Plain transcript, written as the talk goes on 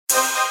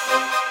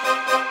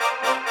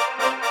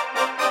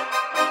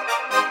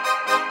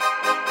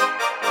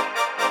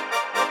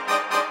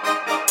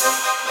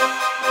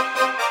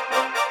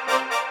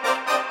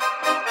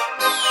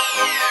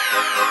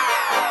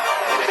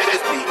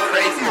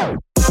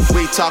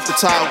We talk the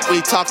talk,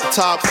 we talk the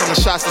talk. From the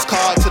shots that's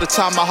called to the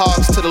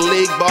tomahawks, to the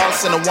league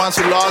boss and the ones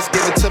who lost.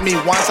 Give it to me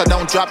once, I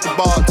don't drop the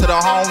ball. To the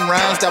home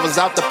runs that was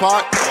out the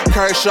park.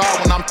 Kershaw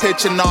when I'm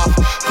pitching off.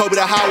 Kobe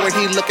to Howard,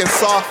 he looking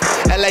soft.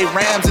 LA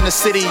Rams in the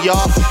city,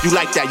 y'all. You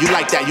like that, you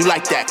like that, you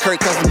like that.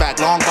 Kirk Cousins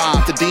back, long bomb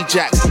to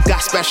D-Jacks.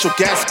 Got special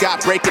guests, got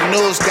breaking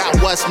news, got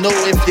what's new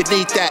if you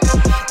need that.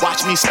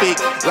 Watch me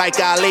speak like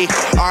Ali.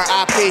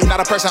 R.I.P.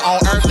 Not a person on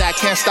earth that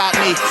can't stop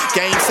me.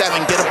 Game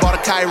 7, get a ball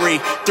to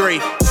Kyrie.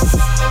 3.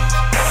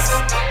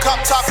 Come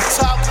talk to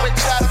talk with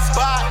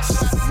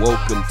Chatterbox.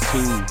 Welcome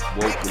to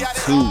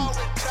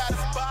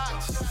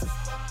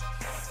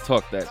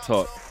Talk That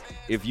Talk.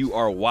 If you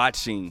are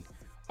watching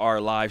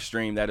our live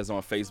stream that is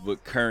on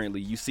Facebook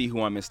currently, you see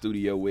who I'm in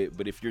studio with.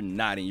 But if you're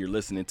not and you're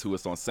listening to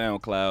us on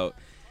SoundCloud,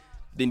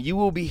 then you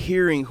will be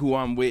hearing who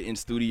I'm with in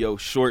studio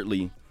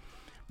shortly.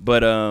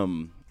 But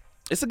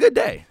it's a good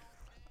day.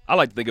 I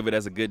like to think of it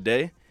as a good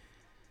day.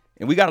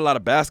 And we got a lot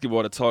of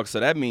basketball to talk,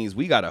 so that means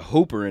we got a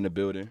hooper in the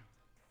building.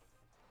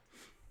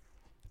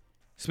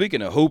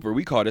 Speaking of hooper,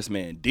 we call this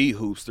man D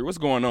Hoopster. What's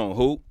going on,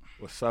 Hoop?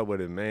 What's up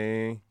with it,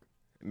 man?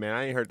 Man,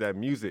 I ain't heard that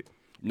music.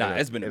 Nah,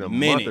 it's been a month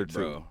minute, or two.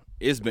 bro.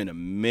 It's been a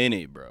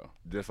minute, bro.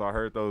 Just I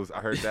heard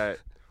that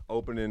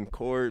opening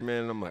chord,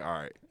 man. I'm like, all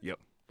right, yep.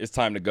 It's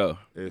time to go.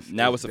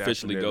 Now it's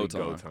officially go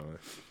time.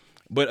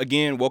 But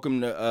again,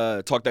 welcome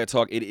to Talk That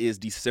Talk. It is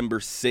December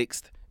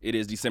 6th. It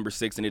is December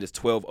 6th, and it is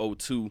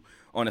 12:02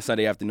 on a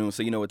Sunday afternoon.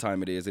 So you know what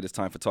time it is. It is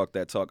time for Talk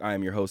That Talk. I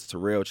am your host,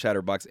 Terrell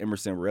Chatterbox,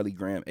 Emerson, Relly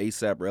Graham,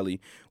 ASAP Relly,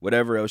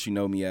 whatever else you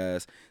know me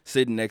as.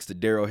 Sitting next to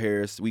Daryl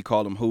Harris. We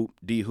call him Hoop,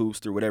 D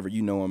Hoopster, whatever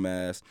you know him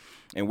as.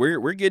 And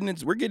we're getting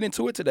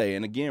into it today.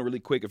 And again,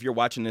 really quick, if you're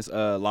watching this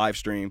live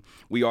stream,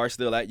 we are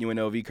still at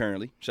UNLV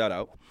currently. Shout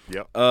out.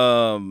 Yep.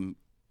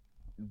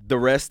 The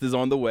rest is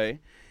on the way.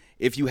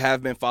 If you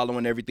have been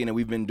following everything that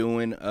we've been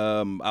doing,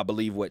 I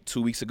believe,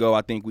 2 weeks ago,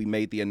 I think we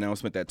made the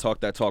announcement that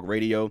Talk That Talk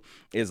Radio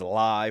is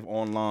live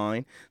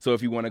online. So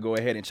if you want to go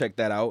ahead and check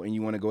that out and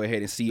you want to go ahead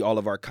and see all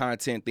of our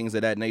content, things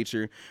of that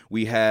nature,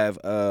 we have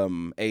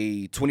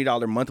a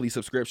 $20 monthly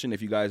subscription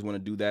if you guys want to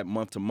do that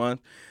month to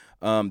month.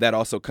 That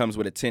also comes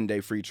with a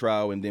 10-day free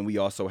trial, and then we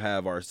also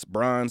have our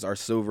bronze, our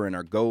silver, and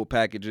our gold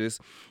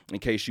packages in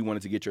case you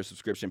wanted to get your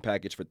subscription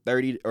package for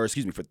 3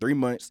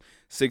 months,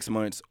 6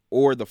 months,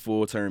 or the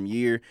full term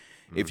year.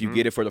 If you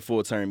get it for the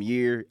full term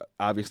year,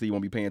 obviously you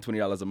won't be paying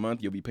 $20 a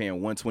month. You'll be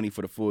paying $120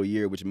 for the full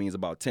year, which means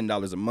about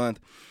 $10 a month.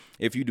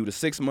 If you do the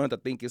 6 month, I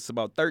think it's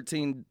about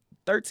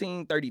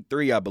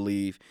 $13.33, I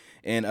believe,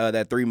 and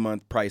that 3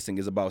 month pricing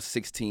is about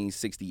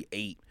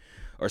 $16.68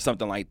 or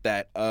something like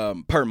that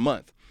per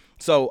month.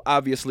 So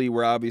obviously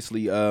we're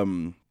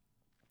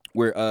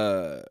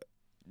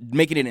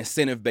making it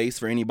incentive based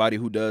for anybody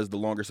who does the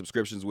longer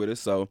subscriptions with us.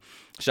 So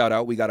shout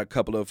out, we got a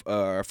couple of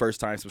our first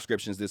time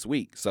subscriptions this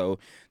week. So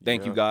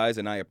thank you guys,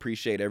 and I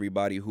appreciate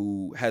everybody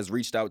who has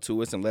reached out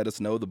to us and let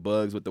us know the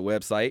bugs with the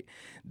website.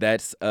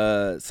 That's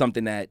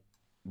something that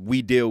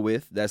we deal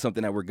with. That's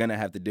something that we're gonna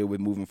have to deal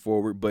with moving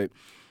forward. But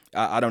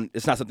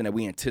it's not something that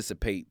we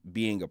anticipate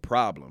being a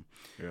problem.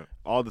 Yeah,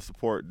 all the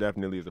support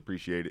definitely is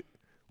appreciated.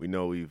 We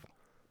know we've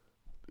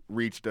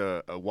reached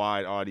a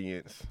wide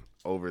audience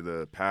over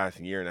the past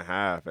year and a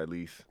half at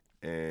least,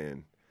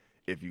 and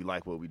if you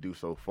like what we do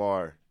so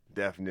far,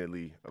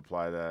 definitely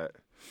apply that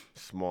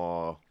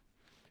small,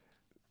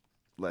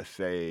 let's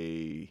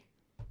say,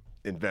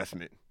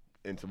 investment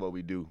into what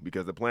we do,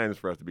 because the plan is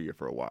for us to be here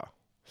for a while.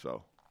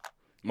 So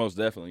most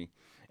definitely,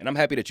 and I'm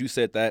happy that you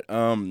said that.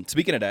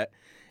 Speaking of that,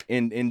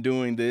 in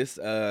doing this,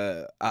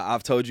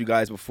 I've told you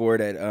guys before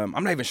that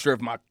I'm not even sure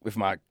if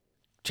my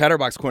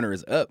Chatterbox Corner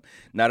is up.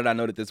 Now that I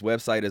know that this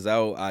website is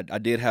out, I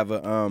did have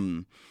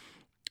a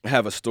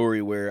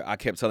story where I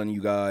kept telling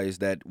you guys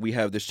that we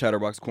have this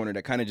Chatterbox Corner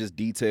that kind of just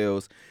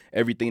details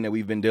everything that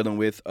we've been dealing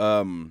with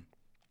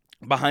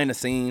behind the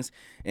scenes,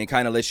 and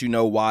kind of lets you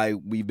know why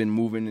we've been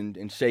moving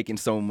and shaking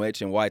so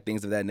much, and why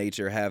things of that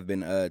nature have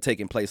been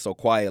taking place so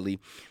quietly.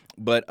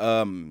 But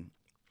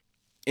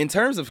in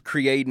terms of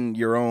creating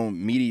your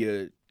own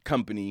media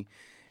company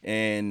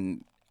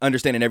and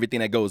understanding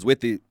everything that goes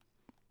with it,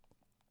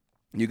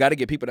 you got to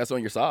get people that's on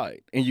your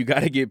side, and you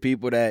got to get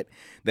people that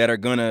are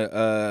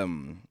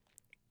gonna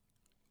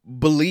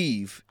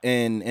believe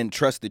and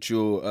trust that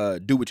you'll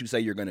do what you say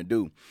you're gonna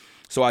do.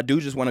 So I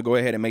do just want to go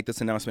ahead and make this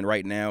announcement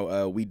right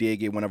now. We did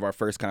get one of our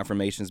first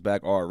confirmations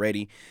back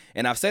already,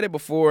 and I've said it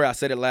before. I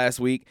said it last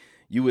week.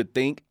 You would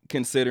think,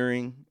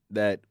 considering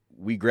that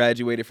we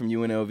graduated from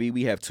UNLV,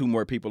 we have 2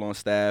 more people on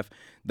staff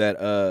that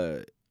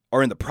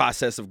are in the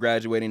process of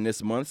graduating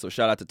this month. So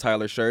shout out to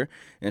Tyler Scher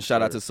and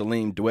shout out to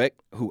Salim Dweck,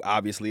 who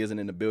obviously isn't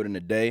in the building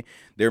today.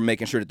 They're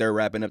making sure that they're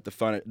wrapping up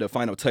the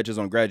final touches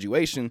on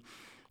graduation.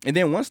 And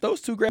then once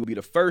those 2 graduate, will be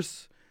the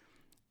first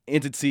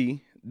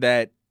entity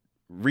that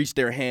reached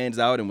their hands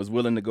out and was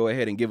willing to go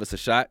ahead and give us a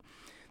shot.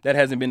 That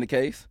hasn't been the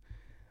case.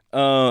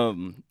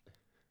 We'll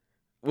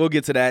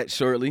get to that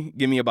shortly.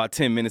 Give me about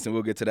 10 minutes and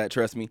we'll get to that,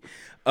 trust me.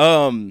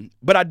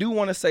 But I do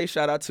want to say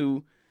shout out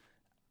to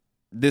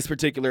this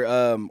particular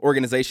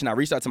organization. I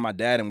reached out to my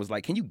dad and was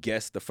like, can you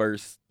guess the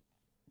first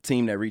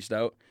team that reached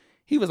out.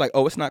 He was like,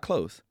 "Oh, it's not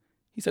close."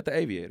 He said the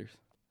Aviators.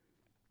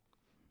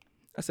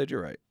 I said,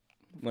 "You're right,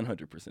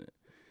 100%."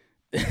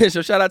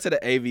 So shout out to the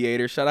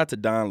Aviators. Shout out to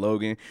Don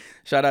Logan.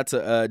 Shout out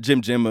to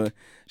Jim Jimma.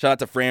 Shout out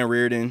to Fran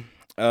Reardon.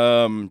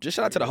 Just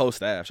shout out to the whole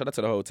staff. Shout out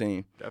to the whole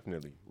team.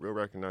 Definitely. Real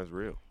recognize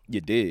real.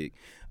 You dig.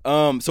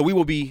 So we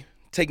will be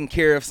taking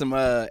care of some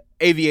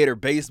Aviator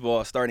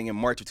baseball starting in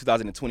March of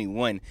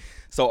 2021.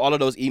 So all of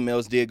those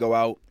emails did go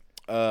out.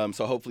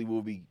 So hopefully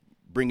we'll be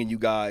bringing you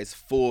guys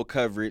full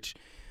coverage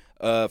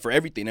for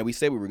everything that we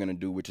said we were going to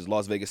do, which is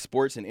Las Vegas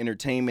sports and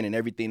entertainment and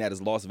everything that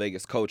is Las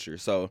Vegas culture.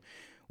 So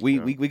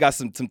we got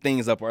some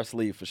things up our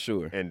sleeve for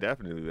sure. And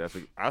definitely,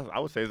 I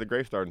would say it's a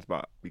great starting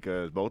spot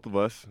because both of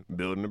us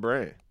building a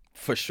brand.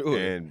 For sure.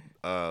 And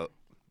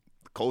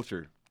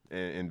culture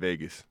in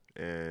Vegas.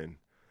 And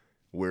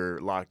we're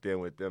locked in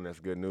with them. That's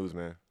good news,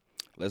 man.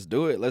 Let's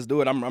do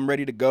it. I'm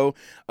ready to go.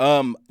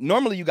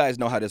 Normally, you guys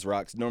know how this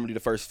rocks. Normally, the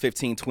first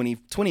 15,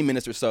 20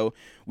 minutes or so,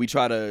 we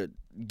try to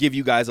give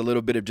you guys a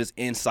little bit of just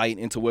insight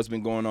into what's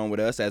been going on with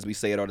us. As we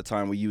say it all the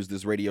time, we use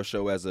this radio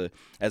show as a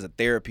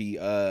therapy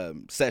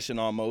session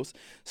almost.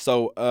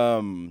 So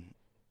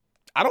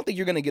I don't think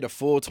you're going to get a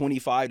full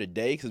 25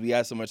 today because we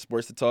have so much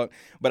sports to talk.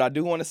 But I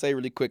do want to say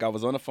really quick, I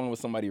was on the phone with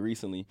somebody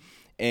recently,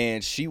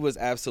 and she was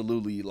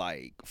absolutely,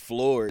 like,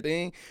 floored.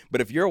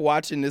 But if you're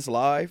watching this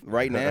live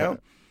right now,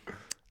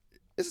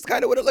 this is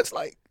kind of what it looks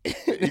like.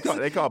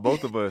 They call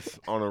both of us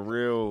on a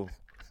real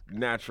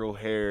natural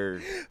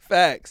hair.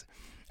 Facts.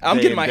 I'm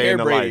getting my hair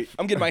braided. Life.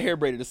 I'm getting my hair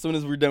braided as soon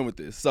as we're done with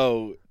this.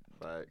 So,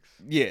 Facts.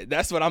 Yeah,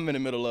 that's what I'm in the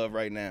middle of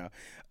right now.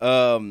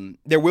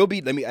 There will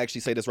be, let me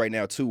actually say this right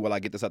now, too, while I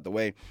get this out the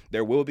way.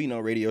 There will be no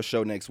radio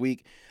show next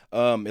week,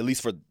 at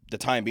least for the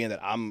time being that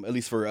I'm, at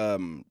least for, I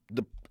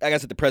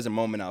guess at the present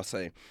moment, I'll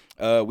say.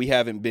 We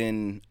haven't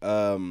been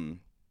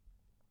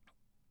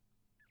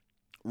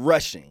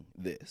rushing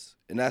this.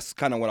 And that's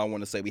kind of what I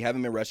want to say. We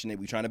haven't been rushing it.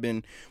 We've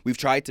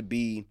tried to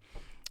be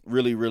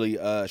really, really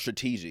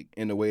strategic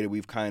in the way that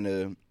we've kind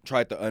of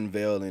tried to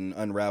unveil and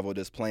unravel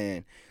this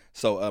plan.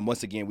 So,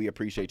 once again, we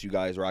appreciate you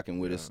guys rocking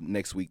with us.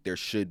 Next week, there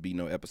should be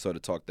no episode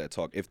of Talk That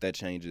Talk. If that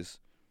changes,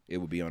 it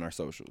will be on our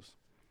socials.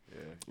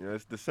 Yeah,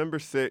 it's December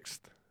 6th,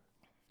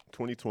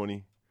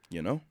 2020.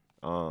 You know?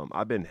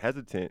 I've been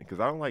hesitant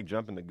because I don't like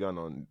jumping the gun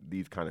on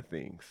these kind of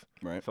things.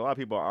 Right. So a lot of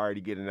people are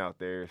already getting out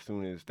there. As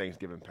soon as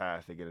Thanksgiving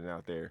passed, they're getting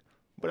out there.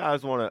 But I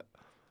just want to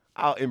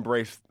I'll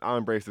embrace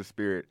the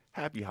spirit.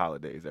 Happy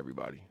holidays,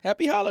 everybody.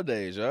 Happy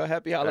holidays, y'all.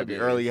 Happy holidays.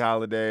 Happy early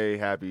holiday.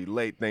 Happy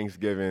late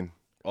Thanksgiving.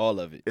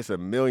 All of it. It's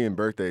 1 million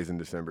birthdays in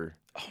December.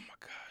 Oh my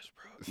gosh,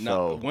 bro.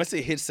 No, once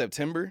it hits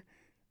September,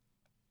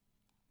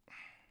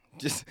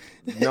 just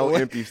no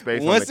empty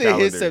space. Once on the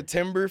calendar. It hits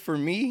September for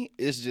me,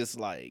 it's just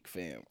like,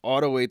 fam,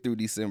 all the way through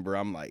December.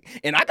 I'm like,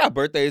 and I got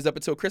birthdays up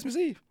until Christmas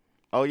Eve.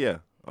 Oh yeah,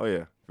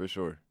 for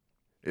sure.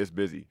 It's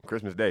busy.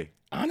 Christmas Day.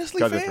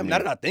 Honestly, fam, now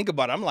that I think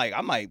about it, I'm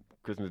like.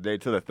 Christmas Day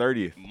to the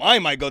 30th.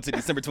 Mine might go to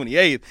December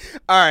 28th.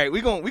 All right, we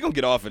gonna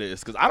get off of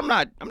this because I'm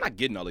not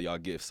getting all of y'all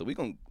gifts, so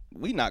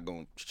we not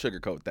gonna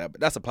sugarcoat that. But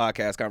that's a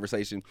podcast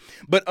conversation.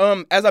 But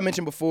as I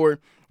mentioned before,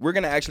 we're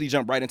gonna actually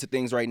jump right into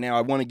things right now.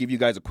 I want to give you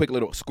guys a quick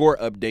little score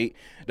update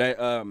that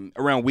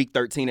around week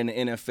 13 in the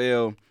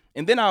NFL,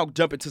 and then I'll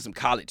jump into some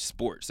college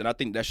sports, and I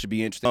think that should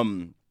be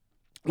interesting.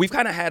 We've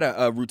kind of had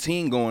a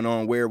routine going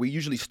on where we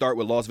usually start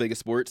with Las Vegas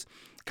sports,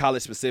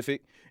 college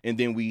specific, and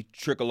then we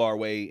trickle our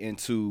way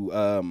into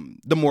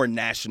the more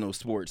national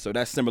sports. So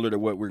that's similar to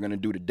what we're going to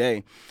do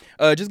today.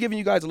 Just giving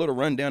you guys a little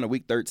rundown of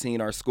Week 13,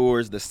 our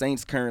scores. The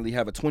Saints currently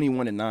have a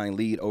 21-9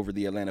 lead over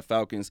the Atlanta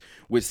Falcons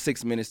with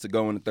 6 minutes to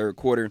go in the third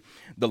quarter.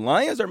 The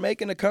Lions are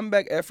making a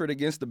comeback effort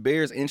against the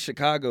Bears in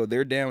Chicago.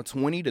 They're down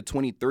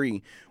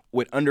 20-23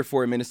 with under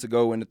 4 minutes to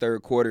go in the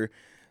third quarter.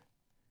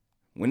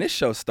 When this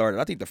show started,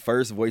 I think the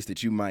first voice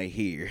that you might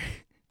hear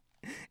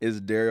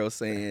is Daryl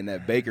saying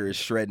that Baker is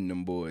shredding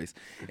them boys.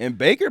 And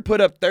Baker put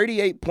up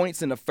 38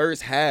 points in the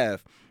first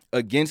half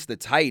against the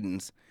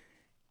Titans.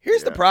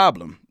 Here's the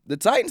problem. The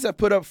Titans have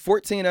put up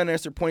 14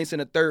 unanswered points in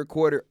the third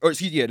quarter,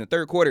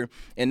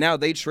 and now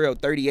they trail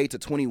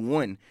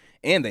 38-21,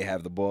 and they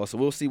have the ball. So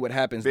we'll see what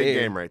happens there.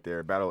 Big game right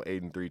there. Battle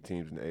 8-3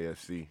 teams in the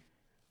AFC.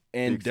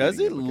 And does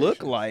it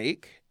look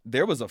like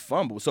there was a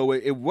fumble? So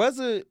it was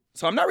a.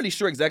 So I'm not really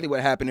sure exactly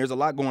what happened. There's a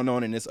lot going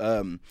on in this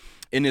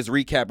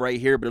recap right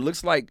here, but it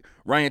looks like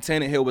Ryan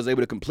Tannehill was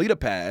able to complete a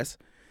pass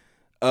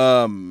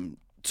to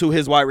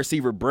his wide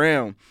receiver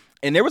Brown,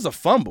 and there was a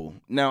fumble.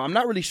 Now I'm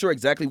not really sure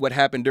exactly what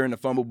happened during the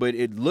fumble, but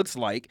it looks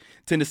like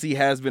Tennessee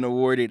has been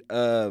awarded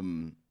that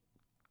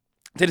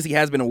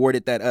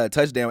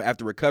touchdown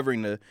after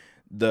recovering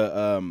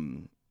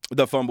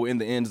the fumble in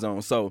the end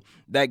zone. So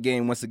that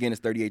game, once again,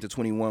 is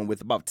 38-21 with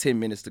about 10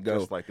 minutes to go.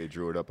 Just like they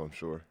drew it up, I'm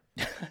sure.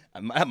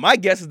 My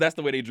guess is that's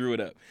the way they drew it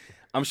up.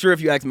 I'm sure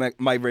if you ask Mike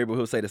Vrabel,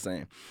 he'll say the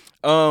same.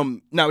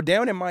 Now,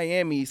 down in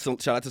Miami,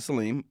 shout out to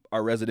Salim,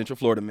 our residential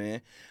Florida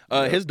man.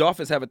 His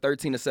Dolphins have a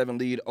 13-7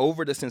 lead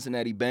over the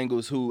Cincinnati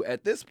Bengals, who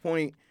at this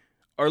point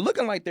are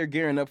looking like they're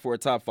gearing up for a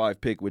top 5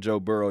 pick with Joe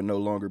Burrow no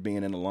longer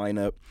being in the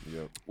lineup.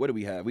 Yep. What do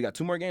we have? We got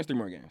 2 more games, 3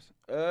 more games.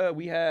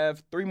 We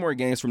have 3 more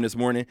games from this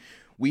morning.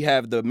 We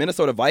have the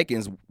Minnesota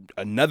Vikings,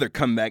 another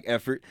comeback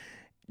effort,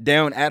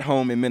 down at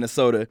home in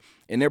Minnesota,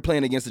 and they're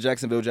playing against the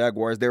Jacksonville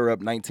Jaguars. They were up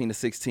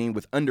 19-16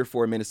 with under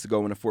 4 minutes to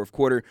go in the fourth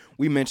quarter.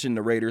 We mentioned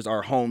the Raiders,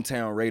 our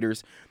hometown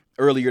Raiders,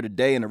 earlier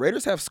today, and the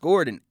Raiders have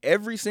scored in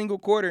every single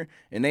quarter,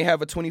 and they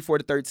have a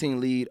 24-13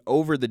 lead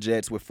over the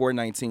Jets with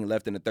 4:19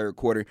 left in the third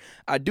quarter.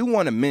 I do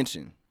want to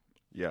mention,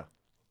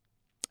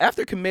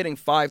 after committing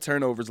 5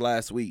 turnovers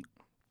last week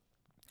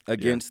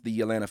against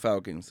the Atlanta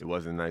Falcons, it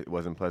wasn't nice. It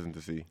wasn't pleasant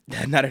to see.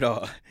 Not at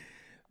all.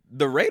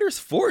 The Raiders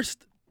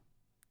forced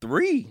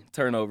 3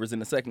 turnovers in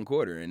the second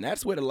quarter, and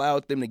that's what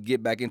allowed them to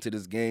get back into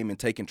this game and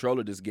take control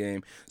of this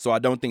game. So I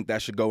don't think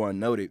that should go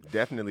unnoted.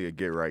 Definitely a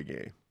get-right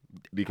game.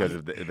 Because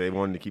if they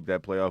wanted to keep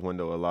that playoff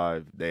window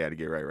alive, they had to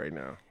get right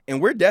now.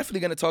 And we're definitely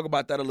going to talk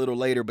about that a little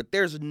later, but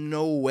there's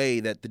no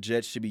way that the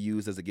Jets should be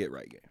used as a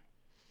get-right game.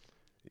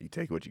 You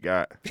take what you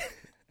got.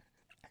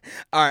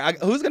 All right,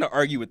 who's going to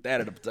argue with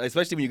that,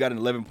 especially when you got an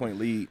 11-point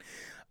lead?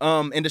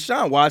 And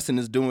Deshaun Watson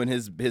is doing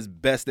his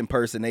best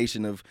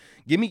impersonation of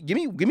give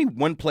me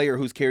one player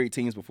who's carried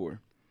teams before.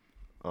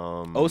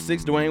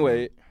 06 Dwayne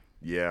Wade.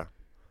 Yeah.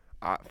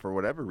 For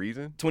whatever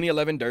reason.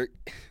 2011 Dirk.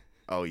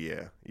 Oh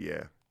yeah.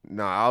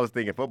 No, I was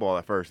thinking football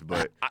at first,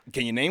 but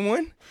can you name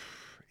one?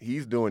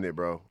 He's doing it,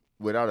 bro.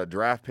 Without a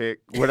draft pick,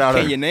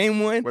 can you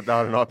name one?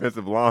 Without an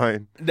offensive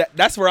line.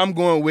 That's where I'm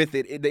going with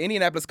it. The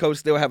Indianapolis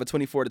Colts still have a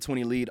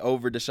 24-20 lead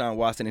over Deshaun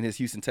Watson and his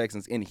Houston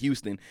Texans in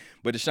Houston,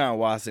 but Deshaun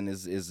Watson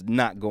is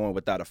not going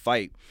without a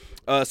fight.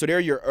 So there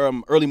are your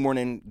early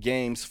morning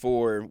games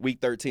for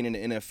Week 13 in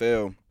the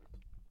NFL.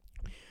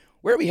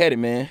 Where are we headed,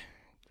 man?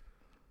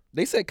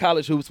 They said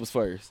college hoops was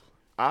first.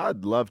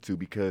 I'd love to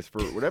because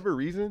for whatever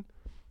reason,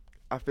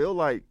 I feel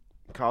like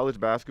college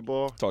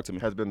basketball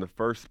has been the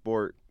first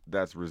sport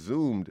that's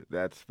resumed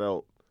that's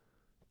felt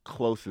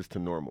closest to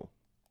normal.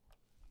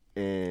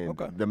 And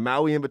the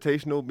Maui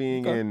Invitational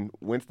being in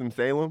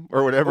Winston-Salem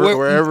or wherever it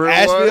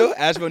was.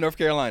 Asheville, North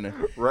Carolina.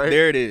 Right.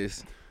 There it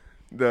is.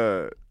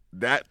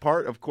 That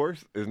part, of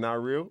course, is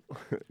not real.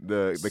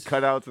 The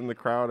cutouts in the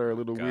crowd are a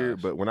little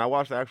weird. But when I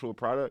watched the actual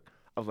product,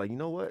 I was like, you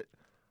know what?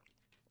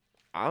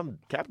 I'm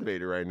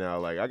captivated right now.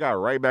 Like, I got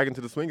right back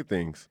into the swing of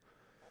things.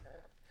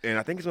 And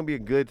I think it's going to be a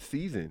good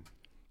season.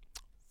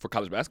 For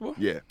college basketball?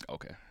 Yeah.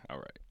 Okay. All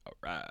right.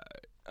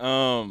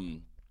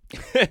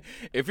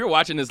 If you're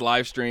watching this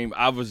live stream,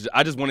 I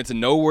just wanted to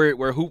know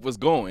where Hoop was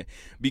going,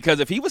 because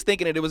if he was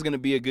thinking that it was going to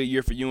be a good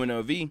year for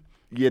UNLV,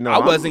 I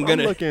wasn't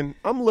gonna.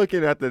 I'm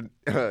looking at the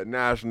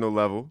national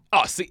level.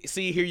 Oh,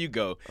 see, here you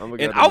go.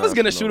 And I was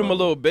gonna shoot him a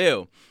little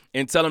bell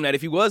and tell him that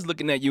if he was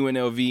looking at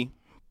UNLV,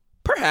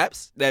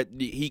 perhaps that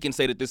he can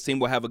say that this team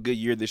will have a good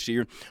year this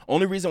year.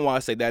 Only reason why I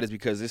say that is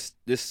because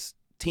this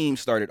team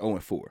started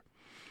 0-4,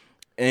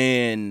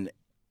 and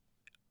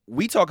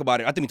we talk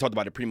about it. I think we talked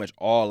about it pretty much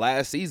all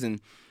last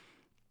season.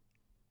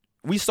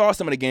 We saw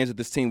some of the games that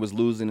this team was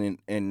losing,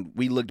 and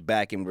we looked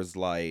back and was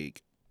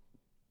like,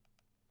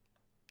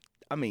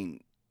 I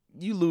mean,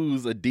 you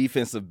lose a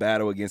defensive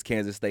battle against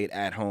Kansas State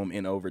at home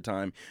in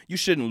overtime. You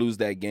shouldn't lose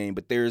that game,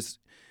 but there's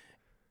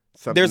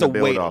a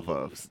way off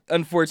of.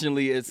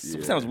 Unfortunately, it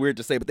sounds weird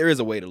to say, but there is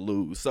a way to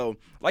lose. So,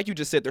 like you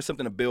just said, there's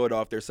something to build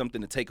off. There's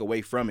something to take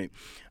away from it.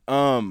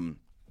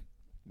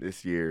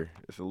 This year,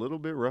 it's a little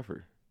bit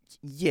rougher.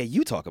 Yeah,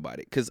 you talk about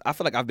it, because I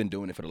feel like I've been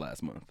doing it for the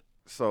last month.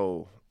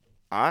 So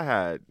I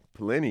had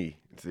plenty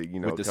to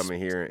come in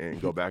here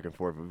and go back and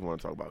forth. If you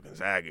want to talk about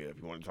Gonzaga, if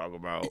you want to talk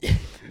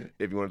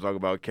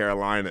about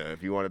Carolina,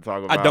 if you want to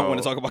talk about I don't want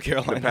to talk about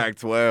Carolina. The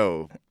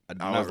Pac-12.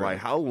 I was like,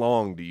 how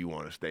long do you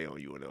want to stay on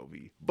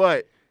UNLV?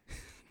 But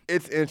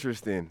it's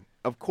interesting.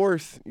 Of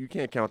course, you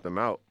can't count them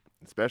out,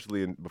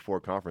 especially before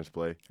conference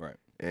play. Right.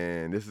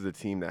 And this is a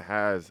team that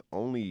has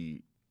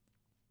only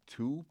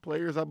 2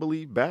 players, I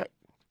believe, back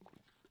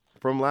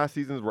from last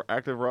season's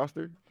active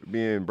roster,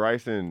 being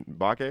Bryce and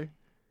Bakke.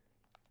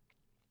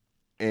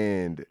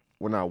 And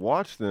when I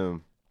watched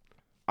them,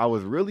 I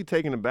was really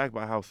taken aback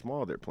by how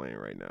small they're playing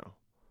right now.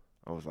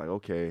 I was like,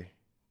 okay,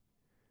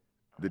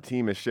 the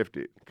team has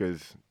shifted,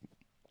 because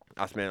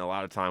I spent a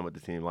lot of time with the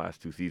team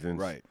last 2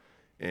 seasons. Right.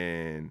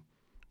 And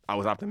I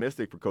was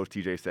optimistic for Coach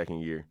TJ's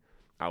second year.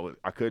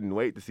 I couldn't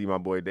wait to see my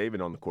boy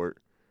David on the court.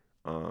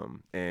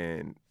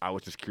 And I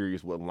was just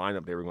curious what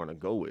lineup they were going to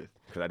go with,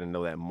 because I didn't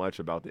know that much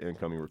about the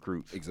incoming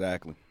recruits.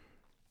 Exactly.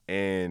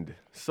 And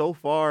so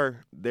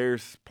far,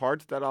 there's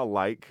parts that I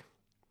like,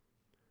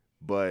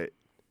 but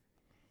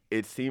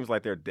it seems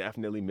like they're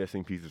definitely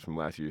missing pieces from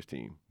last year's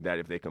team. That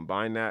if they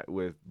combine that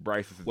with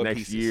Bryce's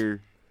next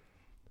year,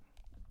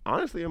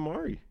 honestly,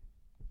 Amari,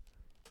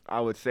 I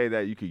would say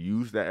that you could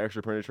use that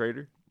extra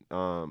penetrator.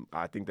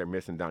 I think they're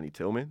missing Donnie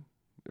Tillman,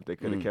 if they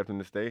could have kept him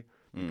to stay,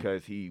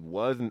 because he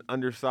was an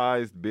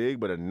undersized big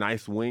but a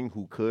nice wing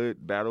who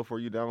could battle for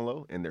you down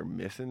low, and they're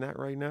missing that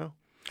right now.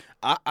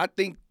 I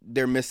think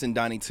they're missing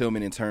Donnie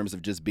Tillman in terms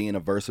of just being a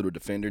versatile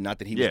defender. Not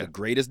that he was the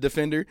greatest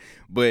defender,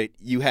 but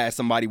you had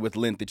somebody with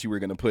length that you were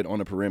going to put on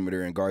the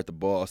perimeter and guard the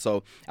ball.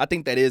 So I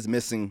think that is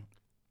missing.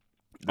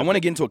 I want to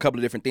get into a couple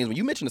of different things. When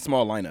you mentioned a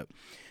small lineup,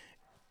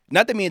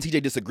 not that me and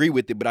TJ disagree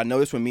with it, but I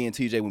noticed when me and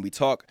TJ, when we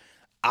talk,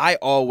 I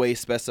always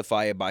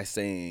specify it by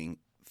saying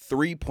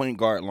 3-point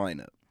guard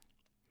lineup.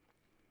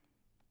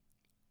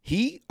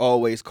 He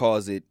always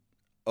calls it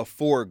a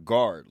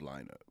 4-guard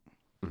lineup.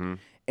 Mm-hmm.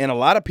 And a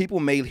lot of people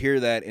may hear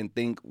that and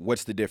think,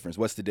 what's the difference?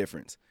 What's the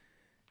difference?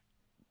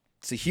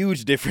 It's a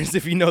huge difference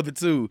if you know the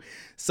two.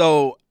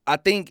 So I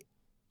think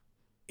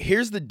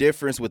here's the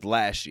difference with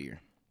last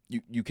year.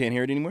 You can't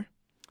hear it anymore?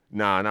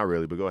 Nah, not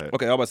really, but go ahead.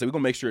 Okay, I was about to say, we're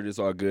going to make sure it's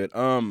all good.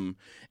 And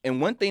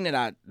one thing that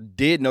I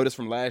did notice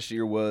from last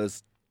year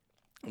was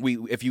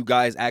if you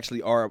guys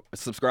actually are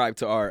subscribed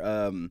to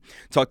our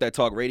Talk That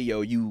Talk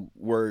radio, you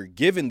were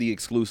given the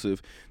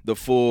exclusive, the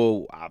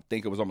full, I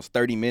think it was almost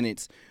 30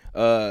 minutes,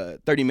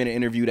 30-minute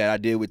interview that I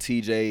did with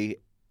TJ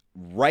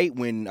right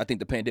when I think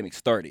the pandemic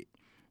started.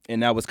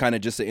 And that was kind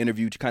of just an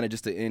interview, kind of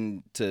just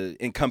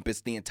to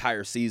encompass the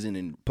entire season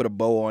and put a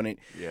bow on it.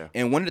 Yeah.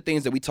 And one of the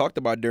things that we talked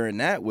about during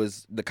that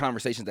was the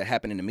conversations that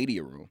happened in the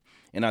media room.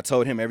 And I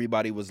told him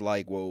everybody was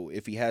like, well,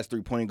 if he has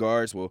 3-point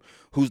guards, well,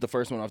 who's the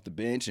first one off the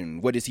bench?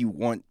 And what does he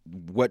want,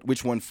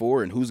 which one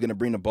for, and who's going to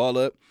bring the ball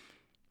up?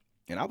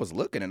 And I was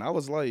looking, and I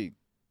was like,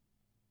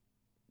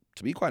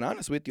 to be quite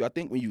honest with you, I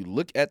think when you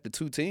look at the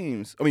two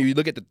teams, you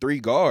look at the 3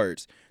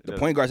 guards, the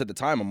point guards at the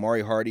time,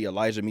 Amari Hardy,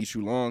 Elijah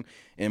Michou-Long,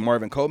 and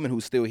Marvin Coleman,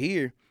 who's still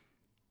here,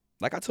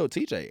 like I told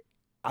TJ,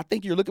 I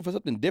think you're looking for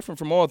something different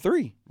from all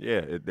 3.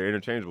 Yeah, they're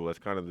interchangeable. That's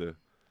kind of the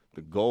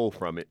goal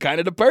from it. Kind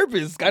of the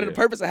purpose. Kind of the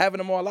purpose of having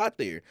them all out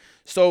there.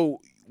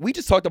 So we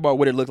just talked about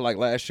what it looked like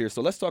last year.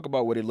 So let's talk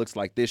about what it looks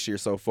like this year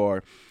so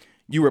far.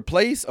 You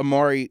replace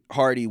Amari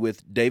Hardy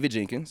with David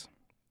Jenkins.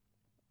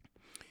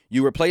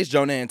 You replace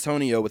Jonah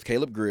Antonio with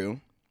Caleb Grill.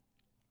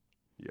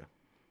 Yeah.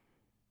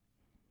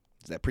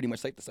 Is that pretty much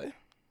safe to say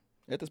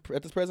at this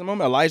present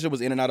moment? Elijah was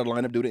in and out of the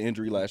lineup due to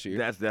injury last year.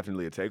 That's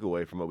definitely a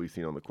takeaway from what we've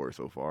seen on the court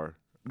so far.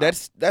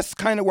 That's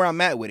kind of where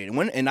I'm at with it.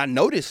 And I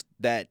noticed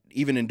that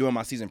even in doing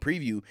my season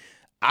preview,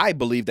 I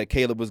believe that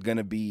Caleb was going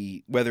to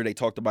be, whether they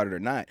talked about it or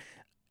not.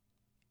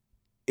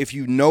 If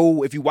you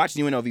watched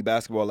UNLV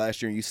basketball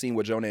last year and you've seen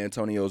what Jonah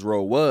Antonio's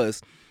role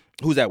was,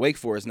 who's at Wake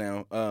Forest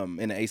now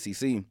in the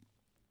ACC,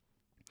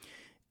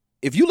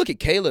 if you look at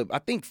Caleb, I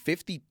think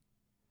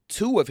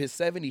 52 of his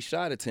 70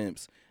 shot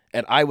attempts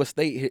at Iowa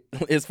State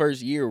his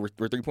first year were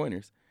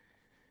 3-pointers.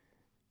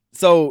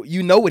 So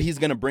you know what he's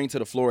going to bring to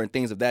the floor and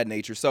things of that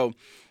nature. So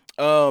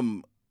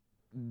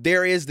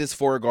there is this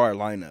 4-guard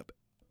lineup.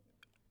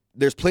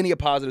 There's plenty of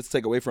positives to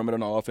take away from it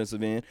on the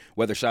offensive end,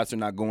 whether shots are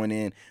not going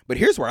in. But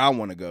here's where I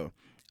want to go.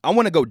 I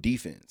want to go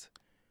defense.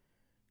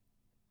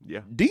 Yeah.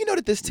 Do you know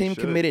that this team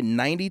committed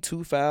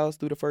 92 fouls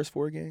through the first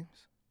 4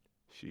 games?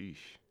 Sheesh.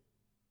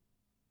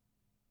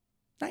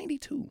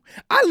 92.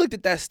 I looked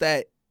at that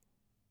stat,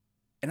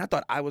 and I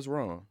thought I was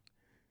wrong.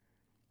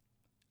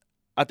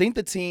 I think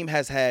the team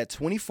has had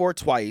 24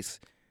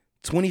 twice,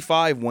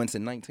 25 once,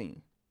 and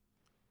 19.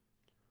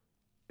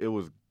 It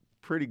was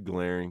pretty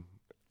glaring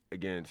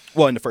against...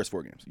 Well, in the first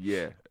 4 games.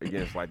 Yeah,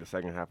 against, like, the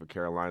second half of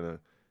Carolina.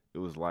 It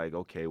was like,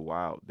 okay,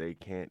 wow, they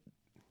can't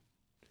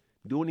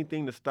do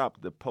anything to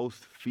stop the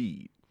post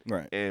feed.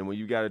 Right. And when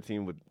you got a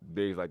team with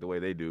bigs like the way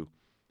they do,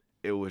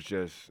 it was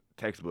just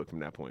textbook from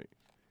that point.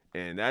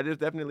 And that is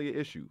definitely an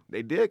issue.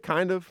 They did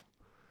kind of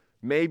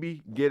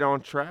maybe get on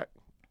track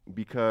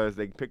because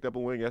they picked up a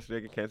win yesterday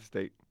against Kansas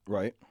State.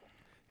 Right.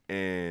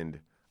 And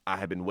I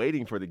had been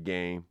waiting for the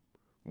game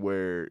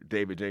where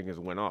David Jenkins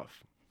went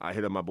off. I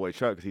hit up my boy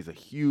Chuck because he's a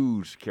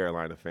huge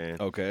Carolina fan.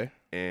 Okay.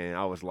 And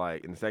I was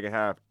like, in the second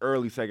half,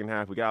 early second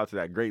half, we got out to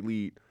that great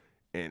lead.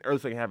 And early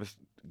second half is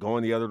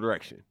going the other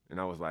direction. And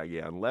I was like,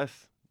 yeah,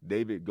 unless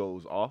David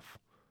goes off,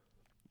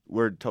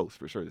 we're toast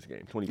for sure this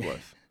game. 20+.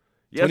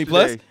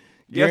 20+?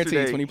 Guaranteed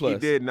Yesterday, 20+. he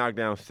did knock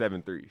down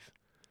 7 threes.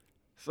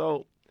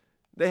 So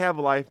they have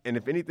a life. And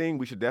if anything,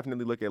 we should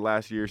definitely look at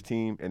last year's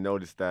team and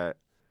notice that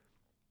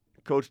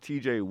Coach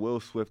TJ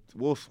will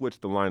switch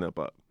the lineup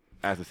up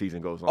as the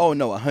season goes on. Oh,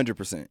 no,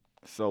 100%.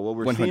 So what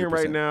we're 100%. seeing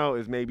right now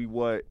is maybe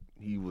what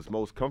he was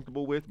most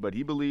comfortable with, but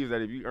he believes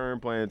that if you earn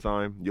playing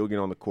time, you'll get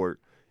on the court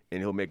and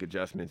he'll make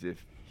adjustments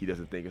if he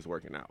doesn't think it's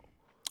working out.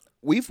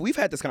 We've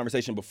had this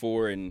conversation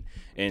before, and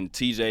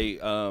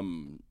TJ,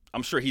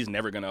 I'm sure he's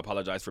never going to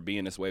apologize for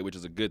being this way, which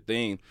is a good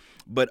thing.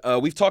 But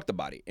we've talked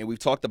about it, and we've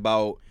talked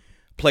about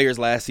players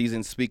last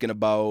season speaking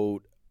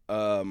about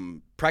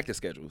practice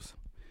schedules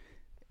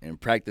and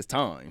practice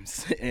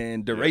times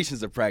and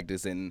durations of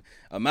practice and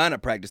amount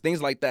of practice,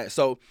 things like that.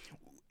 So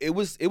it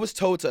was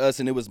told to us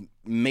and it was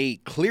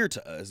made clear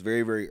to us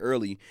very, very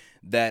early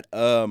that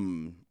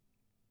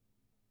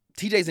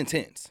TJ's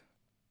intense,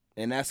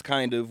 and that's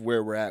kind of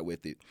where we're at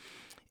with it.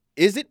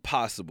 Is it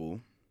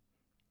possible,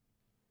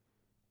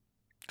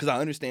 because I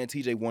understand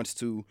TJ wants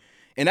to,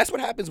 and that's what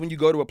happens when you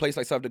go to a place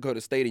like South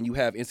Dakota State and you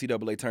have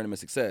NCAA tournament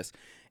success,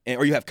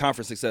 or you have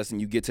conference success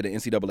and you get to the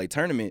NCAA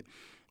tournament,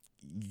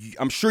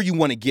 I'm sure you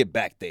want to get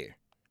back there.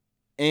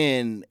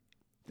 And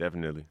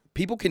Definitely.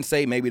 people can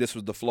say maybe this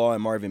was the flaw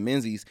in Marvin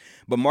Menzies,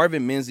 but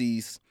Marvin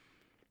Menzies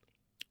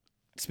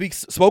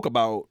spoke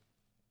about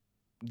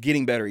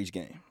getting better each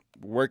game,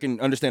 working,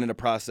 understanding the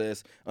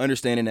process,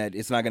 understanding that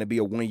it's not going to be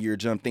a one-year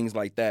jump, things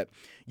like that.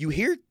 You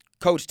hear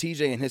Coach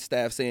TJ and his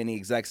staff saying the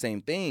exact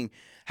same thing.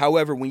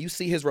 However, when you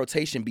see his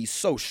rotation be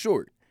so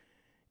short,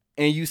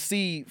 and you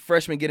see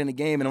freshmen get in the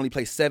game and only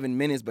play 7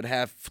 minutes but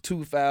have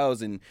 2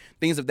 fouls and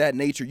things of that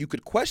nature, you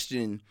could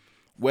question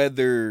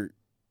whether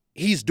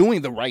he's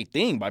doing the right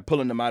thing by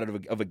pulling them out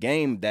of a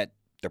game that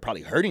they're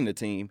probably hurting the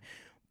team.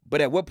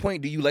 But at what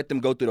point do you let them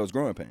go through those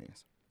growing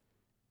pains?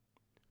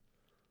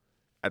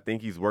 I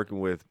think he's working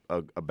with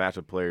a batch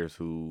of players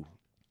who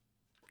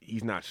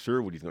he's not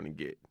sure what he's going to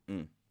get.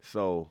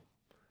 So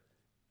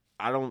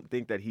I don't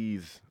think that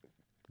he's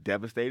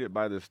devastated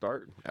by the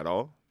start at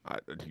all.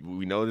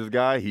 We know this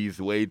guy. He's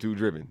way too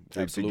driven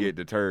to get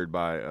deterred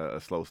by a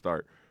slow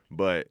start.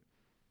 But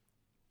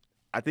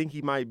I think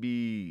he might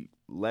be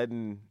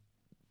letting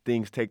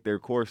things take their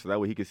course so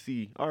that way he can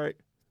see, all right,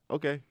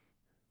 okay.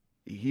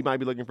 He might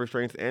be looking for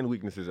strengths and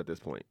weaknesses at this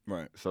point.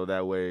 Right. So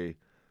that way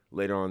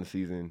later on in the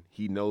season,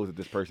 he knows that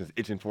this person's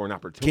itching for an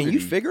opportunity. Can you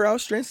figure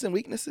out strengths and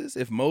weaknesses?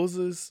 If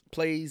Moses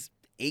plays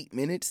 8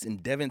 minutes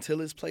and Devin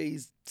Tillis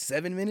plays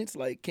 7 minutes,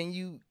 like, can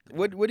you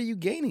what are you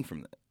gaining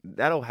from that?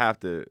 That'll have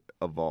to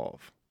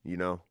evolve, you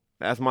know?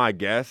 That's my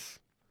guess.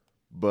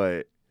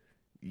 But,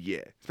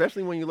 yeah,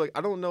 especially when you look –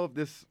 I don't know if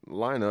this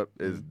lineup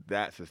is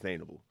that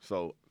sustainable.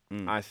 So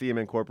I see him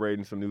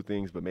incorporating some new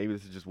things, but maybe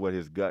this is just what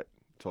his gut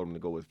told him to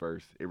go with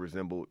first. It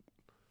resembled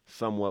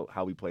somewhat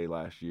how we played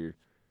last year.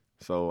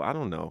 So I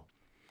don't know.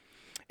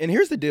 And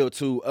here's the deal,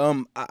 too.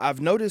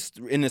 I've noticed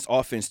in this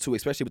offense, too,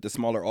 especially with the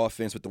smaller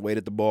offense, with the way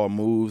that the ball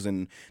moves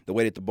and the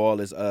way that the ball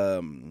is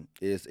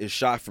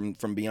shot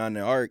from beyond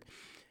the arc.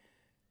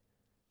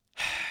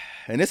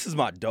 And this is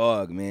my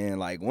dog, man.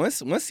 Like,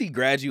 once he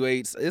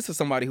graduates, this is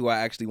somebody who I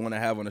actually want to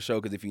have on the show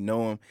because if you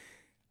know him,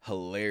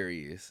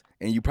 hilarious.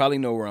 And you probably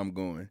know where I'm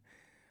going.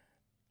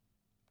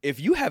 If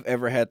you have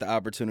ever had the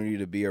opportunity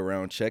to be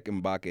around Check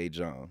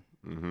Mbake-John,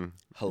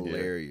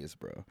 hilarious,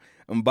 bro.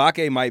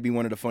 Mbake might be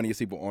one of the funniest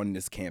people on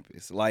this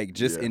campus, like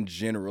just in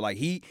general. Like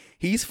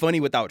he's funny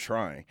without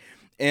trying.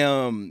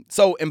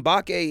 So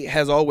Mbake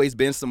has always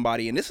been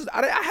somebody, and this is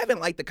I haven't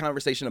liked the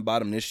conversation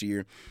about him this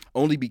year,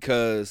 only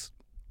because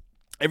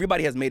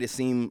everybody has made it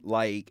seem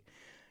like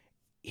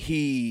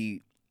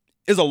he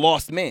is a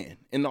lost man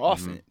in the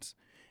offense,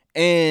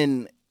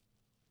 and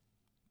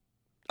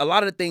a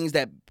lot of the things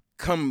that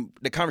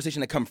the conversation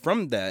that come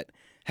from that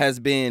has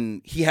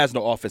been he has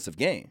no offensive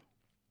game.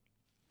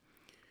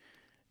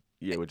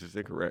 Yeah, which is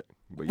incorrect.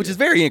 Which is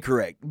very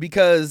incorrect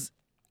because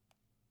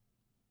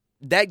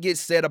that gets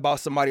said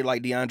about somebody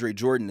like DeAndre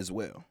Jordan as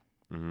well.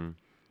 And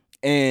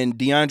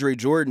DeAndre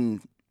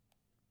Jordan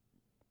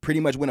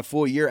pretty much went a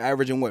full year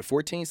averaging,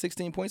 14,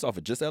 16 points off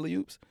of just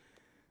alley-oops?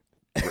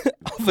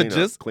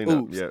 Clean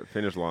up. Yeah,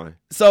 finish line.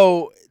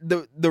 So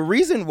the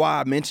reason why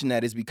I mentioned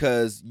that is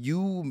because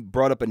you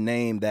brought up a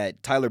name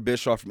that Tyler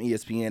Bischoff from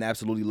ESPN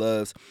absolutely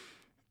loves.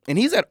 And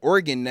he's at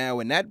Oregon now,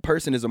 and that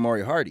person is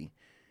Amari Hardy.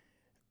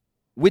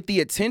 With the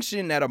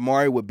attention that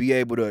Amari would be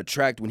able to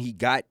attract when he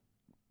got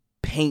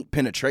paint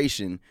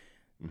penetration,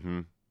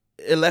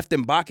 it left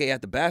Mbake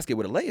at the basket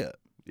with a layup.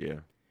 Yeah.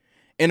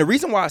 And the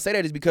reason why I say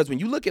that is because when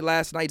you look at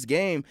last night's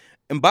game,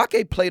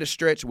 Mbake played a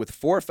stretch with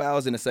 4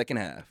 fouls in the second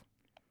half,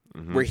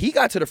 where he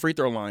got to the free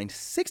throw line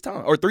 6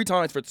 times or 3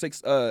 times for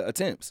 6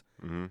 attempts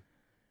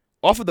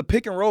off of the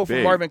pick and roll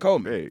from Marvin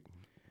Coleman. Big.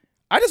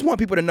 I just want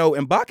people to know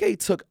Mbake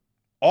took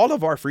all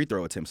of our free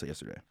throw attempts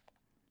yesterday.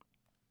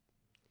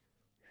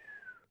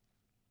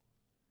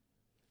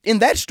 In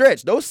that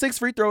stretch, those 6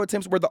 free throw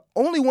attempts were the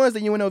only ones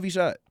that UNLV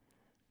shot.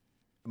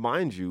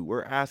 Mind you,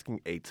 we're asking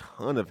a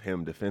ton of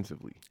him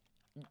defensively.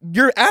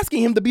 You're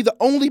asking him to be the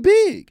only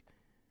big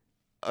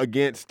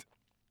against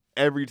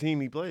every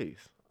team he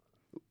plays.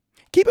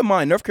 Keep in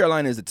mind, North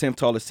Carolina is the 10th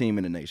tallest team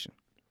in the nation.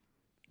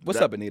 What's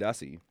up, Anita? I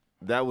see you.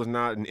 That was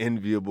not an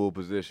enviable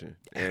position.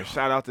 And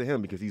shout out to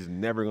him because he's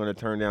never going to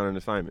turn down an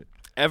assignment.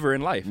 Ever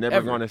in life.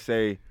 Never going to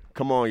say,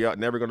 come on, y'all.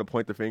 Never going to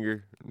point the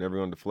finger. Never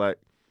going to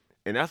deflect.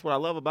 And that's what I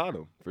love about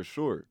him, for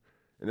sure.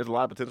 And there's a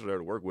lot of potential there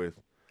to work with.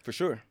 For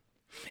sure.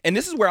 And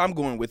this is where I'm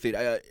going with it.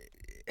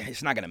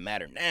 It's not going to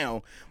matter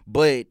now,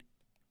 but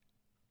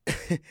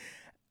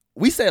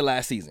we said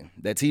last season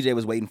that TJ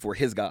was waiting for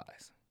his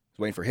guys.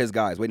 Waiting for his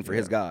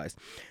guys.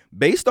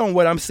 Based on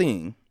what I'm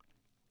seeing,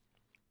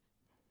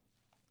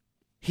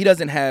 he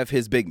doesn't have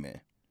his big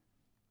man.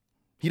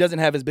 He doesn't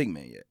have his big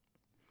man yet.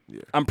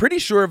 Yeah. I'm pretty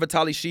sure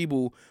Vitaly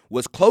Shibul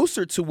was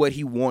closer to what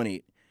he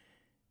wanted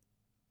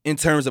in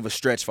terms of a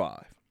stretch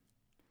 5.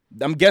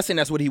 I'm guessing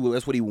that's what he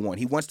would want.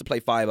 He wants to play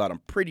 5 out,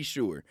 I'm pretty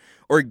sure.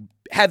 Or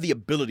have the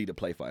ability to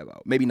play 5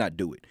 out. Maybe not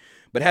do it,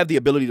 but have the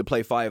ability to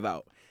play 5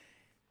 out.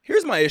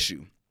 Here's my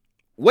issue.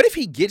 What if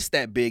he gets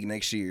that big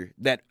next year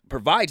that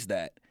provides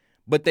that,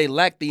 but they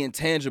lack the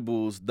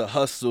intangibles, the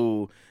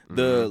hustle,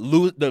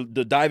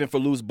 the diving for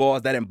loose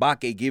balls that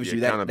Mbake gives The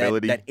you,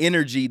 that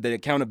energy, the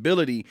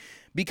accountability.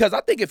 Because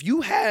I think if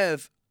you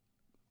have,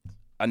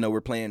 I know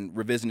we're playing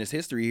revisionist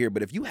history here,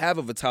 but if you have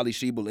a Vitaly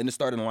Sheeble in the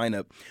starting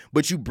lineup,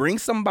 but you bring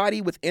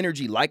somebody with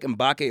energy like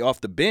Mbake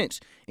off the bench,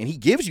 and he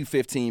gives you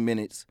 15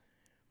 minutes,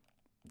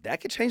 that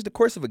could change the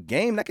course of a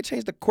game. That could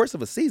change the course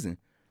of a season.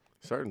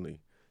 Certainly.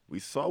 We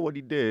saw what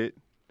he did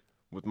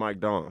with Mike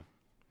Daum.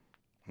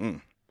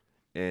 And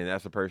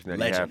that's a person that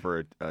he had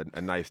for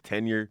a nice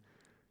tenure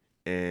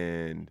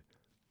and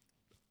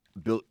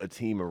built a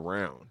team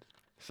around.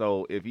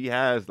 So if he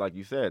has, like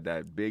you said,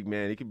 that big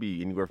man, he could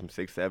be anywhere from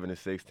 6'7"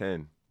 to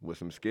 6'10", with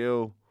some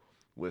skill,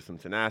 with some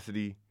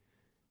tenacity.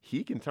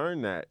 He can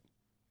turn that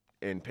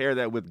and pair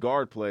that with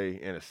guard play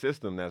and a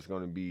system that's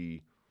going to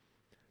be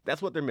 –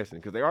 that's what they're missing,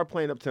 because they are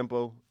playing up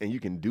tempo, and you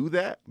can do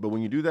that. But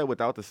when you do that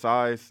without the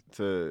size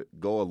to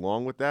go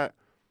along with that,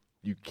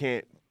 you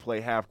can't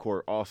play half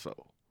court also.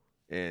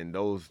 And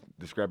those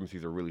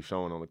discrepancies are really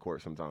showing on the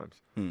court sometimes.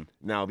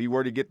 Now, if you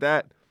were to get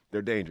that,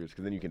 they're dangerous,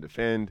 because then you can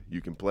defend,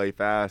 you can play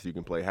fast, you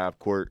can play half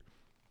court.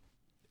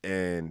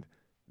 And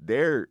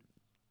they're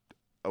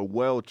a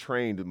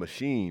well-trained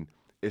machine.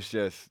 It's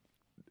just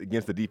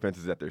against the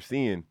defenses that they're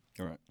seeing,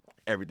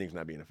 everything's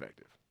not being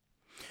effective.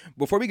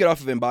 Before we get off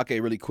of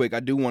Mbake really quick, I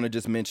do want to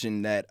just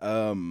mention that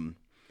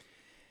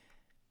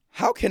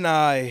how can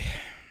I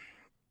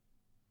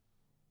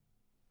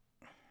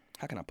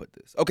put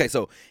this? Okay,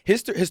 so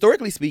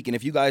historically speaking,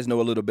 if you guys know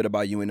a little bit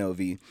about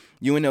UNLV,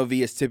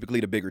 UNLV is typically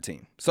the bigger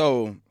team.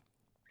 So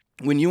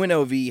when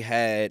UNLV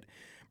had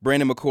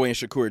Brandon McCoy and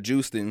Shakur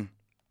Houston,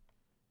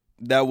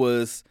 that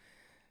was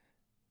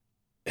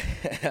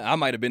I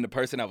might have been the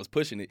person that was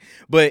pushing it,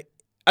 but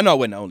I know I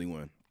wasn't the only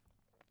one.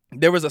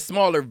 There was a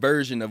smaller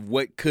version of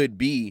what could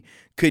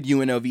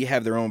UNLV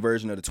have their own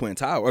version of the Twin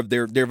Tower, or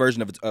their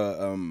version of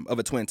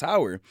a Twin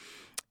Tower,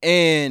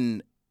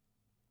 and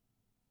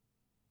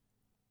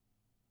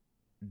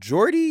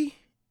Jordy,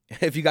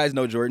 if you guys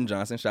know Jordan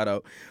Johnson, shout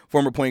out,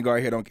 former point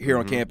guard here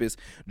on campus.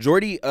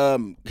 Jordy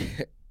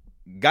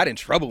got in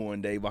trouble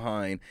one day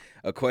behind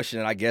a question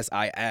that I guess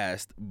I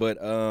asked, but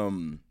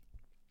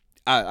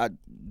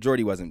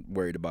Jordy wasn't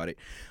worried about it.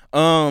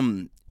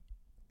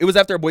 It was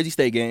after a Boise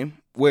State game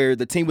where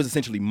the team was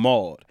essentially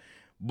mauled,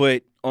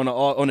 but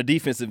on a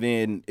defensive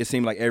end, it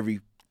seemed like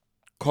every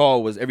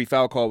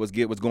foul call was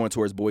going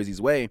towards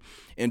Boise's way,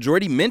 and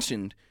Jordy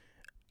mentioned,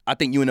 I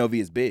think UNLV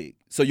is big,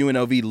 so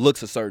UNLV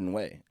looks a certain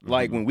way.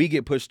 Like when we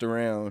get pushed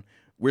around,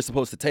 we're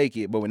supposed to take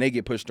it, but when they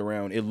get pushed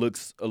around, it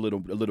looks a little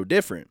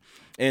different.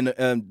 And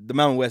the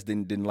Mountain West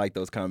didn't like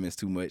those comments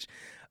too much.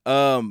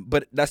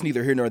 But that's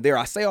neither here nor there.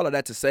 I say all of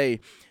that to say,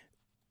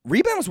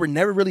 rebounds were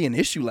never really an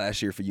issue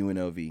last year for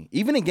UNLV.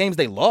 Even in games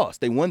they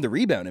lost, they won the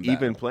rebounding battle.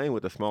 Even playing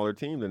with a smaller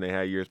team than they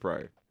had years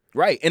prior.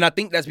 Right, and I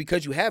think that's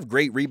because you have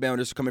great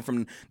rebounders coming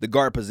from the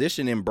guard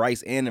position in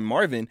Bryce and in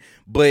Marvin,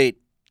 but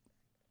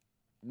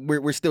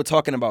we're still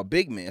talking about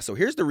big men. So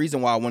here's the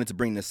reason why I wanted to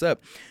bring this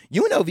up.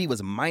 UNLV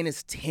was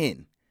minus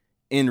 10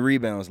 in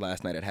rebounds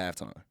last night at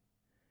halftime.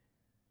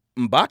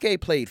 Mbake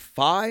played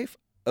 5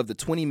 of the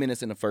 20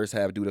 minutes in the first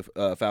half due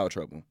to foul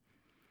trouble.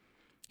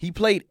 He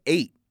played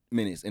 8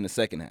 minutes in the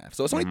second half.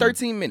 So it's only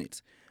 13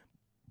 minutes.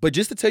 But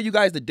just to tell you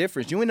guys the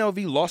difference,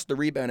 UNLV lost the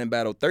rebounding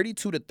battle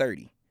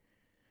 32-30.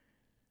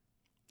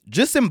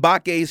 Just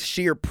Mbake's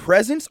sheer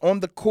presence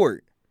on the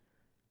court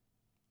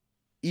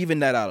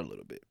evened that out a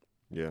little bit.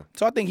 Yeah.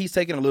 So I think he's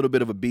taking a little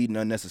bit of a beating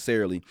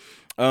unnecessarily.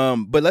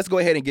 But let's go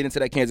ahead and get into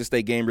that Kansas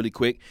State game really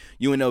quick.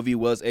 UNLV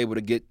was able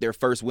to get their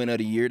first win of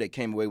the year. They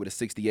came away with a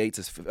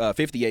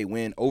 68-58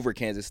 win over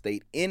Kansas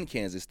State in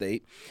Kansas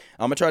State.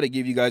 I'm going to try to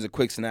give you guys a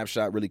quick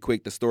snapshot really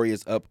quick. The story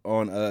is up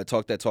on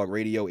Talk That Talk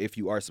Radio if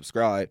you are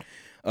subscribed.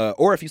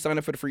 Or if you sign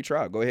up for the free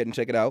trial, go ahead and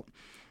check it out.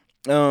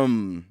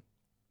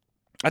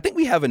 I think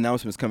we have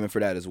announcements coming for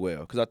that as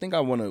well, because I think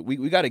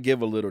we got to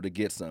give a little to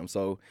get some.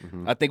 So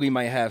I think we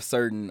might have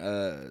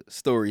certain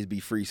stories be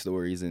free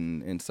stories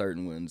and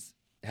certain ones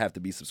have to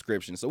be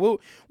subscriptions. So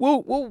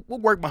we'll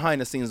work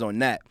behind the scenes on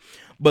that.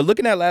 But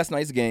looking at last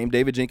night's game,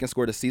 David Jenkins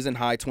scored a season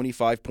high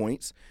 25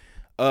 points.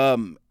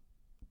 Went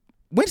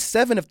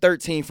 7 of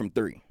 13 from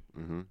 3.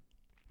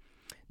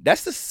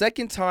 That's the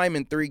second time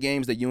in 3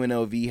 games that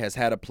UNLV has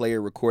had a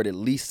player record at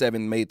least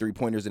 7 made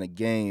 3-pointers in a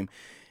game,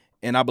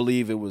 and I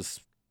believe it was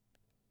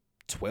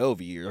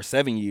 12 years or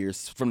 7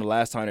 years from the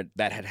last time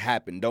that had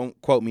happened. Don't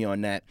quote me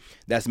on that.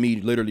 That's me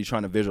literally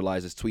trying to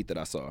visualize this tweet that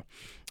I saw.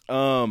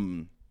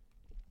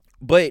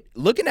 But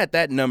looking at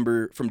that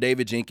number from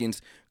David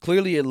Jenkins,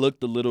 clearly it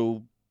looked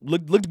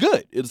looked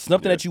good. It's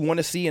something that you want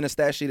to see in a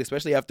stat sheet,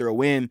 especially after a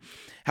win.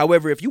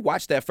 However, if you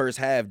watch that first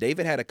half,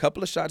 David had a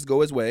couple of shots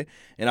go his way,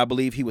 and I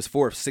believe he was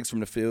 4 of 6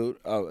 from the field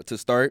to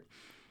start.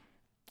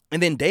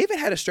 And then David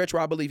had a stretch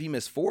where I believe he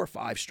missed 4 or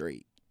 5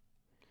 straight.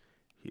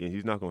 Yeah,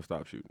 he's not going to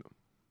stop shooting them.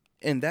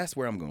 And that's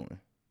where I'm going.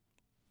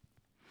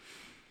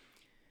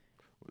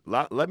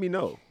 Let me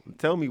know.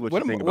 Tell me what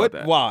you think about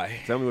that. Why?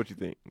 Tell me what you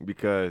think,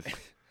 because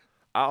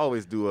I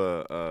always do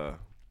I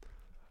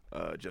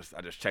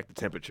just check the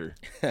temperature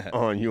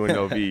on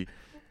UNLV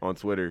on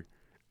Twitter,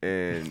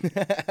 and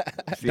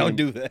Don't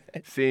do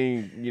that.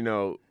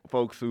 Seeing,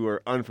 folks who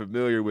are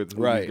unfamiliar with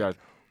who Right. these guys.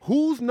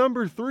 Who's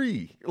number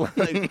 3?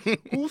 Like,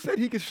 who said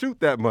he could shoot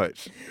that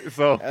much?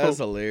 So That's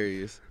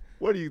hilarious.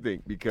 what do you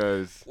think?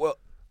 Because Well,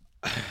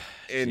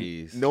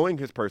 and knowing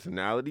his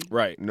personality,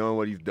 Right. knowing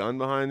what he's done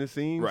behind the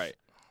scenes, right,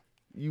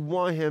 you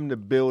want him to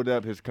build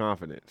up his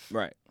confidence.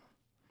 right.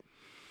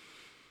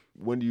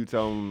 When do you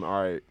tell him,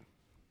 all right,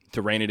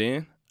 To rein it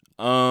in?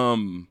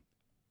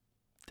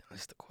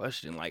 That's the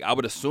question. Like, I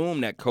would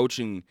assume that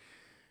coaching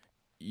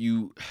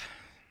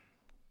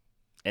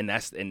and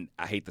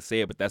I hate to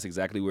say it, but that's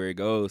exactly where it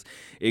goes.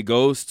 It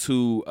goes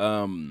to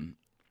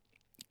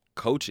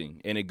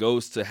coaching, and it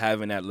goes to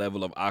having that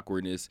level of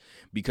awkwardness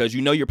because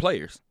you know your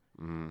players.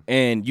 Mm-hmm.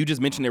 And you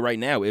just mentioned it right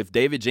now. If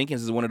David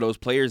Jenkins is one of those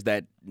players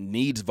that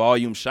needs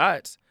volume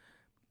shots,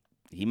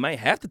 he might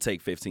have to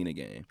take 15 a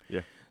game.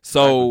 Yeah.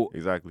 So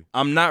Exactly.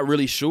 I'm not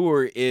really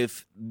sure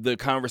if the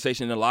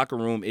conversation in the locker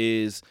room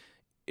is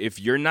if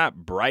you're not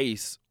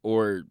Bryce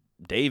or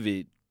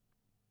David,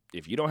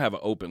 if you don't have an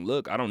open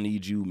look, I don't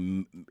need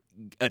you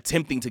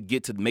attempting to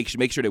get to make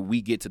sure that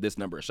we get to this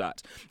number of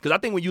shots. Because I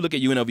think when you look at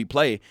UNLV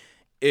play,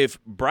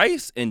 if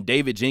Bryce and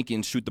David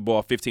Jenkins shoot the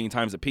ball 15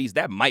 times apiece,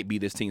 that might be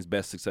this team's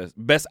best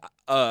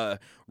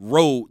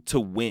road to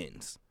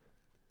wins.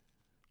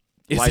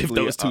 Is if Likely,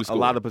 those two a score.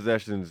 lot of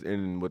possessions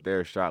with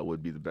their shot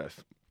would be the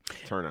best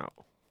turnout.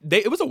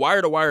 It was a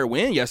wire-to-wire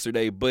win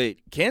yesterday, but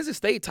Kansas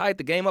State tied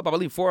the game up, I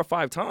believe, 4 or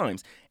 5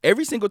 times.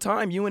 Every single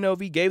time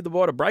UNLV gave the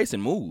ball to Bryce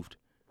and moved.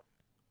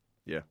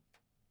 Yeah.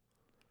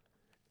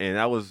 And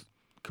that was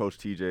Coach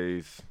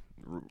TJ's,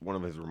 one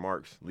of his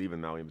remarks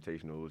leaving Maui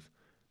Invitational was,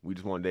 we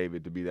just want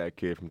David to be that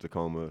kid from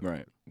Tacoma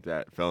Right.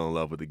 that fell in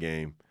love with the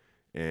game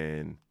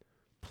and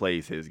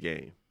plays his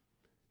game.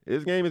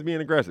 His game is being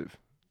aggressive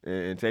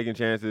and taking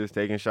chances,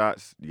 taking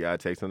shots. You got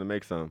to take some to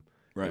make some.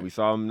 Right. And we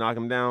saw him knock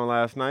him down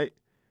last night.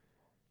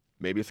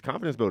 Maybe it's a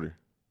confidence builder.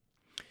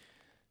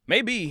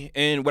 Maybe.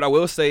 And what I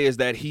will say is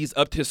that he's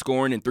upped his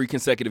scoring in 3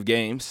 consecutive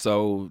games,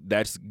 so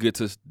that's good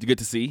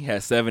to see.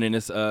 Has 7 in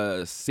his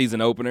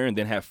season opener and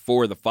then have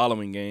 4 the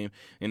following game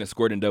and has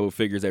scored in double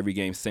figures every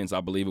game since.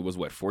 I believe it was,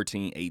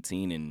 14,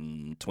 18,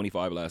 and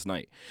 25 last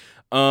night.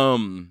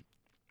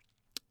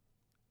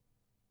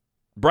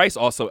 Bryce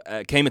also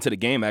came into the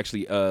game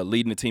actually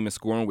leading the team in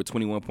scoring with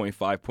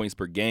 21.5 points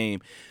per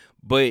game.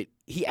 But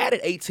he added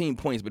 18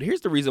 points. But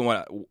here's the reason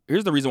why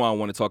I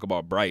want to talk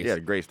about Bryce. He had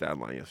a great stat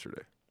line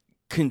yesterday.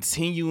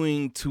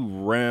 Continuing to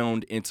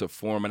round into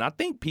form. And I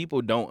think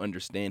people don't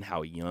understand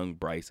how young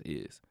Bryce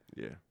is.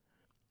 Yeah.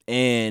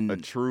 And A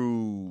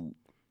true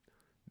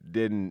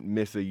didn't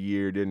miss a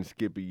year, didn't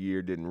skip a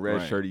year, didn't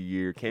redshirt a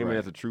year, came in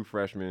as a true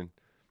freshman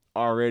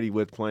already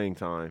with playing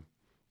time,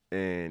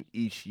 and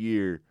each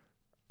year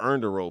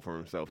earned a role for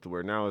himself to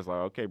where now it's like,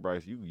 okay,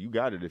 Bryce, you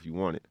got it if you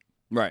want it.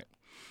 Right.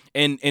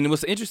 And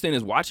what's interesting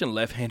is watching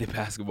left-handed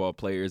basketball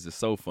players is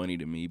so funny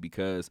to me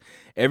because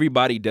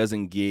everybody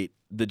doesn't get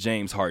the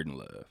James Harden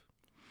love.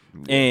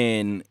 Yeah.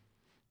 And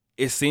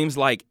it seems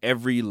like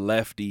every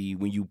lefty,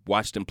 when you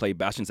watch them play,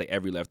 I shouldn't say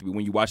every lefty, but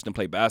when you watch them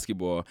play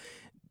basketball,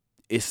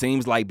 it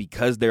seems like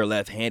because they're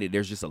left-handed,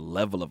 there's just a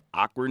level of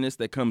awkwardness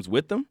that comes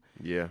with them.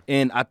 Yeah.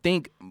 And I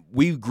think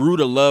we grew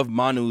to love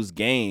Manu's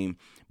game,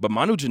 but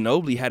Manu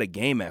Ginobili had a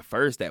game at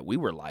first that we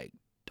were like,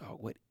 dog,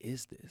 what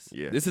is this?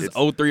 Yeah, this is it's-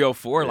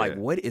 0304. yeah. Like,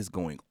 what is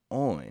going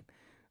on?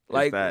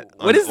 Like, It's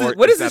what is this?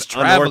 What is this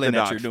traveling that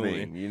unorthodox you're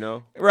doing? thing, you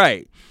know?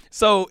 Right.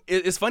 So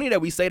it's funny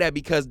that we say that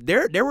because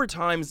there were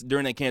times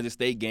during that Kansas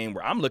State game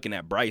where I'm looking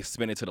at Bryce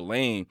spin it to the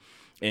lane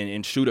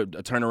and shoot a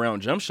turnaround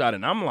jump shot,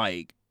 and I'm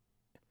like,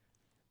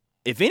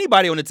 if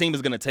anybody on the team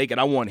is going to take it,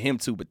 I want him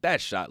to, but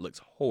that shot looks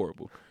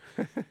horrible.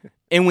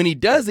 And when he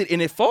does it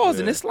and it falls,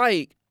 and it's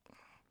like,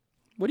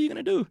 what are you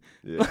going to do?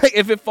 Yeah. Like,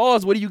 if it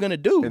falls, what are you going to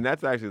do? And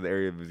that's actually the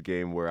area of his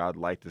game where I'd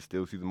like to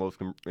still see the most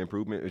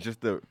improvement. It's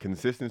just the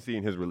consistency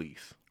in his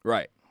release.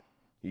 Right.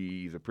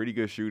 He's a pretty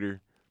good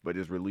shooter, but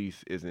his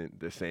release isn't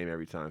the same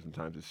every time.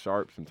 Sometimes it's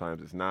sharp,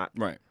 sometimes it's not.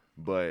 Right.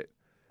 But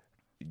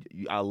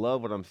I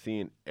love what I'm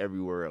seeing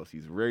everywhere else.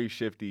 He's very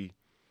shifty.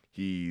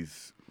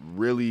 He's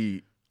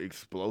really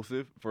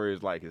explosive for his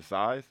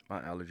size.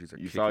 My allergies are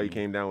You saw he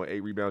came down with 8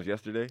 rebounds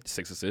yesterday,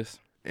 6 assists.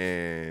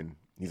 and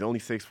he's only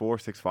 6'4",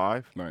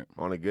 6'5", Right.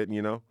 on a good,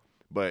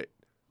 But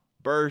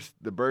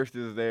the burst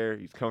is there.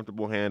 He's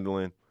comfortable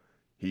handling.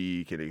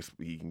 He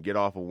can get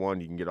off of 1.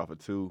 He can get off of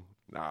 2.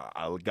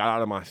 I got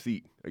out of my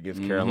seat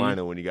against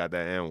Carolina when he got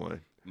that and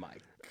 1. My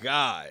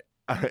God.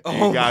 It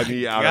Oh got my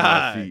me out God.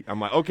 of my seat. I'm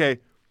like, okay,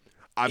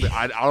 I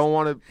don't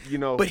want to,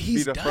 But be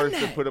he's the done first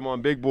that. to put him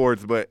on big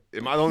boards. But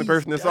am I the only He's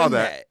person that saw done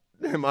that?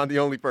 Am I the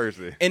only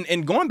person?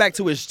 And going back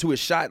to his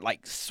shot,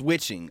 like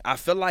switching, I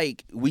feel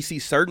like we see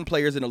certain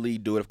players in the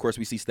league do it. Of course,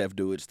 we see Steph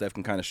do it. Steph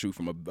can kind of shoot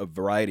from a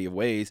variety of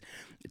ways.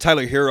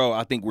 Tyler Hero,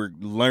 I think we're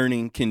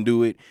learning, can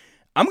do it.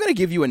 I'm going to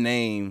give you a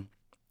name,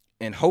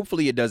 and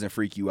hopefully it doesn't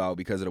freak you out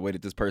because of the way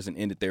that this person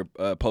ended their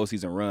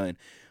postseason run.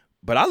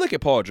 But I look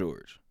at Paul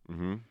George.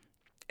 Mm-hmm.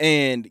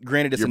 And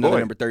granted, it's Your another boy.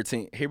 number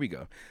 13. Here we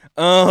go.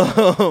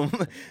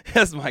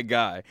 That's my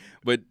guy.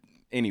 But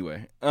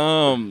Anyway,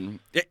 and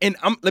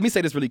let me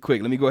say this really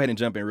quick. Let me go ahead and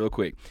jump in real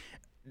quick.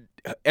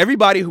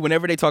 Everybody who,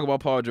 whenever they talk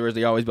about Paul George,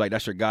 they always be like,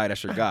 "That's your guy.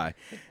 That's your guy."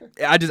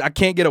 I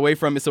can't get away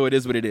from it, so it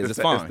is what it is. It's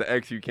fine. It's the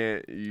ex you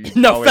can't. You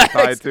no always facts.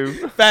 tied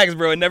to. Facts,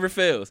 bro. It never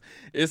fails.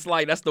 It's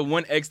like that's the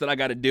one ex that I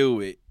got to deal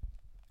with.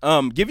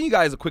 Giving you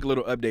guys a quick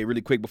little update,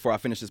 really quick, before I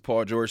finish this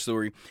Paul George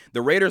story.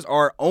 The Raiders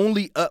are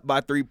only up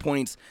by 3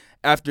 points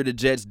after the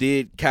Jets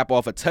did cap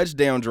off a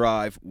touchdown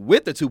drive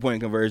with the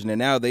 2-point conversion, and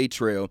now they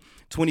trail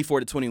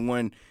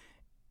 24-21.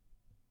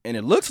 And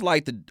it looks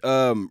like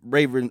the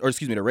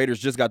Raiders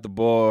just got the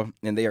ball,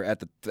 and they are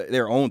at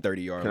their own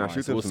 30-yard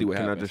line. So we'll see what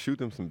happens. Can I just shoot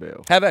them some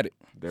bail? Have at it.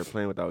 They're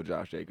playing without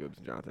Josh Jacobs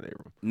and Jonathan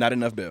Abram. Not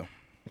enough bail.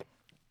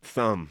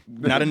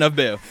 Not enough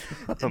bail.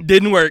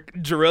 Didn't work.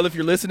 Jarrell, if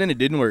you're listening, it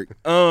didn't work.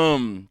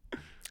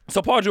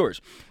 So Paul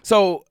George.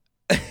 So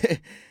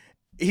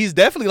he's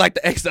definitely like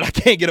the ex that I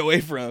can't get away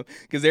from,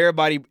 because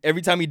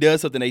every time he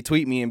does something, they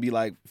tweet me and be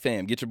like,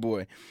 "Fam, get your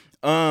boy."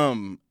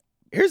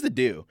 Here's the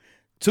deal.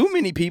 Too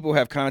many people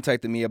have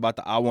contacted me about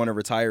the "I want to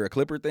retire a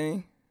Clipper"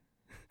 thing.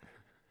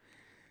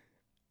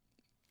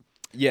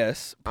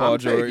 Yes, Paul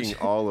George.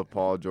 Taking all of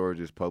Paul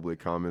George's public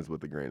comments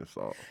with a grain of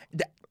salt.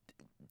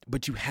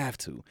 But you have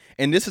to.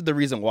 And this is the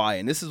reason why.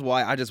 And this is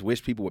why I just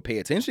wish people would pay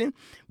attention,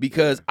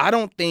 because I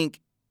don't think,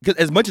 because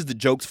as much as the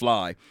jokes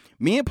fly,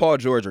 me and Paul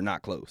George are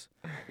not close.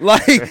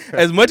 Like,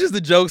 as much as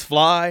the jokes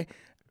fly,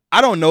 I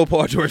don't know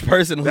Paul George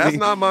personally. That's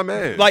not my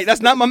man. Like,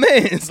 that's not my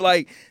man. It's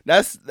like,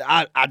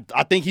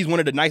 I think he's one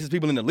of the nicest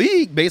people in the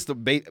league based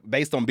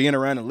on being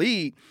around the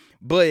league,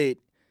 but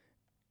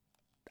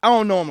I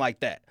don't know him like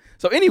that.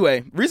 So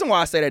anyway, reason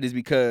why I say that is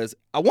because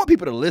I want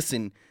people to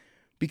listen,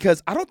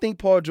 because I don't think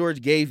Paul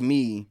George gave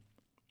me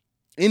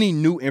any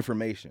new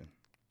information.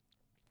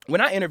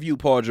 When I interviewed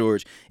Paul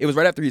George, it was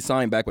right after he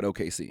signed back with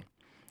OKC.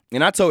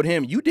 And I told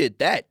him, you did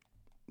that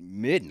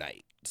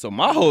midnight. So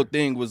my whole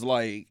thing was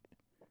like,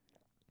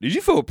 did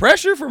you feel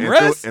pressure from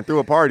Russ? And threw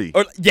a party.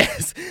 Or,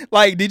 yes.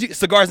 Like, did you,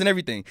 cigars and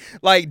everything.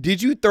 Like,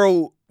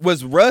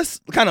 was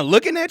Russ kind of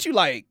looking at you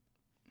like,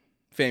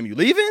 fam, you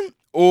leaving?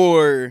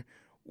 Or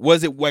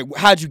was it, like,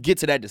 how'd you get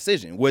to that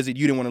decision? Was it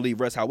you didn't want to leave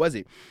Russ? How was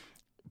it?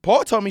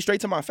 Paul told me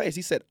straight to my face.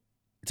 He said,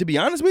 to be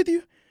honest with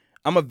you,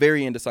 I'm a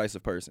very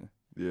indecisive person.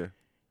 Yeah.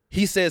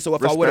 He said, so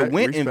if I would have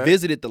went and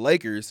visited the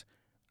Lakers,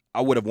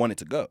 I would have wanted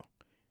to go.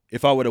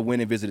 If I would have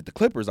went and visited the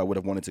Clippers, I would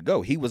have wanted to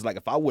go. He was like,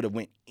 if I would have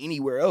went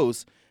anywhere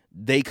else,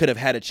 they could have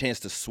had a chance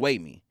to sway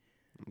me.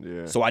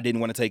 Yeah. So I didn't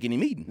want to take any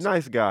meetings.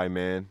 Nice guy,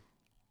 man.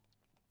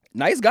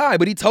 Nice guy,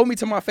 but he told me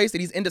to my face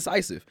that he's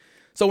indecisive.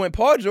 So when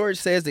Paul George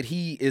says that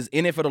he is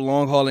in it for the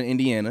long haul in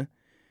Indiana,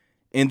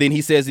 and then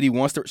he says that he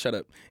wants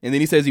to and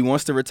then he says he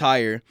wants to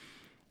retire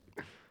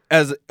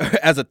as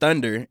a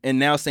Thunder, and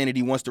now saying that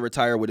he wants to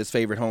retire with his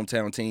favorite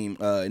hometown team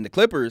in the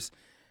Clippers,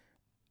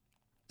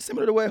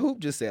 similar to what Hoop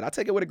just said, I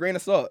take it with a grain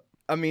of salt.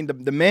 I mean,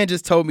 the man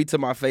just told me to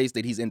my face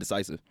that he's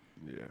indecisive.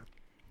 Yeah.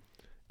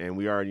 And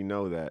we already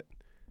know that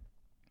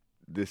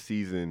this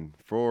season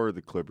for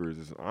the Clippers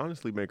is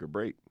honestly make or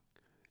break.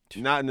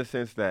 Not in the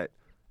sense that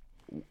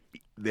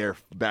their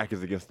back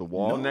is against the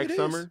wall next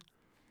summer,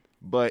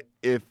 but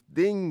if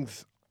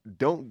things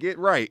don't get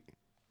right,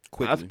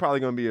 quickly. That's probably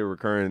going to be a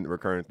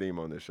recurring theme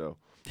on this show.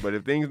 But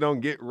if things don't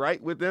get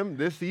right with them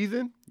this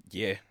season,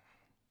 yeah,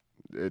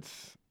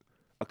 it's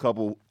a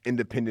couple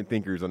independent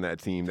thinkers on that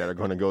team that are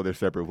going to go their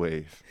separate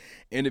ways.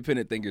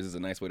 Independent thinkers is a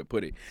nice way to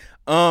put it.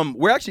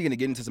 We're actually going to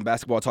get into some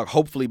basketball talk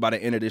hopefully by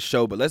the end of this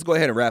show, but let's go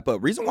ahead and wrap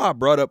up. Reason why I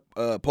brought up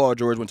Paul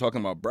George when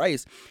talking about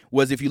Bryce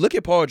was, if you look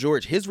at Paul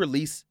George, his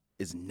release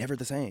is never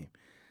the same.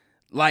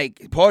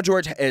 Like, Paul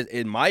George,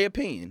 in my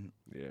opinion,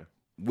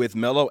 with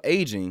Melo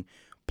aging,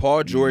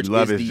 Paul George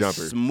is the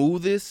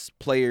smoothest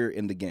player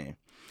in the game.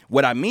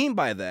 What I mean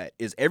by that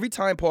is every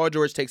time Paul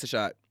George takes a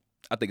shot,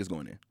 I think it's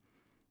going in.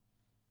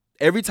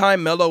 Every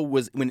time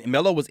when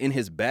Melo was in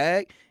his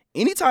bag,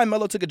 anytime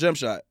Melo took a jump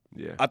shot,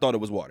 I thought it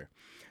was water.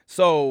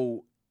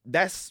 So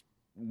that's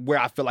where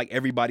I feel like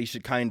everybody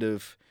should kind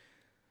of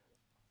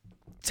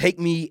take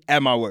me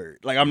at my word.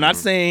 Like, I'm not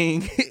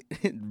saying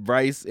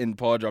Bryce and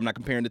Paul George, I'm not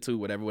comparing the two,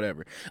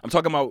 whatever. I'm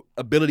talking about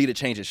ability to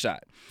change his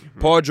shot.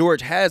 Paul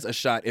George has a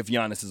shot if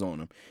Giannis is on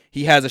him.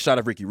 He has a shot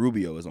if Ricky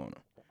Rubio is on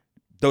him.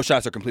 Those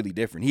shots are completely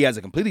different. He has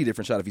a completely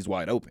different shot if he's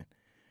wide open.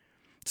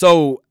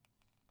 So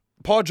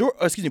Paul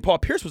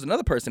Pierce was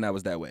another person that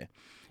was that way.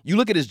 You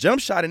look at his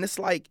jump shot and it's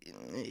like,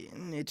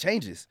 it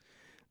changes.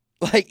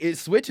 Like, it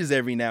switches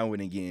every now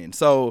and again.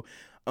 So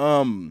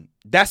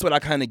that's what I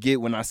kind of get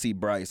when I see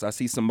Bryce. I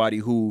see somebody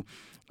who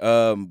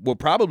will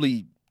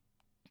probably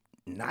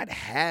not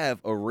have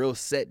a real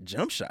set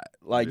jump shot.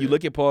 Like, you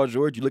look at Paul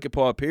George, you look at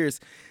Paul Pierce,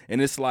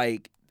 and it's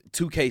like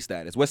 2K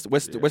status.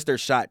 What's their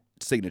shot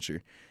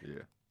signature?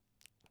 Yeah.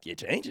 It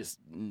changes.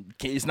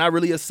 It's not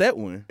really a set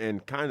one.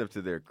 And kind of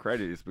to their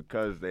credit, it's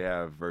because they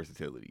have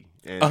versatility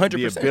and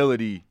 100%. The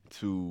ability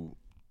to,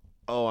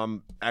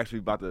 I'm actually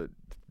about to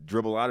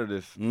dribble out of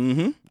this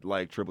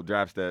like triple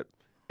drive step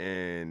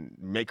and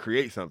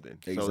create something.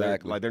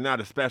 Exactly. So they're not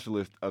a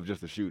specialist of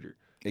just a shooter.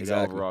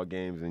 Exactly. Overall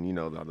games, and you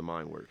know how the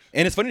mind works.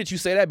 And it's funny that you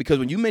say that because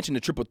when you mentioned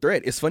the triple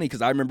threat, it's funny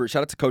because I remember,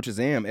 shout out to Coach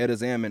Azam, Ed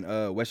Azam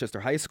in Westchester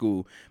High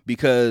School,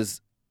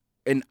 because,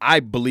 and I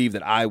believe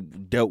that I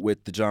dealt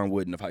with the John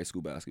Wooden of high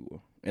school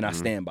basketball, and I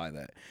stand by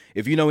that.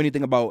 If you know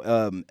anything about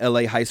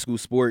LA high school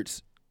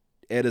sports,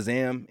 Ed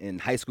Azam in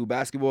high school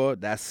basketball,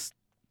 that's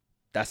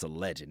a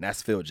legend.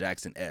 That's Phil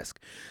Jackson-esque.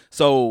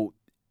 So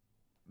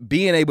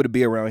being able to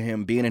be around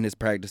him, being in his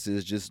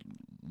practices, just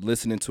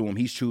listening to him,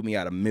 he's chewed me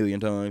out a million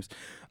times.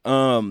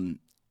 In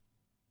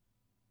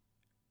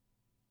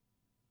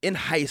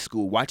high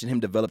school, watching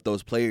him develop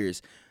those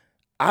players,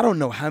 I don't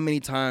know how many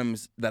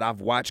times that I've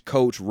watched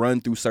Coach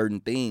run through certain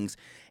things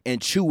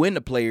and chew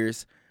into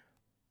players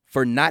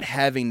for not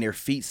having their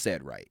feet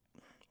set right.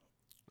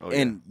 Oh, yeah.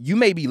 And you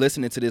may be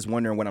listening to this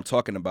wondering what I'm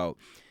talking about.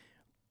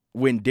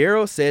 When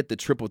Daryl said the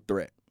triple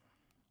threat,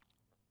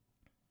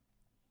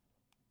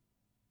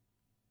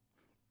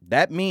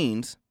 that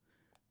means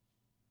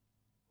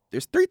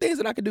there's 3 things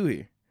that I could do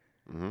here.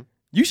 Mm-hmm.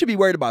 You should be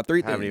worried about 3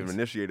 I things. haven't even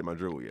initiated my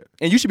dribble yet.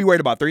 And you should be worried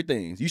about 3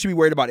 things. You should be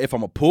worried about if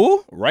I'm a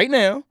pull right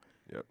now,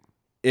 Yep.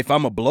 if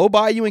I'm a blow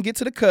by you and get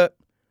to the cup,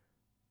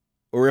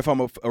 or if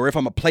I'm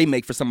a play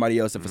make for somebody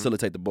else and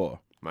facilitate the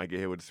ball. Might get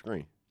hit with the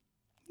screen.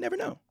 Never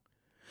know.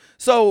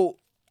 So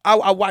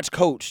I watch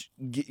Coach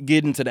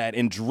get into that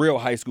and drill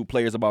high school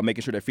players about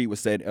making sure their feet was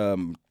set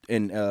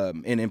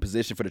in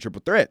position for the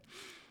triple threat.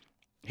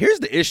 Here's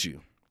the issue.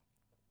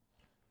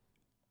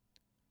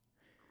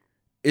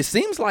 It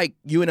seems like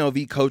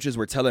UNLV coaches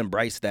were telling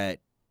Bryce that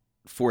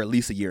for at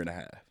least a year and a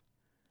half.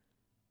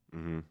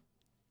 Mm-hmm.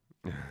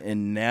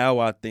 And now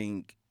I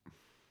think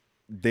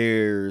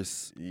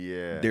there's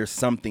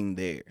something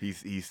there.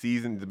 He's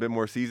seasoned, a bit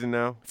more seasoned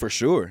now. For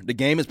sure. The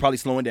game is probably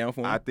slowing down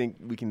for him. I think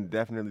we can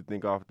definitely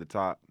think off the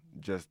top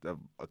just of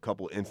a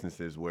couple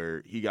instances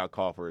where he got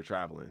called for a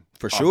traveling.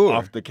 For sure.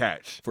 Off the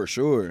catch. For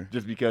sure.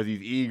 Just because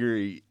he's eager,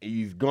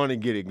 he's going to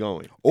get it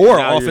going. Or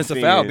Now you're offensive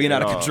seeing foul it being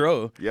out of all.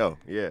 control.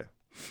 Yeah.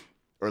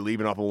 Or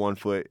leaving off of 1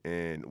 foot,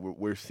 and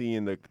we're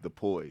seeing the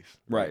poise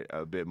Right.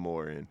 a bit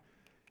more,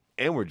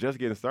 and we're just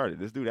getting started.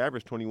 This dude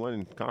averaged 21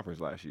 in conference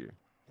last year,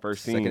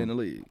 first team, Second in the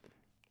league.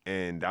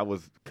 and that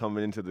was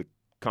coming into the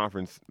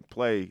conference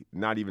play,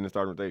 not even the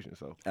starting rotation.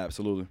 So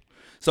Absolutely.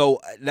 So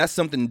that's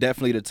something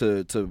definitely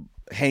to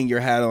hang your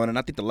hat on. And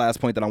I think the last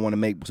point that I want to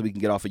make so we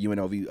can get off of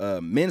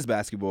UNLV men's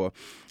basketball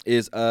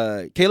is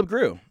Caleb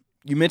Grill.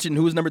 You mentioned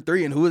who is number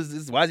 3 and who is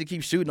this, why does he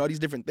keep shooting, all these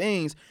different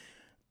things.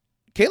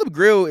 Caleb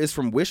Grill is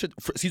from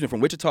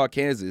Wichita,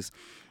 Kansas,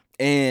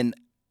 and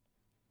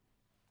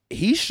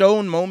he's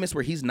shown moments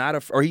where he's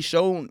not, or he's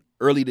shown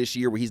early this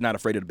year where he's not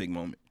afraid of the big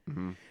moment.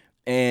 Mm-hmm.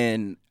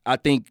 And I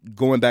think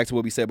going back to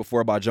what we said before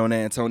about Jonah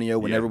Antonio,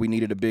 whenever we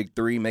needed a big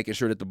 3, making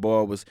sure that the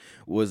ball was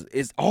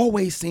it's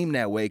always seemed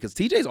that way because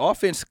TJ's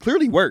offense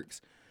clearly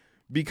works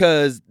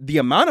because the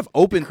amount of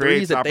open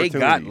threes that they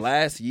got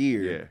last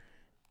year,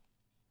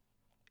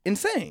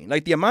 insane.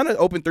 Like the amount of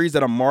open threes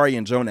that Amari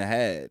and Jonah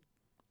had,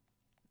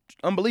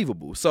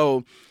 unbelievable.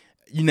 So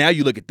now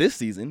you look at this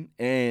season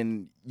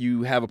and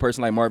you have a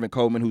person like Marvin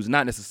Coleman who's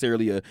not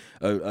necessarily a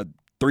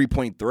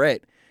 3-point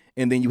threat,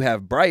 and then you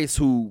have Bryce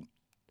who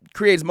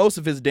creates most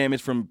of his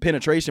damage from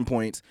penetration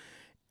points.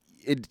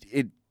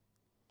 It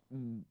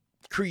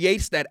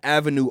creates that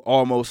avenue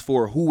almost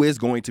for who is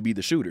going to be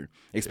the shooter,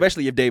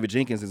 especially if David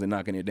Jenkins isn't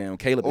knocking it down.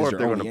 Caleb or is if your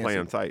they're only going to play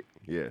answer. him tight.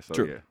 Yeah, so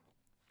True.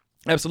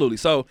 yeah. Absolutely.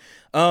 So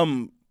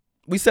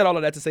we said all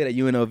of that to say that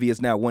UNLV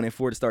is now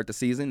 1-4 to start the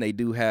season. They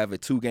do have a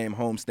 2-game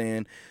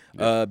homestand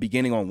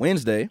beginning on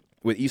Wednesday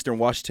with Eastern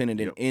Washington and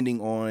then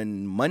ending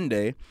on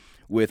Monday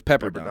with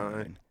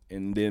Pepperdine.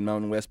 And then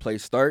Mountain West play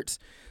starts.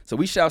 So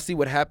we shall see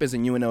what happens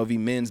in UNLV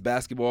men's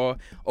basketball.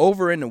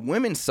 Over in the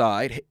women's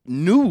side,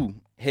 new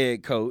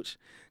head coach,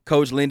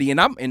 Coach Lindy,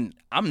 and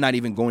I'm not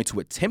even going to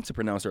attempt to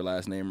pronounce her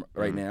last name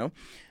right now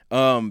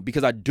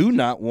because I do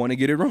not want to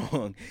get it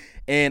wrong.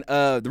 And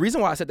the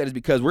reason why I said that is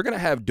because we're going to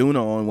have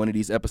Duna on one of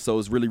these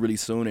episodes really, really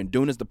soon. And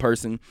Duna's the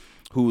person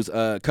who's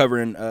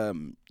covering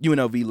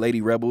UNLV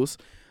Lady Rebels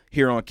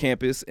here on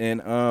campus.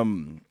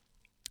 And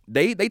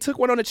they took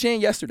one on the chin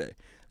yesterday.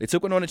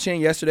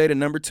 To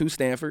number 2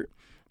 Stanford.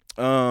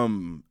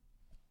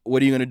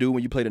 What are you going to do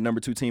when you play the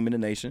number 2 team in the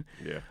nation?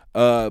 Yeah.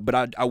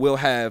 But I will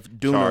have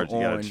Duna on.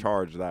 You got to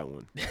charge that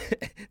one.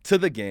 to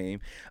the game.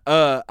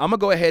 I'm going to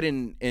go ahead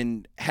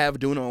and have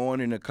Duna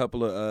on in a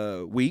couple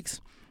of weeks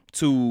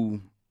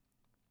to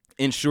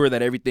ensure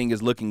that everything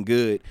is looking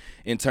good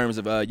in terms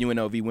of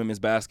UNLV women's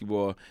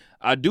basketball.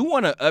 I do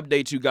want to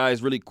update you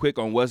guys really quick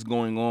on what's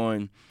going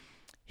on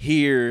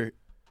here.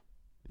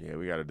 Yeah,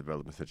 we got a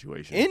development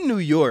situation. In New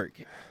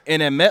York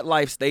and at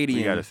MetLife Stadium.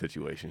 We got a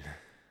situation.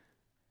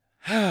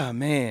 Ah,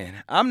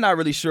 man. I'm not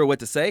really sure what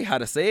to say, how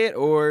to say it,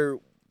 or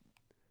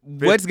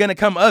what's going to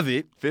come of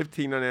it.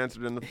 15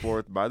 unanswered in the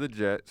 4th by the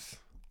Jets.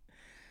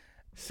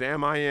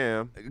 Sam I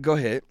Am. Go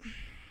ahead.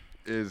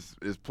 Is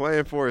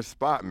playing for his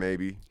spot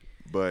maybe,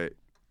 but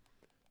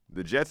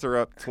the Jets are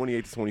up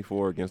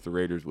 28-24 against the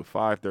Raiders with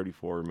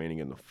 5:34 remaining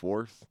in the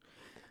 4th,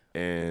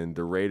 and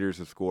the Raiders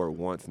have scored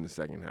once in the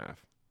second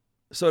half.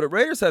 So the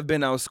Raiders have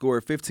been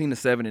outscored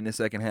 15-7 in the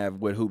second half,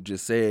 what Hoop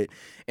just said.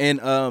 And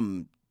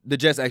the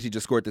Jets actually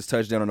just scored this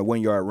touchdown on a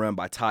 1-yard run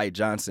by Ty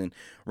Johnson,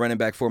 running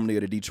back formerly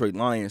of the Detroit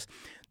Lions.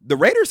 The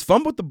Raiders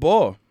fumbled the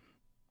ball.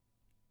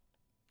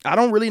 I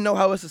don't really know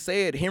how else to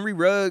say it. Henry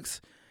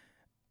Ruggs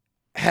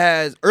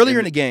has, earlier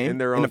in the game, in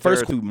the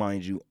first quarter,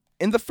 mind you,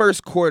 in the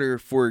first quarter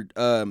for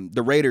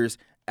the Raiders,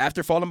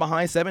 after falling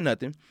behind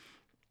 7-0,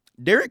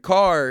 Derek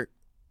Carr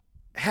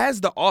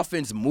has the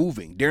offense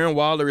moving. Darren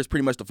Waller is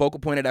pretty much the focal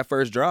point of that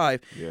first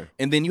drive. Yeah.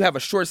 And then you have a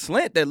short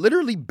slant that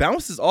literally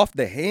bounces off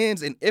the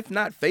hands and, if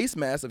not face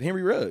mask, of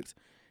Henry Ruggs.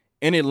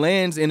 And it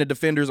lands in the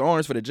defender's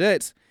arms for the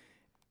Jets.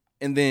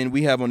 And then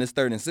we have on this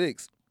 3rd and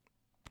 6.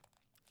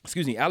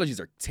 Excuse me, allergies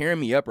are tearing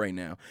me up right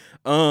now.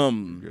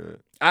 Good.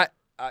 I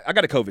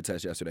got a COVID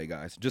test yesterday,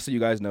 guys. Just so you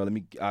guys know,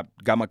 I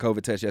got my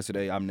COVID test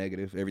yesterday. I'm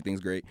negative. Everything's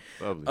great.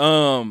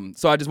 Lovely.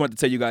 So I just wanted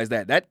to tell you guys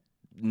that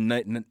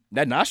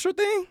nostril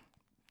thing,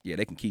 yeah,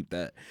 they can keep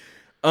that.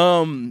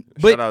 But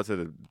shout out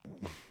to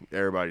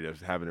everybody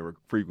that's having to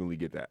frequently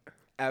get that.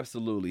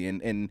 Absolutely,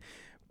 and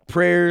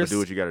prayers. But do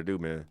what you got to do,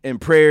 man.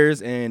 And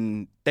prayers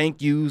and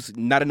thank yous.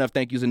 Not enough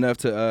thank yous enough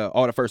to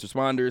all the first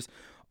responders,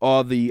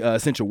 all the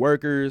essential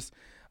workers.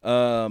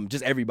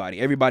 Just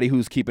everybody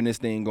who's keeping this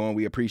thing going.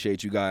 We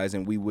appreciate you guys,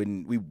 and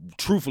we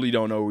truthfully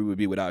don't know where we would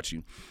be without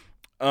you.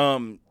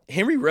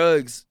 Henry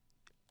Ruggs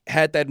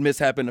had that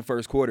mishap in the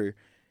first quarter,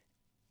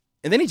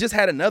 and then he just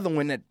had another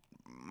one that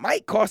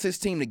might cost his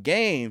team the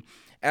game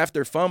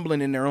after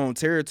fumbling in their own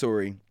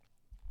territory.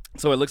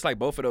 So it looks like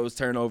both of those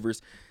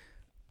turnovers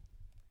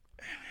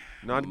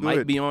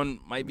might be on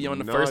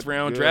the first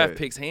round draft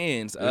picks'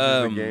 hands. This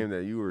is a game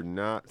that you were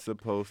not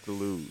supposed to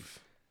lose.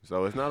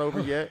 So it's not over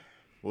yet.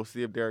 We'll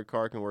see if Derek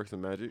Carr can work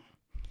some magic.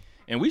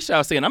 And we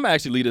shall see. And I'm going to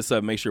actually lead us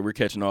up, make sure we're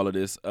catching all of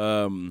this.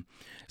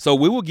 So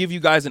we will give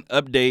you guys an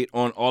update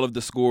on all of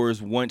the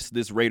scores once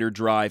this Raider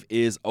drive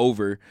is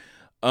over.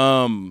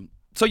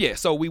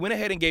 So we went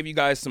ahead and gave you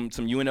guys some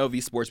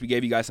UNLV sports. We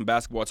gave you guys some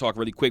basketball talk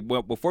really quick.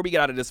 But before we get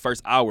out of this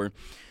first hour,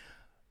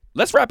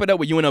 let's wrap it up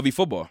with UNLV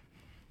football.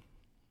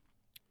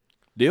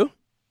 Deal?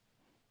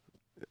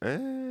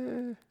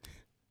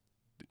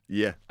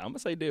 Yeah. I'm going to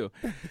say deal.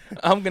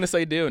 I'm going to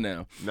say deal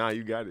now. Nah,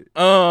 you got it.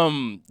 All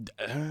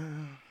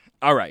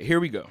right, here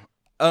we go.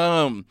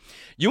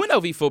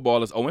 UNLV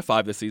football is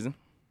 0-5 this season.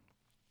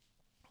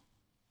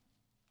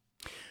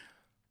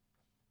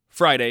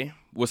 Friday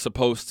was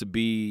supposed to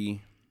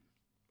be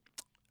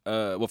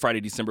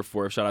Friday, December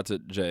 4th. Shout out to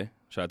Jay.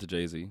 Shout out to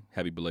Jay-Z.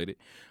 Happy belated.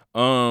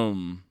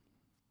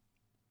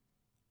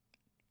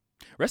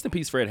 Rest in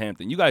peace, Fred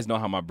Hampton. You guys know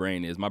how my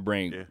brain is. My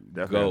brain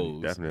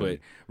goes. Definitely. But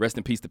rest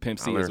in peace to Pimp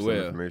C I learned as well.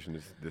 some information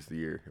this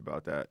year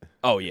about that.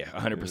 Oh, yeah,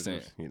 100%.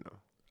 Just, you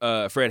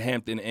know. Fred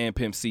Hampton and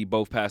Pimp C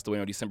both passed away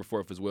on December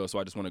 4th as well, so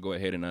I just want to go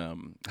ahead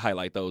and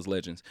highlight those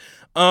legends.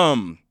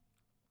 UNLV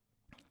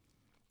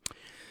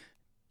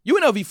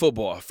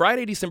football.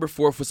 Friday, December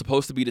 4th was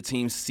supposed to be the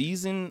team's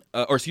senior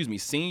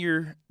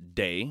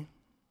day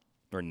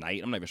or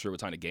night. I'm not even sure what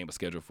time the game was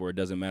scheduled for. It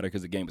doesn't matter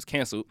because the game was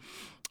canceled.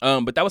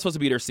 But that was supposed to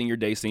be their senior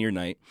day, senior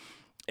night.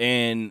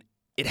 And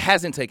it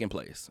hasn't taken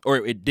place, or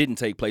it didn't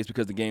take place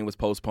because the game was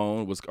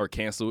postponed or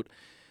canceled.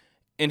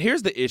 And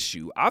here's the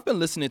issue. I've been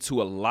listening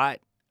to a lot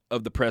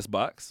of the press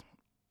box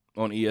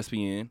on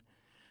ESPN,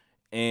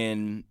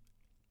 and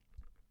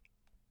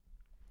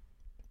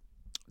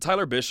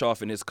Tyler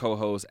Bischoff and his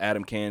co-host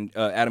Adam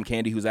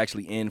Candy, who's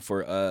actually in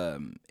for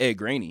Ed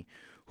Graney,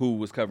 who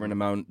was covering the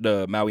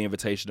Maui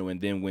Invitational, and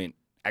then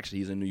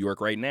he's in New York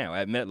right now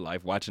at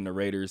MetLife watching the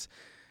Raiders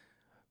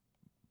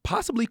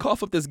possibly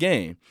cough up this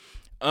game.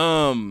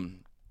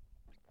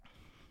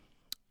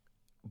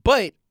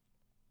 But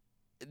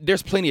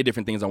there's plenty of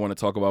different things I want to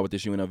talk about with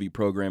this UNLV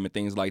program and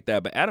things like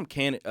that. But Adam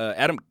Candy,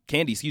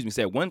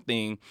 said one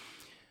thing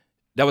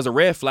that was a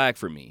red flag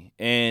for me.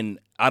 And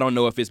I don't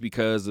know if it's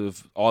because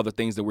of all the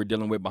things that we're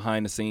dealing with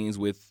behind the scenes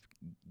with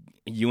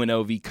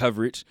UNLV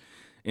coverage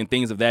and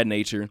things of that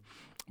nature.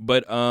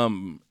 But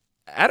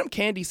Adam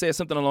Candy said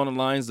something along the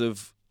lines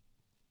of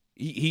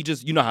he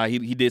just, you know how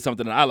he did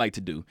something that I like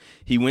to do.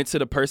 He went to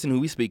the person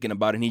who he's speaking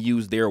about and he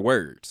used their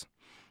words.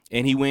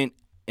 And he went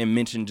and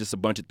mentioned just a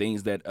bunch of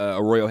things that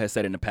Arroyo has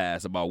said in the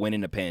past about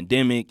winning the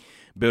pandemic,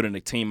 building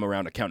a team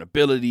around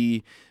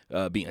accountability,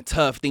 being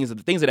tough, things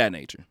of that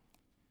nature.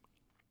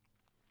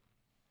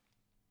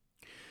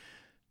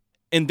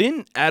 And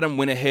then Adam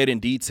went ahead and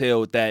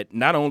detailed that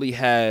not only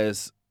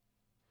has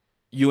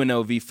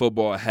UNLV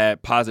football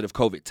had positive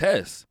COVID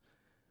tests,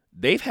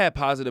 they've had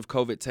positive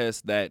COVID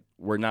tests that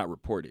were not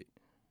reported.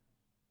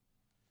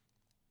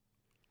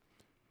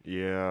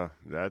 Yeah,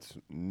 that's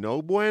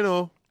no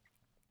bueno.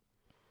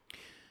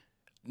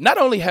 Not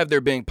only have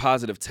there been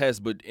positive tests,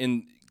 but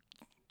in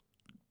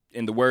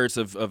the words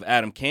of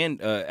Adam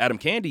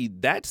Candy,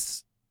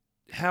 that's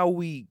how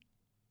we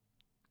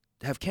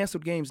have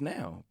canceled games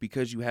now,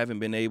 because you haven't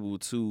been able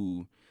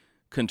to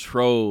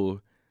control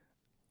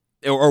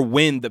or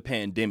win the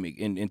pandemic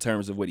in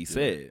terms of what he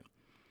said.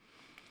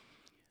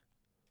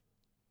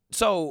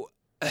 So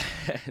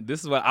this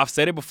is what I've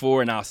said it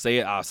before, and I'll say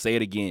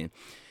it again.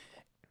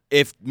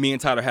 if me and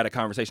Tyler had a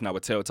conversation, I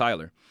would tell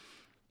Tyler.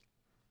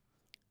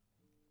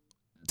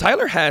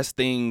 Tyler has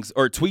things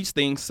or tweets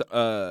things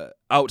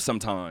out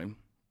sometime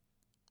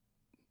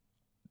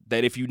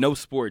that if you know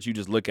sports, you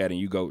just look at it and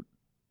you go,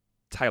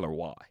 Tyler,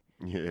 why?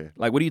 Yeah.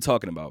 Like, what are you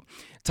talking about?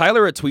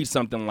 Tyler would tweet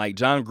something like,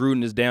 John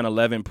Gruden is down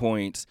 11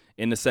 points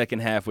in the second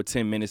half with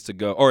 10 minutes to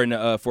go, or in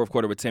the fourth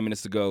quarter with 10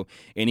 minutes to go,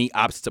 and he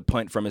opts to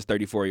punt from his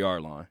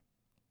 34-yard line.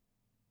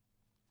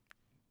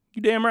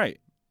 You damn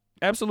right.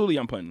 Absolutely,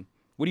 I'm punting.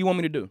 What do you want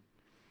me to do?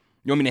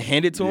 You want me to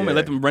hand it to him and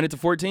let them run it to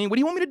 14? What do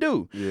you want me to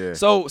do? Yeah.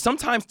 So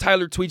sometimes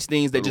Tyler tweets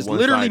things that just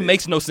literally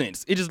makes no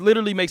sense. It just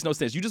literally makes no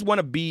sense. You just want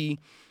to be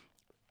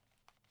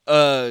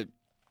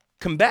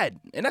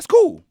combatant, and that's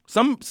cool.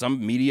 Some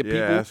media people.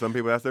 Yeah, some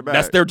people that's their bag.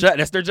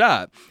 That's their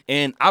job.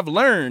 And I've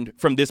learned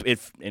from this,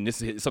 and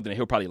this is something that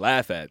he'll probably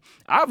laugh at.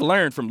 I've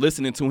learned from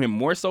listening to him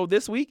more so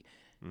this week.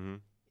 Mm-hmm.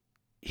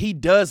 He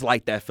does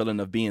like that feeling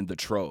of being the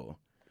troll.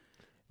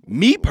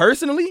 Me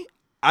personally,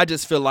 I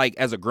just feel like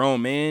as a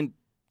grown man,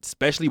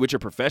 especially with your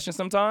profession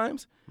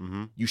sometimes,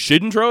 you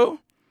shouldn't troll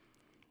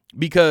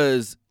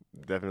because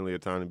definitely a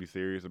time to be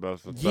serious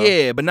about some stuff.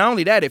 Yeah, but not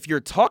only that, if you're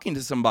talking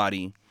to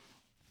somebody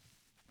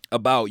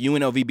about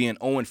UNLV being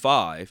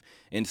 0-5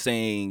 and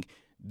saying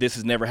this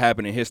has never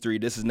happened in history,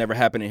 this has never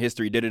happened in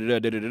history,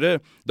 da-da-da-da-da-da,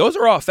 those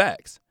are all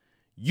facts.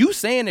 You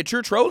saying that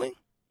you're trolling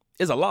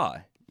is a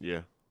lie.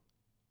 Yeah.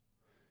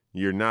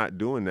 You're not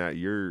doing that.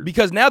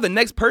 Because now the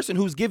next person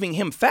who's giving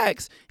him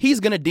facts, he's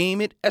going to deem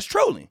it as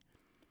trolling.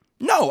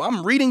 No,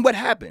 I'm reading what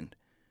happened.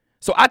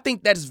 So I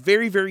think that's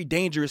very, very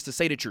dangerous to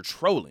say that you're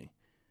trolling.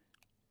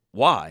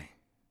 Why?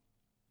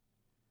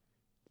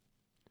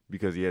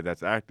 Because,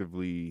 that's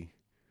actively,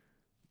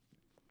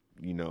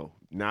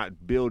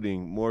 not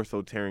building, more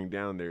so tearing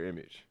down their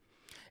image.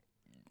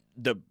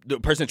 The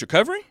person that you're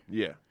covering?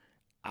 Yeah.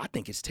 I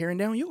think it's tearing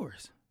down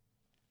yours.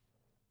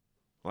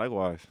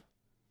 Likewise.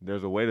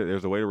 There's a way to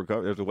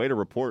recover. There's a way to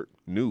report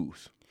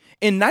news.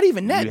 And not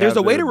even that. There's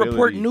a way to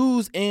report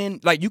news,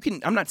 and like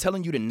I'm not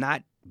telling you to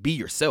not be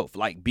yourself.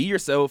 Like, be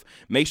yourself.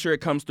 Make sure it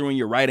comes through in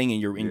your writing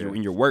and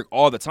in your work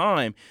all the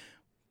time.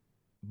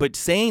 But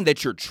saying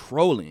that you're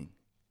trolling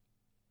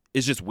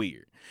is just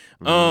weird.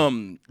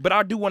 Mm-hmm. But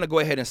I do want to go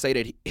ahead and say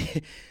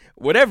that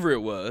whatever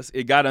it was,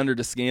 it got under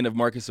the skin of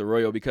Marcus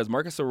Arroyo because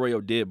Marcus Arroyo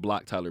did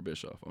block Tyler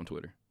Bischoff on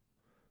Twitter.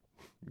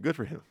 Good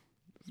for him.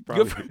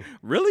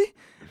 Really?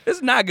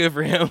 It's not good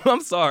for him.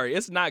 I'm sorry.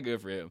 It's not good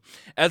for him.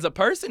 As a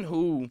person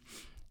who,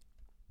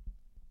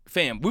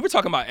 fam, we were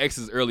talking about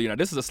exes earlier. Now,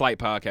 this is a slight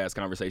podcast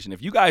conversation.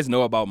 If you guys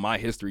know about my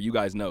history, you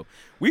guys know.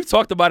 We've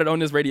talked about it on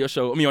this radio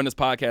show, on this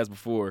podcast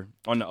before,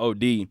 on the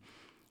OD. I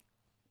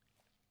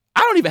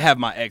don't even have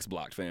my ex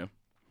blocked, fam.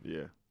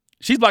 Yeah.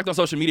 She's blocked on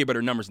social media, but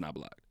her number's not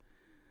blocked.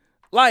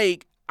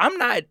 Like, I'm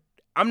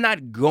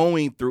not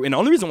going through, and the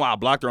only reason why I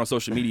blocked her on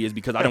social media is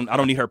because I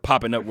don't need her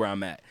popping up where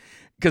I'm at.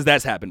 Because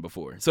that's happened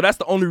before. So that's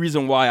the only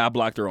reason why I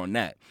blocked her on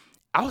that.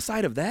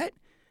 Outside of that,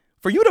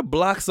 for you to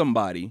block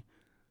somebody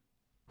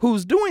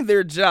who's doing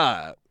their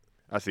job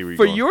I see where you're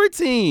for going. your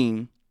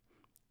team,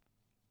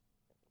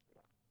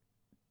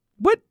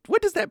 what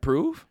does that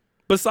prove?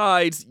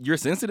 Besides, you're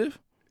sensitive?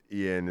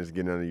 Yeah, and it's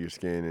getting under your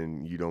skin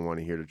and you don't want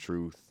to hear the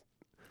truth.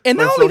 And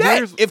not only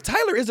that, if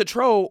Tyler is a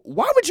troll,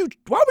 why would you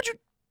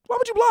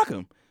block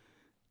him?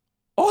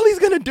 All he's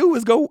gonna do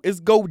is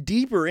go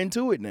deeper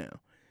into it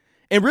now.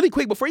 And really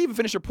quick, before you even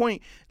finish your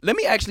point, let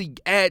me actually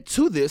add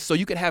to this so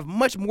you can have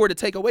much more to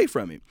take away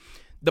from it.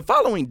 The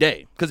following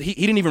day, because he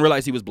didn't even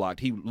realize he was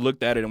blocked. He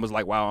looked at it and was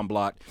like, wow, I'm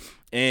blocked.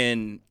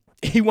 And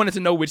he wanted to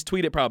know which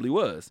tweet it probably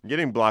was.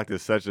 Getting blocked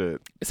is such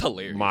it's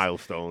hilarious.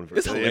 Milestone.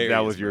 It's hilarious, if that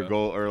was your bro.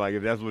 goal, or like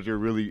if that's what you're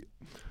really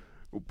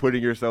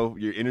putting your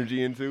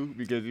energy into,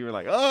 because you were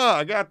like,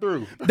 I got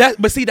through.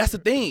 But see, that's the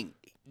thing.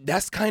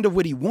 That's kind of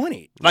what he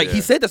wanted. Like,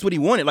 he said that's what he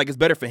wanted. Like, it's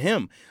better for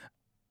him.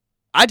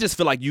 I just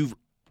feel like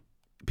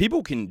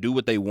people can do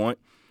what they want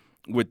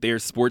with their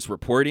sports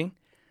reporting.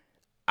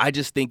 I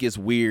just think it's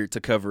weird to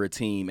cover a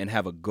team and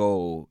have a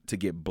goal to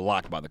get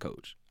blocked by the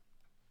coach.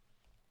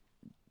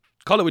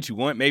 Call it what you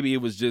want. Maybe it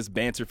was just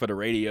banter for the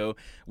radio.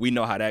 We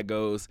know how that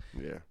goes.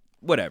 Yeah.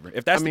 Whatever.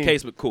 If that's the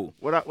case, but cool.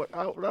 What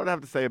I would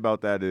have to say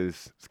about that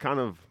is it's kind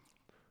of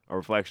a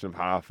reflection of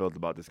how I felt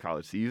about this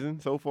college season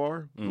so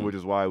far, which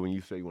is why when you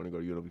say you want to go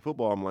to UNLV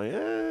football, I'm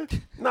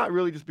like, not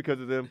really just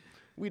because of them.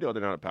 We know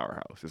they're not a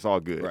powerhouse. It's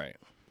all good. Right.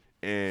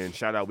 And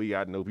shout out, we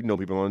know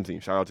people on the team.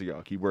 Shout out to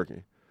y'all. Keep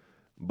working.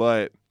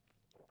 But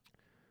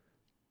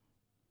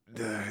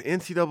the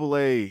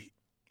NCAA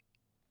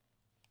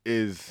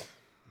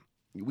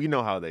we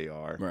know how they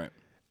are. Right.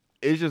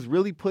 It's just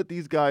really put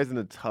these guys in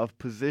a tough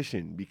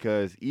position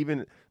because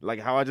even like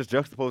how I just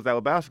juxtaposed that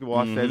with basketball,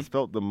 I said it's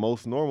felt the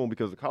most normal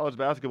because the college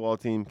basketball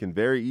team can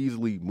very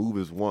easily move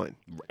as one.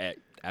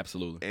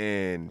 Absolutely.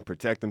 And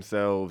protect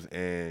themselves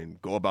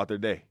and go about their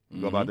day,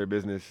 go about their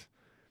business.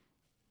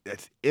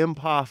 That's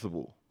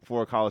impossible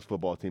for a college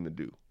football team to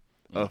do.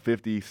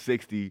 50,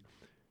 60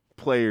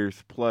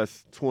 players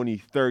plus 20,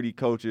 30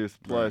 coaches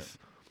plus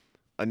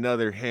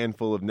another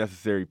handful of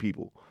necessary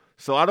people.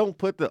 So I don't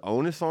put the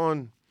onus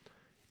on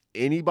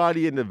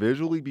anybody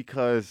individually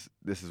because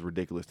this is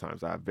ridiculous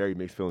times. I have very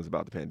mixed feelings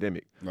about the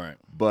pandemic. Right.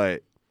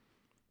 But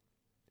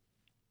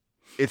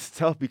it's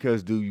tough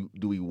because do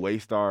we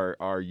waste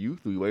our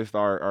youth? Do we waste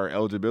our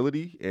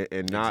eligibility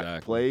and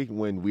not play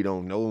when we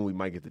don't know when we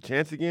might get the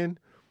chance again?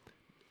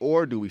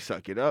 Or do we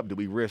suck it up? Do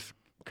we risk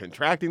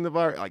contracting the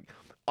virus? Like,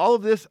 all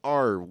of this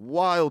are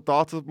wild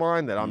thoughts of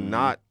mine that I'm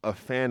not a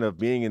fan of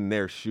being in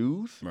their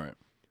shoes. Right.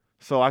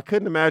 So I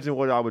couldn't imagine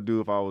what I would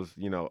do if I was,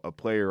 a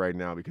player right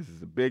now because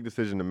it's a big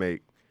decision to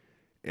make.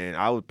 And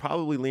I would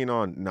probably lean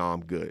on, no,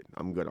 I'm good.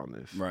 I'm good on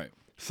this. Right.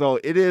 So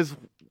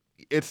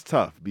it's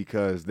tough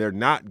because they're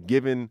not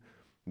given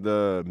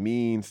the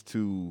means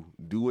to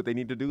do what they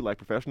need to do like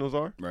professionals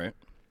are. Right.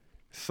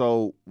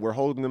 So we're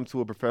holding them to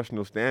a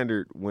professional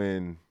standard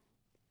when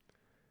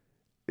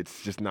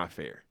it's just not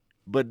fair.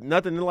 But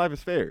nothing in life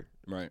is fair.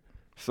 Right.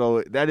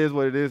 So that is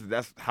what it is.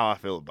 That's how I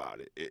feel about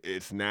it.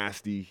 It's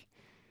nasty.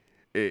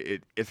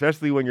 It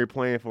especially when you're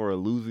playing for a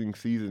losing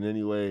season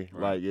anyway.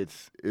 Right. Like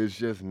it's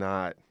just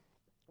not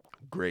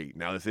great.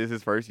 Now this is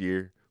his first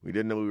year. We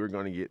didn't know what we were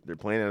going to get. They're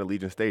playing at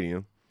Allegiant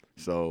Stadium.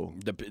 So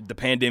the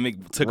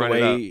pandemic took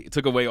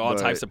away all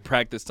types of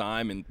practice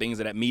time and things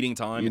at that meeting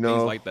time and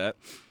things like that.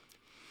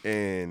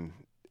 And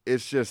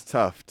it's just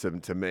tough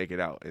to make it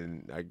out.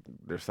 And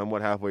they're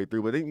somewhat halfway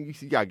through. But then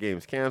you got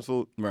games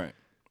canceled, right,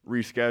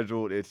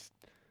 rescheduled. It's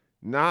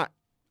not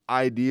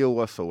ideal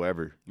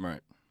whatsoever.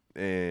 Right.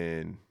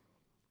 And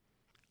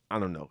I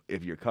don't know.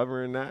 If you're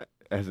covering that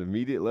as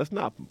immediate, let's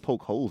not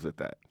poke holes at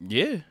that.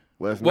 Yeah.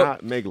 Let's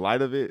not make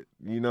light of it.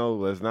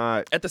 Let's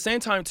not. At the same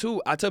time,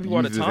 too, I tell people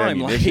all the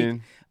time,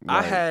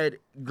 I had,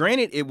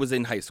 granted, it was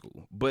in high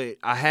school, but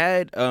I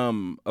had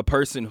a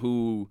person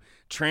who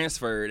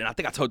transferred, and I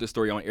think I told this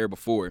story on air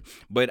before,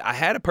 but I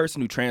had a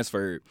person who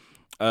transferred,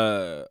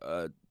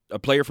 a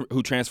player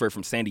who transferred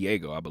from San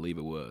Diego, I believe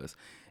it was.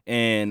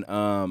 And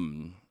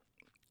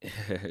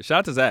shout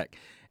out to Zach.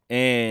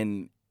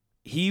 And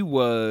he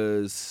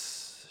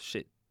was,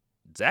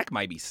 Zach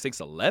might be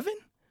 6'11".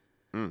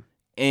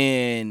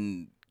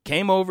 And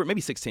came over,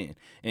 maybe 6'10",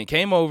 and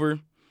came over,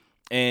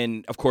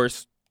 and of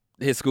course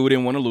his school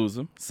didn't want to lose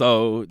him,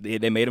 so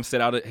they made him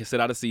sit out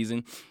a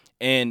season.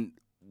 And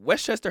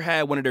Westchester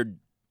had one of their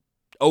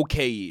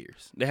okay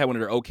years.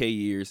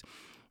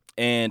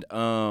 And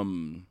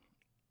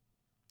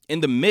in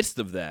the midst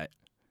of that,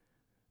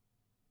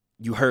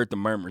 you heard the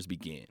murmurs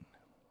begin.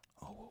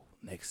 Oh,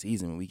 next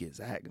season when we get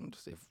Zach,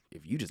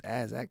 if you just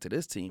add Zach to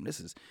this team,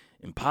 this is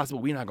impossible.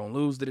 We're not gonna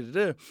lose.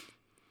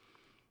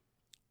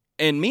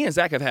 And me and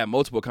Zach have had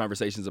multiple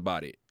conversations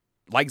about it.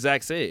 Like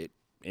Zach said,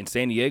 in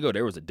San Diego,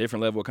 there was a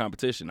different level of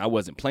competition. I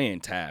wasn't playing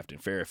Taft and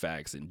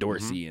Fairfax and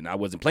Dorsey, and I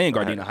wasn't playing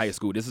Gardena High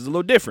School. This is a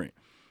little different.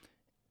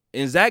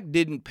 And Zach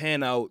didn't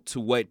pan out to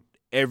what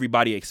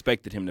everybody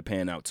expected him to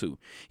pan out to.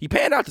 He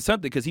panned out to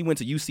something because he went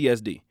to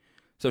UCSD.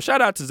 So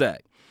shout out to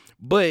Zach.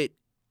 But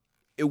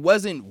it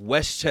wasn't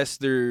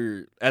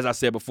Westchester, as I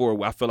said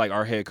before, I feel like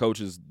our head coach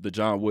is the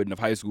John Wooden of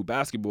high school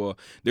basketball.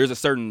 There's a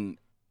certain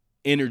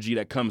energy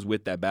that comes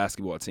with that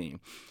basketball team.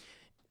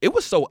 It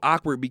was so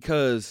awkward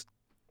because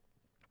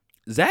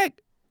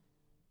Zach,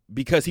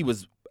 because he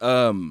was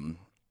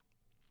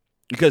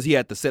because he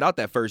had to sit out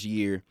that first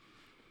year,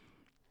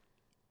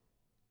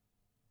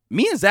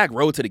 me and Zach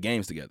rode to the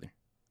games together.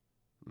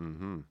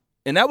 And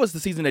that was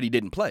the season that he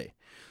didn't play.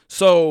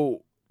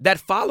 So that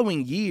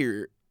following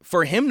year,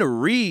 for him to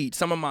read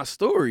some of my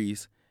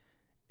stories,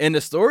 and the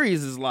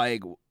stories is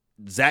like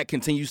Zach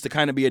continues to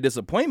kind of be a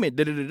disappointment,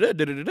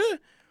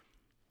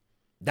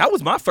 that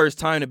was my first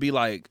time to be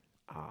like,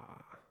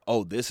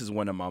 oh, this is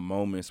one of my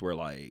moments where,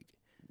 like,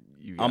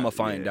 I'm going to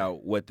find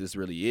out what this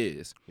really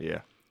is.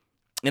 Yeah.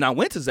 And I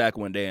went to Zach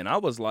one day, and I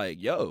was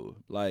like, yo,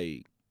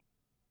 like,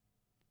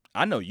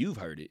 I know you've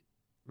heard it.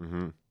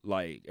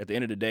 Like, at the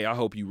end of the day, I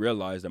hope you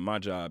realize that my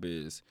job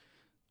is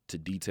to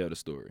detail the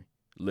story,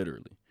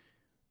 literally.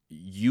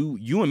 You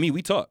and me,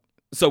 we talk.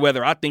 So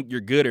whether I think you're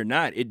good or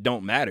not, it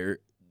don't matter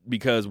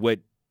because what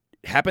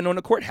happened on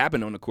the court,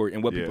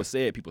 and what people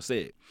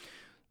said.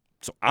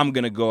 So I'm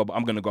gonna go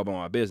about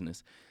my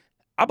business.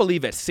 I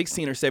believe at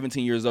 16 or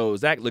 17 years old,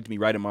 Zach looked me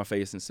right in my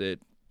face and said,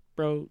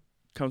 "Bro,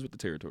 comes with the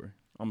territory.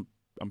 I'm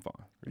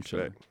fine. I'm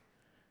chilling."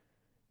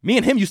 Me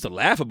and him used to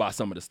laugh about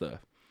some of the stuff.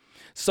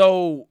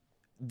 So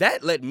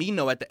that let me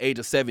know at the age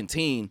of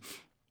 17,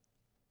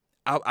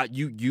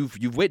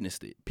 you've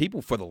witnessed it.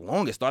 People for the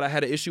longest thought I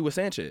had an issue with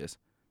Sanchez.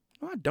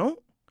 No, I don't.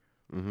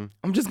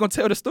 I'm just gonna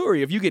tell the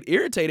story. If you get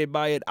irritated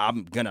by it,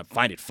 I'm gonna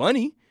find it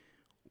funny.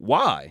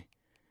 Why?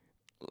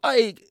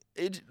 I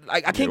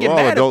can't get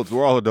mad.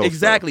 We're all adults.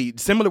 Exactly.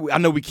 Similar. I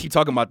know we keep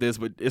talking about this,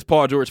 but it's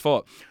Paul George's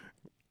fault.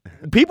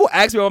 People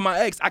ask me about my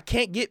ex. I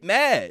can't get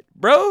mad,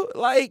 bro.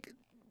 Like,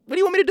 what do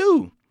you want me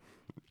to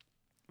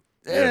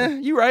do?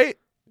 You right.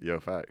 Yo,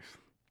 facts.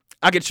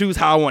 I can choose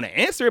how I want to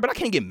answer it, but I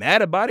can't get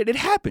mad about it. It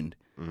happened.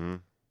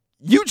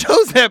 You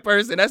chose that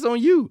person. That's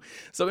on you.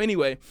 So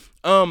anyway,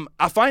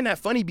 I find that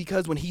funny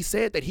because when he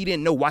said that he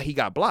didn't know why he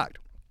got blocked,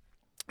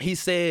 he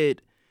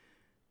said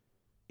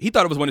he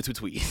thought it was one of two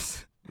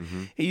tweets.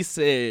 He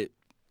said,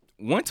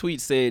 one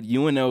tweet said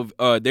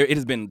UNLV. It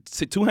has been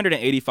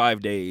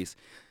 285 days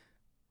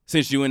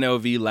since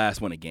UNLV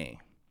last won a game.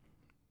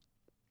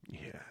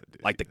 Yeah,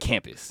 like the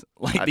campus,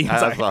 like I the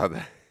entire. saw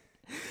that.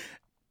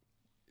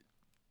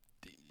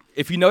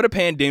 If you know the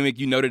pandemic,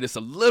 you know that it's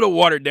a little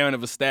watered down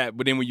of a stat,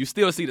 but then when you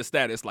still see the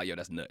stat, it's like, yo,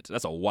 that's nuts.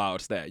 That's a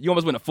wild stat. You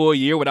almost went a full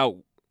year without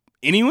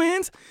any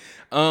wins.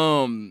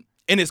 And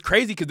it's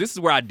crazy because this is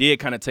where I did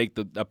kind of take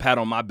a pat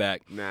on my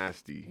back.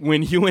 Nasty.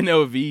 When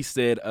UNLV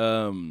said,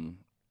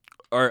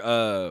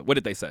 what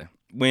did they say?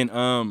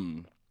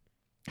 When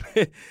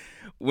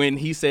when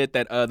he said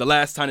that the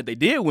last time that they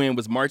did win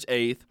was March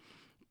 8th,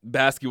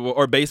 basketball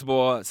or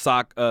baseball,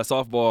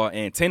 softball,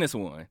 and tennis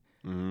won.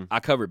 Mm-hmm. I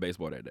covered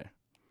baseball that day.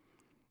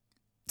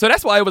 So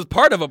that's why it was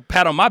part of a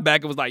pat on my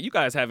back. It was like, you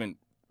guys haven't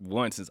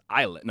won since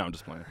I left. No, I'm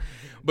just playing.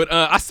 But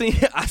I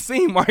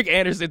seen Mark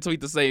Anderson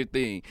tweet the same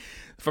thing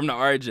from the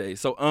RJ.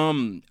 So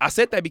I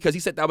said that because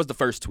he said that was the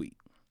first tweet.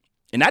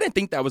 And I didn't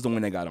think that was the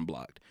one that got him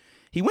blocked.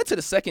 He went to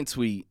the second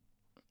tweet,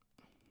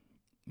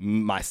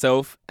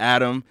 myself,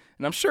 Adam,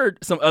 and I'm sure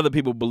some other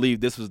people believe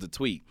this was the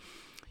tweet.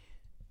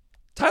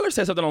 Tyler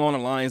said something along the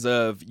lines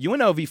of,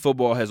 UNLV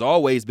football has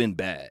always been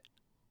bad.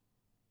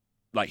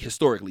 Like,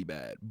 historically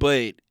bad.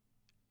 But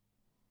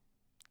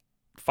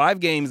 5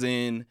 games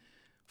in,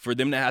 for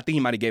them to, I think he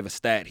might have gave a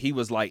stat. He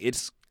was like,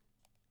 it's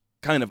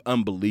kind of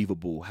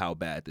unbelievable how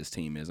bad this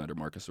team is under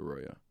Marcus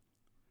Arroyo.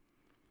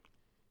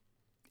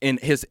 And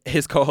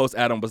his co-host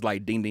Adam was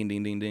like, ding, ding,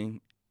 ding, ding,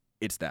 ding.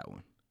 It's that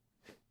one.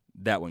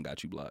 That one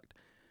got you blocked.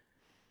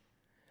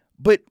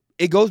 But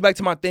it goes back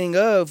to my thing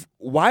of,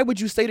 why would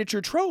you say that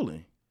you're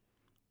trolling?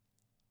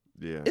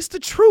 Yeah. It's the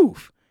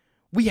truth.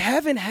 We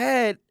haven't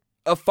had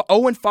a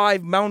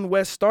 0-5 Mountain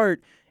West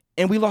start,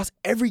 and we lost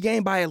every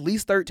game by at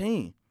least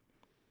 13.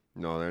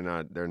 No, they're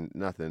not. They're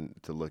nothing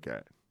to look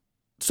at.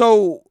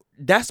 So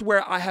that's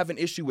where I have an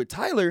issue with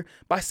Tyler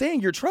by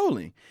saying you're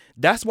trolling.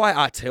 That's why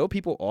I tell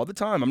people all the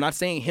time. I'm not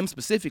saying him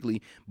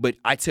specifically, but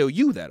I tell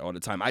you that all the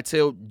time. I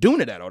tell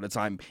Duna that all the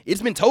time.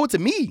 It's been told to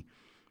me.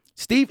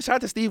 Shout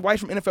out to Steve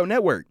Weiss from NFL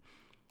Network.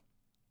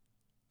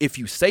 If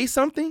you say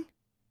something,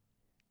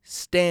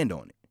 stand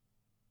on it.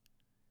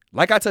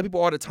 Like I tell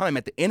people all the time,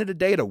 at the end of the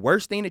day, the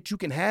worst thing that you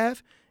can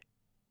have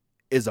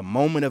is a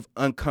moment of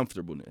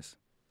uncomfortableness,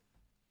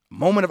 a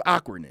moment of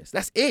awkwardness.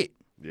 That's it.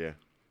 Yeah.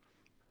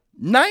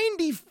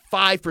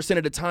 95%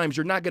 of the times,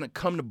 you're not going to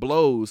come to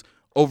blows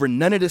over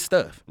none of this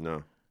stuff.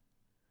 No.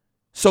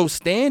 So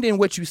stand in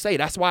what you say.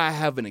 That's why I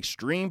have an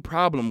extreme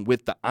problem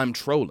with the I'm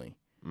trolling.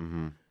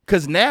 Mm-hmm.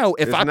 Because now,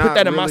 if I put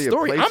that in my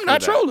story, I'm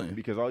not trolling.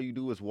 Because all you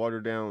do is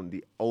water down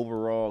the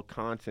overall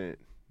content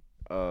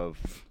of...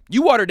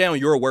 You water down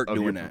your work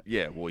doing that.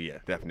 Yeah, well, yeah,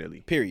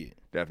 definitely. Period.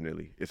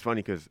 Definitely. It's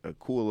funny because a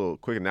cool little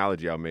quick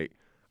analogy I'll make.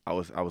 I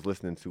was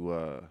listening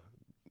to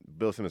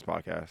Bill Simmons'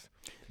 podcast.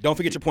 Don't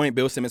forget your point,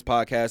 Bill Simmons'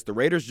 podcast. The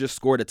Raiders just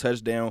scored a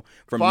touchdown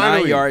from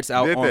Finally, 9 yards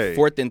out on they?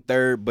 4th and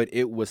 3rd, but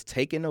it was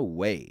taken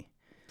away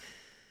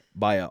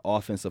by an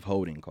offensive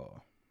holding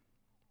call.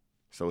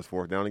 So it's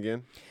 4th down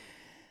again?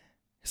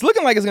 It's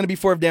looking like it's going to be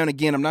 4th down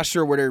again. I'm not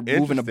sure where they're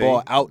moving the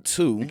ball out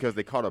to. Because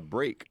they caught a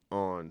break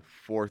on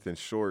 4th and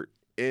short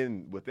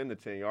within the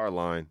 10-yard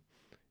line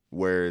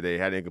where they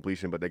had an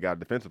incompletion, but they got a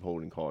defensive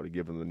holding call to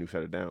give them the new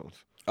set of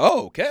downs.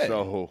 Oh, okay.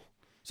 So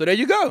there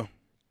you go.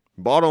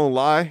 Ball don't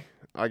lie,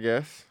 I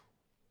guess.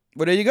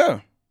 Well, there you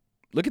go.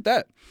 Look at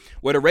that.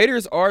 Well, the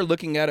Raiders are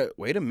looking at it.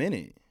 Wait a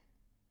minute.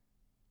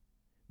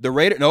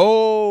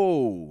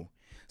 No.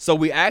 So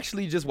we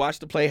actually just watched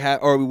the play,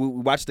 we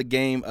watched the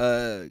game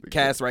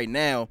cast right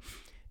now,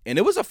 and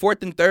it was a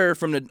 4th and 3rd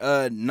from the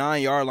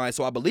 9-yard line.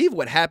 So I believe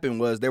what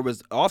happened was there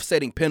was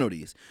offsetting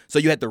penalties. So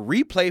you had to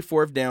replay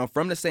 4th down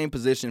from the same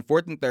position,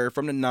 4th and 3rd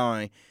from the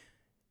 9,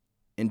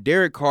 and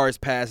Derek Carr's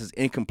pass is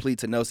incomplete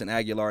to Nelson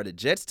Aguilar. The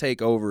Jets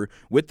take over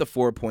with the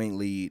 4-point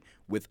lead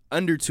with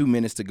under 2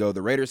 minutes to go.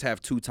 The Raiders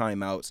have 2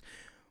 timeouts.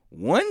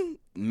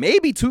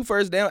 Maybe 2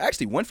 first down.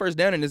 Actually, 1 first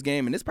down in this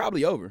game, and it's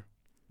probably over,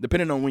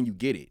 depending on when you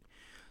get it.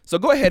 So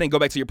go ahead and go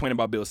back to your point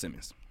about Bill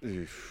Simmons.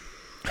 Yeah,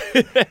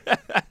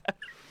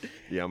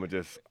 I'm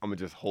gonna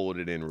just hold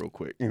it in real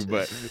quick.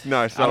 But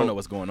no, so, I don't know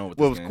what's going on with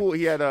this. Well, it was cool.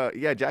 He had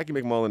Jackie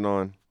McMullen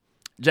on.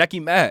 Jackie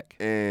Mack.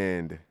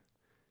 And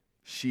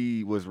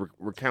she was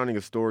recounting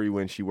a story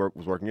when she was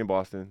working in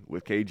Boston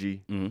with KG.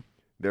 Mm-hmm.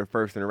 Their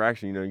first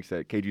interaction, you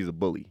said KG's a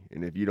bully,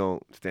 and if you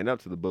don't stand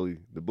up to the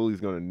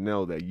bully's gonna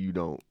know that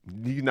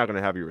he's not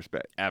gonna have your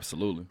respect.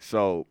 Absolutely.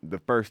 So the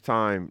first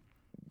time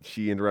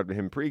she interrupted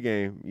him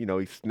pregame,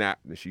 he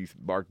snapped and she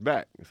barked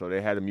back. So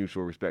they had a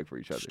mutual respect for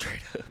each other.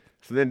 Straight up.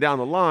 So then down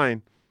the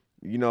line,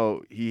 he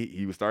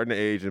was starting to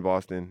age in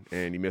Boston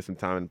and he missed some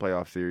time in the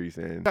playoff series.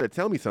 And he had to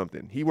tell me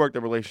something. He worked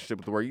a relationship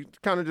with where you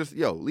kind of just,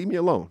 leave me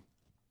alone.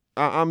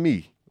 I'm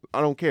me.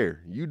 I don't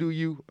care. You do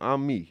you.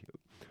 I'm me.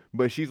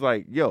 But she's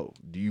like, do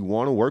you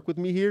want to work with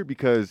me here?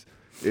 Because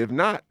if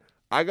not,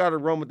 I got to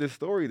run with this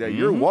story that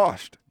you're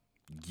washed.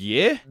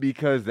 Yeah.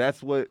 Because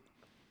that's what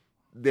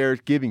they're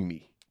giving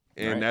me.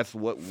 And right. That's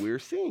what we're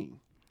seeing.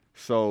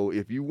 So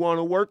if you want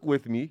to work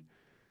with me,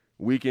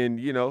 we can,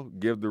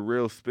 give the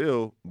real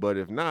spill. But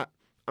if not,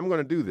 I'm going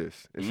to do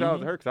this. And shout out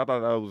to her because I thought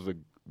that was a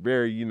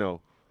very,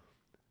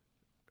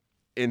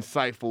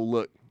 insightful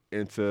look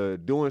into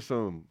doing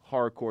some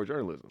hardcore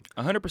journalism.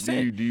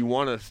 100%. Do you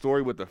want a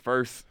story with the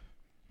first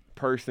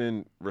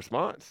person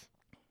response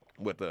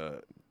with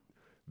a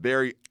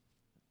very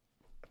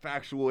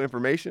factual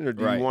information, or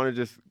do you want to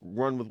just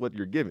run with what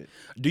you're given?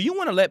 Do you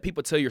want to let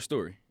people tell your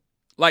story?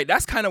 Like,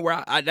 that's kind of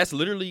where that's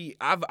literally,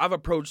 I've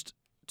approached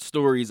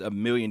stories a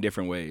million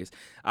different ways.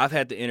 I've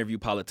had to interview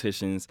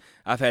politicians.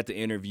 I've had to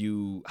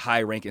interview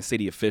high-ranking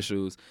city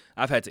officials.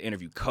 I've had to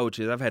interview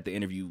coaches. I've had to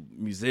interview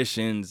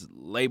musicians,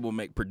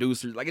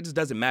 producers. Like, it just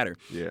doesn't matter.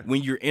 Yeah.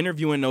 When you're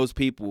interviewing those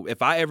people,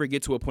 if I ever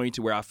get to a point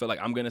to where I feel like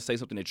I'm going to say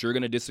something that you're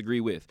going to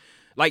disagree with,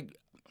 like,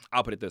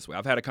 I'll put it this way.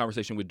 I've had a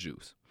conversation with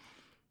Juice.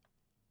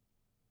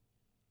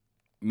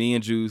 Me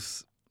and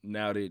Juice,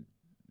 now that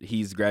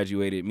he's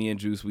graduated, me and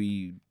Juice,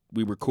 we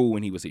were cool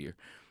when he was here.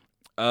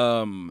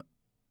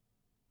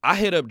 I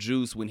hit up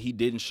Juice when he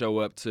didn't show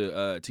up to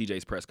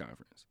TJ's press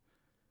conference.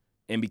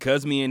 And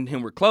because me and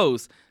him were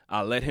close,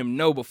 I let him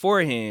know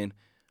beforehand,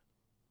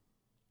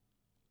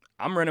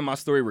 I'm running my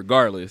story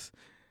regardless.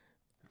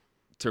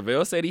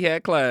 Tervel said he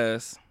had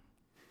class.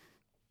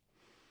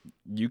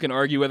 You can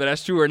argue whether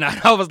that's true or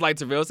not. I was like,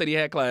 Tervel said he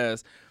had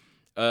class.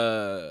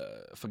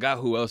 Forgot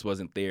who else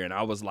wasn't there. And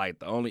I was like,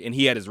 and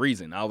he had his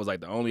reason. I was like,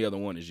 the only other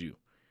one is you.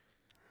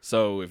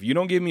 So if you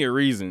don't give me a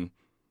reason,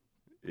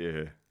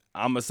 yeah,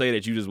 I'm going to say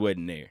that you just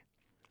wasn't there.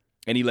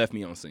 And he left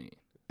me on scene.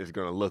 It's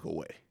going to look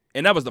away.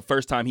 And that was the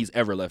first time he's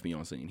ever left me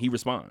on scene. He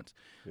responds.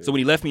 Yeah. So when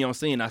he left me on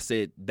scene, I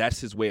said,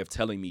 that's his way of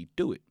telling me,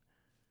 do it.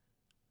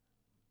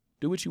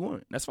 Do what you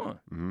want. That's fine.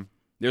 Mm-hmm.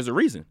 There's a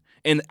reason.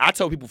 And I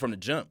told people from the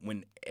jump,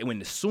 when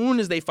as soon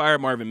as they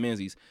fired Marvin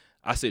Menzies,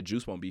 I said,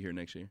 Juice won't be here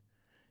next year.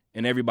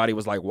 And everybody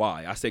was like,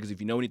 why? I said, because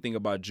if you know anything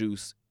about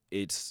Juice,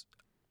 it's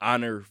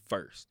honor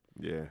first.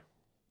 Yeah.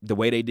 The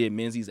way they did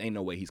Menzies, ain't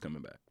no way he's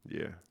coming back.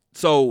 Yeah.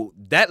 So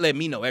that let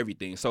me know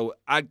everything. So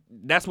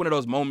that's one of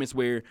those moments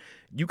where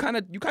you kind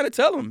of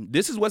tell them,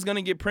 this is what's going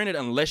to get printed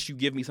unless you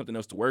give me something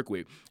else to work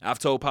with. I've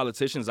told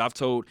politicians,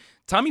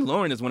 Tommy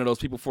Lauren is one of those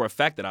people for a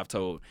fact that I've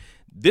told,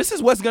 this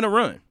is what's going to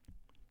run.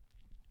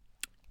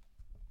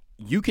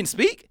 You can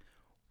speak,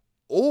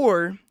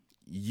 or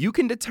you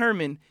can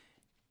determine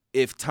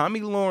if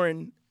Tommy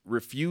Lauren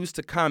refused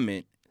to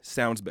comment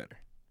sounds better.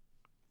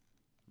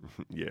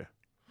 Yeah.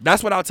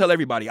 That's what I'll tell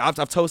everybody. I've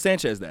told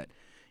Sanchez that.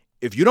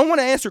 If you don't want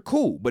to answer,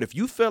 cool. But if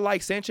you feel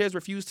like Sanchez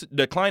refused to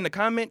decline the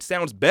comment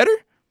sounds better,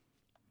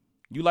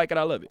 you like it,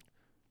 I love it.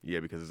 Yeah,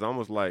 because it's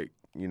almost like,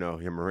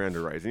 your Miranda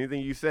rights.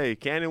 Anything you say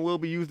can and will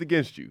be used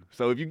against you.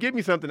 So if you give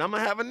me something, I'm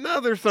going to have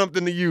another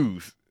something to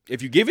use.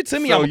 If you give it to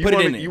me, I'm going to put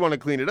it in there. You want to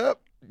clean it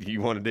up?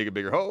 You want to dig a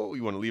bigger hole?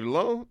 You want to leave it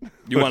alone?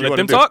 You want to let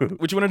them talk?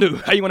 What you want to do?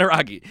 How you want to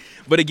rock it?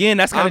 But again,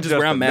 that's kind of just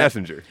where I'm at.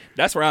 Messenger.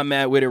 That's where I'm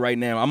at with it right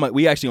now.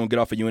 We actually going to get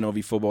off of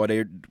UNLV football.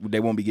 They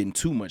won't be getting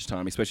too much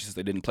time, especially since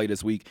they didn't play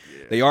this week.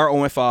 Yeah. They are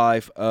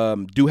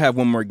 0-5. Do have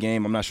one more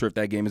game. I'm not sure if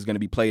that game is going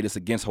to be played. It's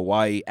against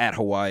Hawaii, at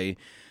Hawaii.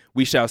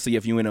 We shall see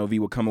if UNLV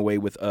will come away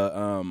with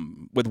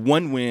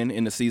one win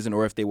in the season,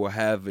 or if they will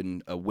have a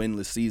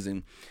winless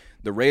season.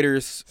 The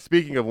Raiders.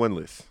 Speaking of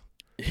winless.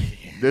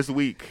 This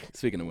week,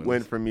 speaking of winless,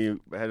 went for me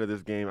ahead of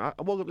this game. I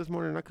woke up this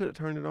morning and I could have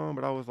turned it on,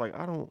 but I was like,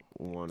 I don't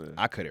want to.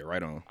 I cut it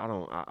right on. I'm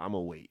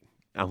gonna wait.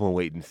 I'm gonna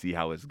wait and see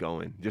how it's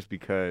going. Just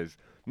because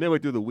midway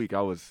through the week,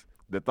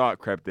 the thought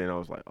crept in. I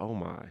was like, oh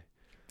my,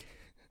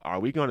 are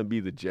we gonna be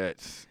the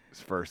Jets'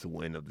 first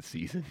win of the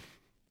season?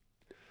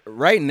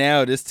 Right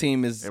now, this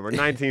team is. And we're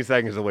 19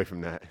 seconds away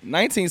from that.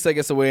 19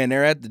 seconds away, and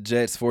they're at the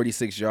Jets'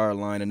 46-yard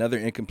line. Another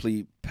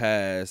incomplete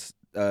pass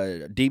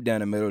deep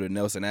down the middle to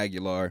Nelson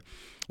Aguilar.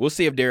 We'll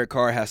see if Derek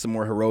Carr has some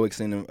more heroics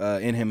in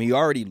him. He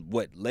already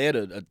led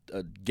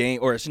a game,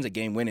 or I shouldn't say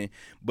game winning,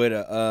 but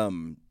a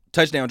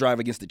touchdown drive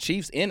against the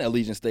Chiefs in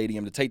Allegiant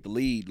Stadium to take the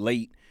lead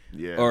late.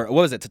 Yeah. Or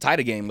what was it, to tie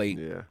the game late?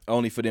 Yeah.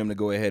 Only for them to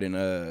go ahead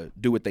and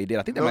do what they did.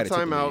 I think they might have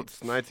taken the lead.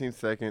 timeouts, 19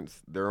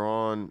 seconds. They're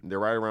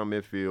right around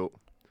midfield.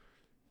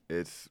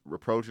 It's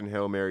approaching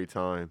Hail Mary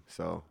time,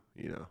 so,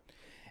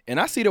 And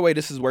I see the way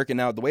this is working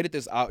out. The way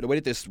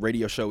that this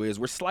radio show is,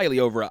 we're slightly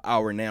over an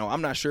hour now.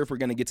 I'm not sure if we're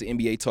going to get to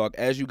NBA talk.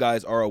 As you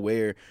guys are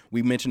aware,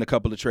 we mentioned a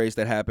couple of trades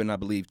that happened, I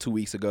believe, 2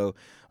 weeks ago.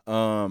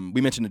 We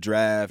mentioned the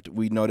draft.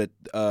 We know that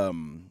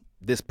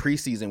this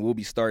preseason will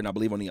be starting, I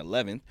believe, on the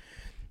 11th.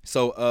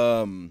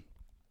 So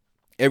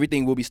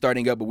everything will be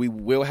starting up, but we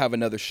will have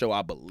another show,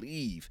 I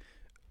believe,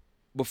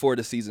 before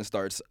the season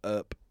starts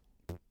up.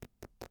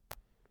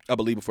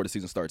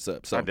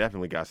 So I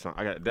definitely got some.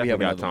 I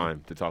got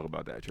time to talk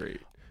about that trade.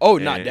 Oh,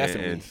 not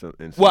definitely.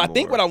 I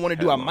think what I want to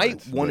do, I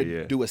might want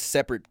to do a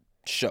separate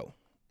show.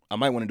 I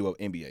might want to do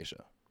an NBA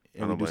show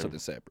and we'll do something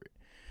separate.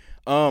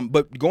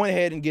 But going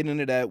ahead and getting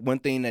into that, one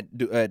thing that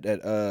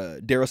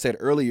Daryl said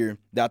earlier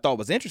that I thought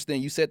was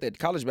interesting, you said that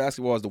college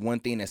basketball is the one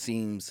thing that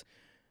seems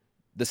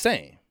the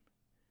same.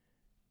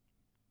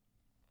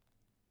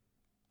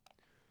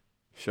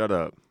 Shut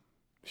up.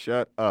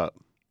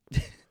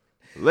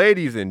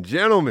 Ladies and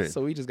gentlemen.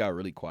 So we just got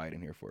really quiet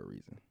in here for a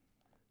reason.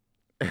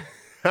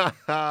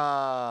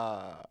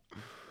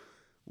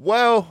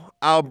 Well,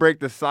 I'll break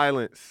the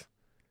silence.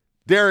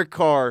 Derek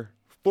Carr,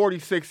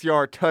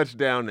 46-yard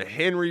touchdown to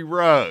Henry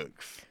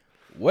Ruggs.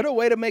 What a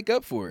way to make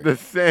up for it. The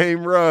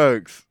same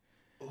Ruggs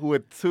who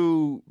with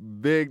 2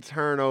 big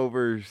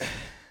turnovers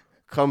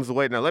comes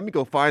away. Now, let me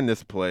go find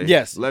this play.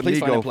 Yes, let please me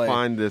find go that play.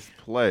 find this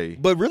play.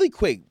 But really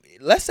quick,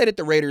 let's say that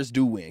the Raiders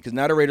do win, because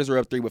now the Raiders are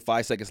up 3 with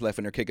 5 seconds left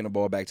and they're kicking the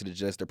ball back to the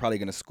Jets. They're probably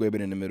going to squib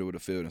it in the middle of the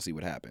field and see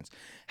what happens.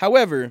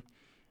 However,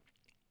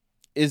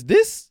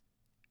 this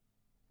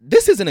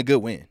isn't a good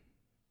win,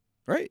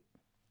 right?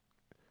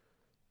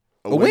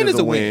 A win is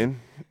a win.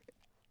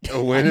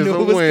 A win is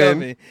a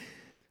win.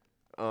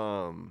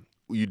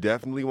 You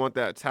definitely want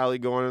that tally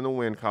going in the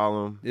win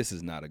column. This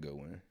is not a good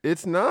win.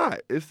 It's not.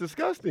 It's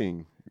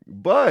disgusting.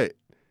 But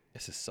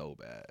this is so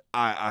bad.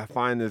 I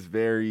find this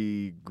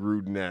very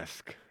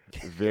Gruden-esque.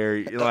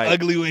 Very like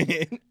ugly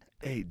win.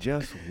 Hey,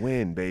 just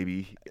win,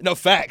 baby. No,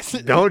 facts.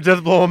 Don't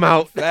just blow them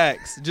out.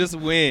 Facts. Just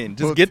win.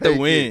 Just We'll get the take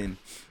win.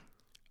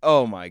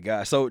 Oh my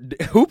gosh. So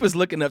Hoop is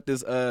looking up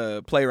this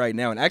play right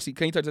now, and actually,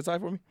 can you touch that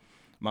side for me?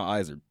 My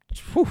eyes are.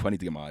 Whew, I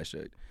need to get my eyes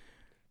checked.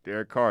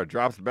 Derek Carr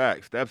drops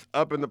back, steps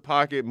up in the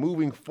pocket,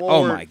 moving Oh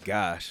forward. my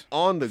gosh.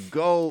 On the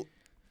go,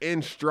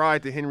 in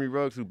stride to Henry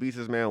Ruggs, who beats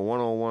his man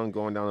one-on-one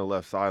going down the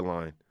left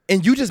sideline.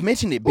 And you just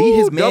mentioned it. Beat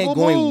his man double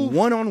going move.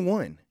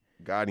 one-on-one.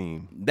 Got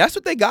him. That's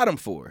what they got him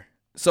for.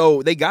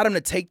 So they got him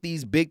to take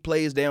these big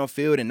plays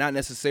downfield and not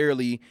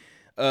necessarily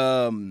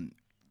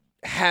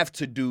have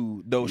to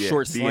do those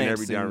short being slants.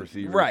 every down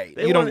receiver. Right.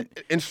 They You don't.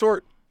 in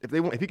short, if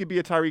he could be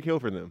a Tyreek Hill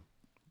for them,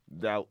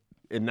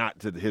 and not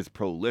to his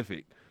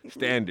prolific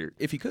standard.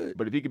 If he could.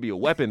 But if he could be a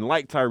weapon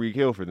like Tyreek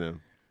Hill for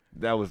them,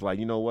 that was like,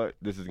 you know what?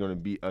 This is going to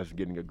be us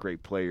getting a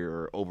great player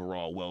or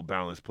overall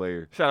well-balanced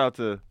player. Shout out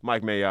to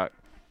Mike Mayock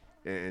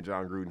and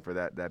John Gruden for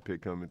that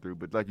pick coming through.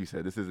 But like you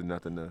said, this isn't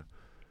nothing to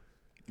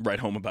write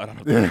home about. I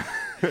don't think.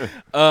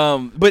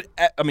 But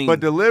I mean, but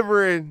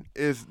delivering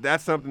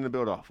that's something to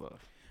build off of.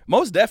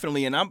 Most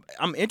definitely, and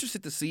I'm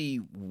interested to see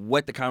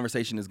what the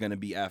conversation is going to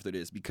be after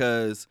this,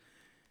 because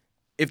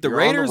if the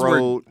Raiders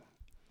were,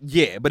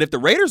 but if the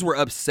Raiders were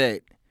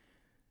upset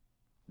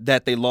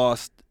that they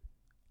lost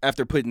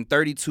after putting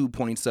 32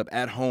 points up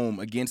at home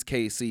against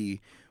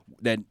KC,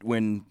 that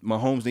when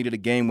Mahomes needed a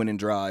game-winning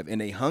drive, and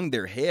they hung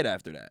their head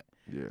after that,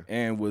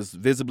 and was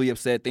visibly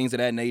upset, things of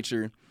that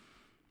nature,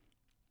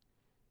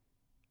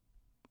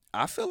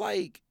 I feel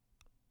like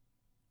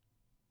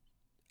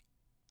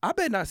I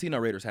bet not see no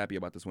Raiders happy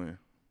about this win.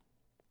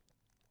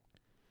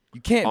 You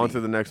can't. On to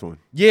the next one.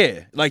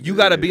 Yeah, like you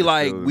got to be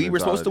like, we were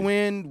supposed to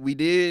mentality. win. We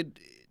did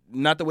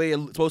not the way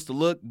it's supposed to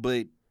look,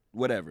 but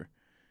whatever.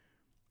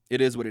 It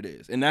is what it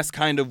is, and that's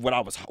kind of what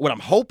I'm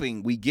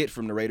hoping we get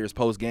from the Raiders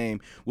post game.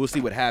 We'll see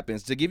what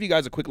happens. To give you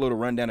guys a quick little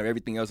rundown of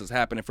everything else that's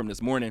happening from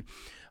this morning,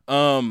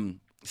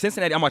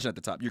 Cincinnati. I'm watching at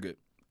the top. You're good.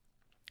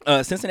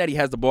 Cincinnati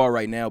has the ball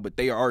right now, but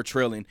they are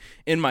trailing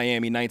in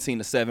Miami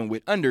 19-7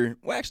 with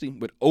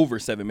over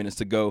 7 minutes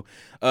to go.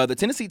 The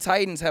Tennessee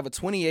Titans have a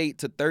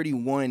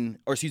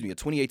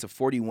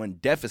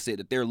 28-41 deficit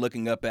that they're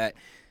looking up at.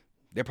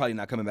 They're probably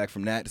not coming back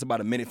from that. It's about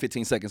a minute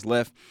 15 seconds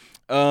left.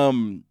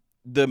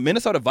 The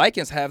Minnesota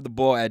Vikings have the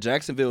ball at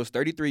Jacksonville's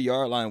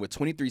 33-yard line with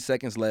 23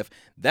 seconds left.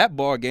 That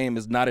ball game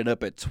is knotted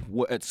up at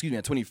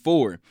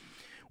 24.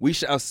 We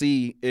shall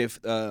see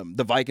if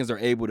the Vikings are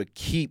able to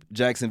keep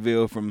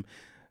Jacksonville from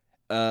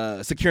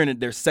securing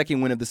their second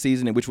win of the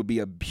season, which would be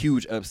a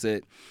huge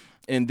upset.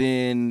 And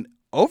then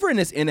over in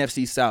this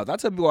NFC South, I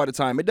tell people all the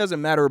time, it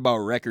doesn't matter about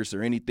records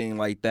or anything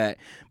like that,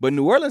 but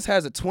New Orleans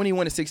has a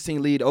 21-16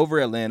 lead over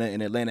Atlanta,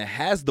 and Atlanta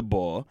has the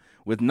ball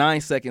with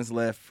 9 seconds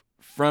left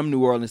from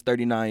New Orleans'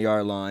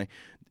 39-yard line.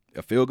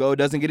 A field goal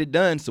doesn't get it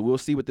done, so we'll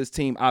see what this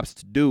team opts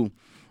to do.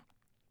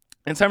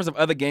 In terms of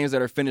other games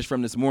that are finished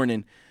from this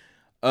morning,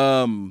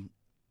 the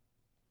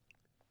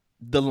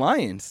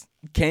Lions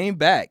came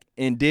back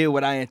and did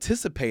what I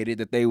anticipated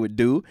that they would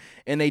do,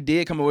 and they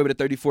did come away with a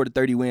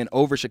 34-30 win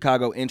over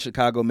Chicago. In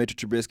Chicago,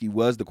 Mitchell Trubisky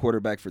was the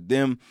quarterback for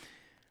them.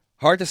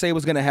 Hard to say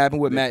what's going to happen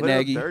with Matt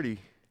Nagy. 30.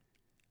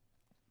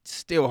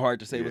 Still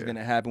hard to say what's going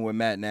to happen with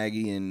Matt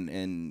Nagy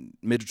and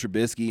Mitchell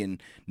Trubisky and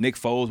Nick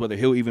Foles, whether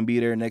he'll even be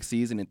there next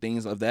season and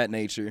things of that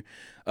nature.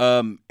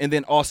 And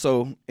then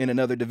also in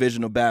another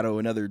divisional battle,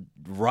 another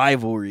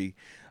rivalry,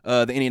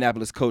 the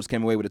Indianapolis Colts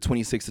came away with a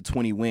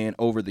 26-20 win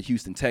over the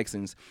Houston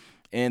Texans.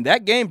 And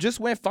that game just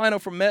went final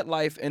for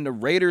MetLife, and the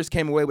Raiders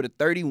came away with a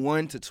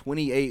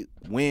 31-28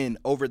 win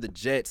over the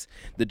Jets.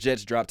 The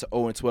Jets dropped to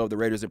 0-12. The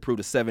Raiders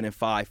improved to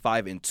 7-5,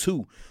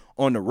 5-2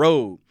 on the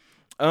road.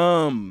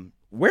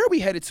 Where are we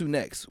headed to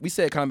next? We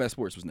said Combat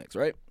Sports was next,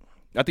 right?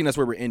 I think that's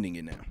where we're ending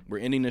it now. We're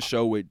ending the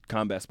show with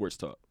Combat Sports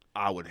Talk.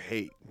 I would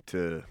hate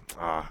to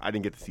I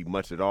didn't get to see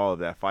much at all of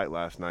that fight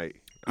last night.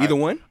 Either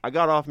one? I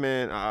got off,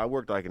 man. I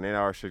worked like an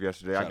 8-hour shift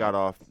yesterday. I got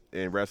off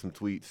and read some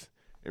tweets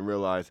and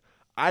realized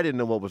I didn't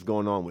know what was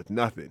going on with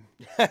nothing.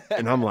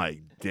 And I'm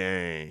like,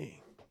 dang.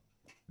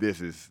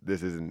 This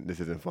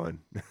isn't fun.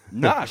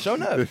 Nah, show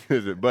enough. This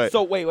isn't, but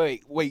So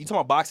wait. You talking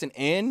about boxing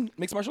and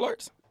mixed martial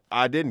arts?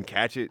 I didn't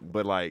catch it,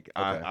 but like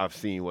Okay. I've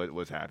seen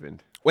what's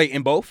happened. Wait,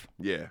 in both?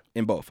 Yeah.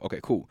 In both. Okay,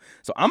 cool.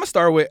 So I'm gonna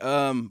start with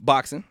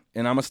boxing,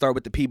 and I'm gonna start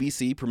with the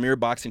PBC Premier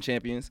Boxing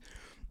Champions.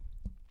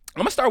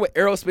 I'm gonna start with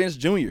Errol Spence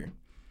Jr.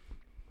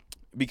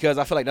 because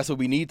I feel like that's what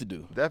we need to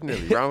do.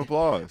 Definitely. Round of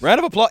applause. Round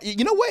of applause.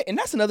 You know what? And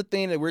that's another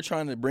thing that we're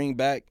trying to bring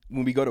back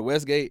when we go to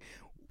Westgate.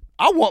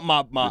 I want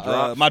my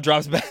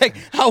drops back.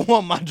 I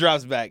want my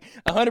drops back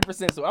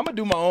 100%. So I'm gonna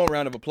do my own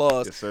round of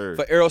applause Yes, sir.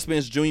 for Errol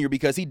Spence Jr.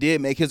 because he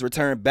did make his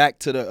return back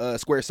to the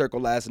square circle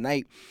last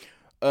night.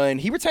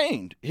 And he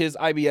retained his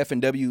IBF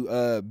and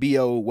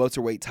WBO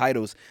welterweight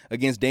titles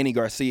against Danny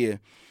Garcia.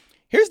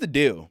 Here's the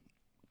deal.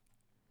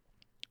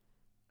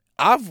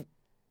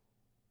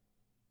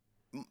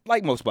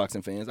 Like most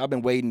boxing fans, I've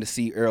been waiting to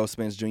see Errol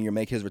Spence Jr.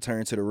 make his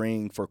return to the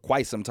ring for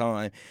quite some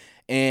time.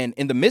 And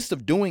in the midst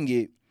of doing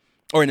it,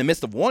 or in the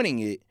midst of wanting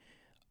it,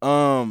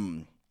 how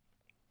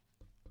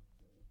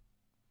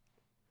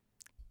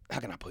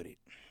can I put it?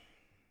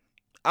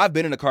 I've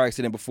been in a car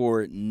accident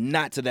before,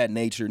 not to that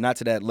nature, not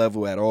to that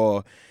level at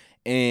all.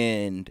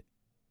 And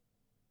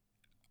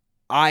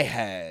I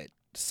had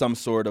some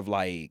sort of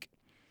like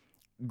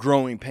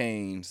growing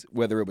pains,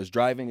 whether it was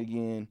driving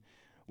again,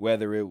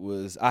 whether it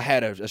was, I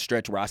had a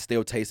stretch where I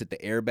still tasted the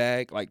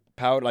airbag, like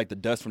powder, like the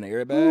dust from the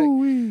airbag.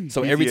 Ooh-wee.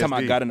 So every time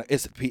I PTSD. got in,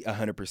 it's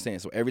 100%.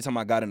 So every time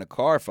I got in the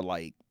car for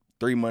like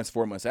 3 months,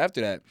 4 months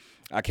after that,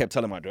 I kept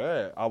telling my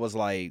dad, I was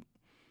like,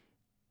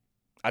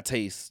 I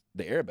taste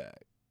the airbag.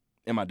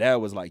 And my dad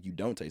was like, you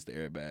don't taste the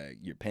airbag.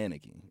 You're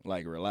panicking.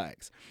 Like,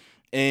 relax.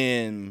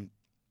 And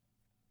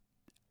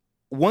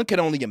one can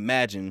only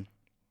imagine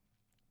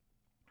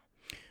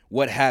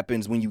what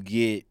happens when you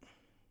get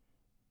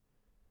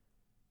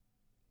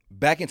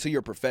back into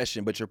your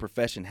profession, but your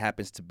profession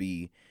happens to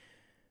be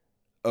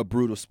a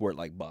brutal sport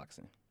like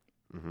boxing.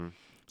 Mm-hmm.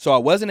 So I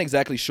wasn't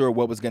exactly sure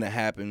what was going to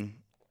happen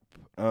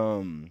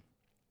in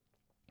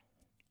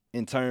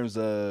terms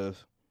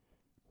of,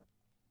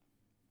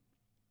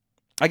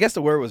 I guess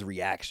the word was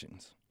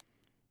reactions.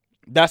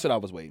 That's what I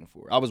was waiting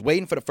for. I was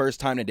waiting for the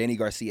first time that Danny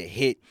Garcia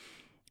hit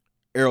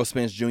Errol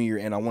Spence Jr.,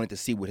 and I wanted to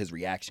see what his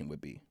reaction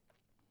would be.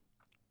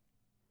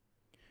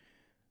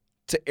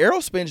 To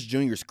Errol Spence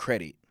Jr.'s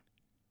credit,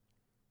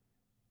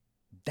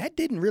 that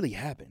didn't really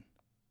happen.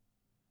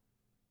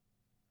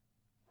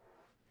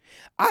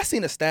 I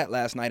seen a stat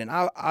last night, and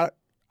I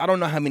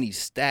don't know how many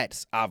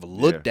stats I've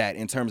looked at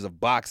in terms of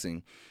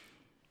boxing,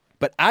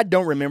 but I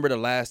don't remember the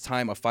last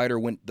time a fighter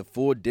went the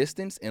full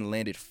distance and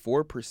landed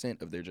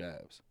 4% of their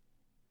jabs.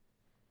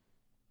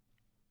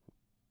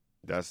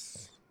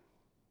 That's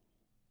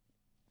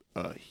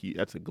a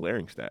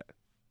glaring stat.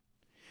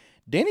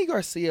 Danny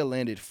Garcia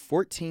landed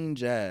 14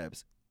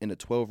 jabs in a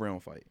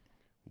 12-round fight.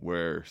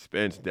 Where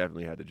Spence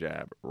definitely had the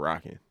jab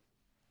rocking.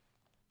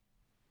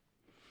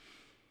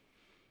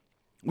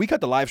 We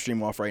cut the live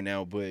stream off right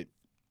now, but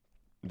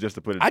Just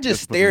to put it, I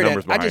just to put some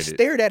numbers behind it.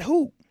 stared at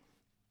who?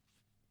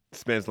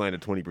 Spence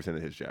landed 20%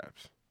 of his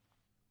jabs.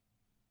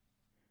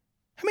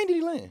 How many did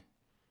he land?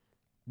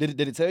 Did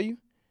it tell you?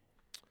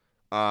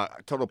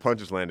 Total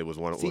punches landed was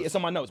one. See, it's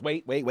on my notes.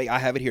 Wait. I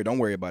have it here. Don't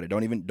worry about it.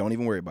 Don't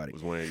even worry about it.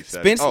 Was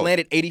 187. Spence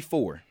landed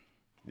 84.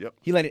 Yep.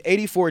 He landed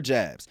 84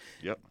 jabs.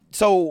 Yep.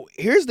 So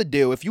here's the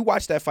deal. If you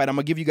watch that fight, I'm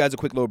going to give you guys a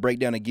quick little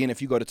breakdown. Again,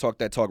 if you go to Talk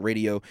That Talk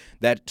Radio,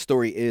 that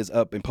story is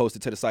up and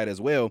posted to the site as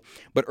well.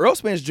 But Errol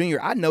Spence Jr.,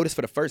 I noticed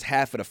for the first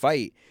half of the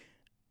fight,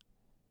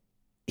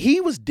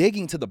 he was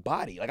digging to the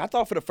body. Like, I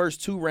thought for the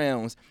first 2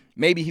 rounds,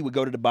 maybe he would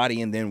go to the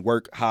body and then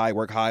work high,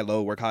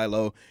 low, work high,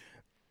 low.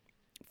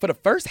 For the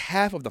first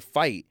half of the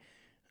fight,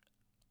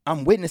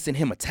 I'm witnessing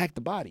him attack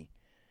the body.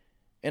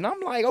 And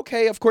I'm like,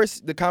 okay, of course,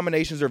 the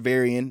combinations are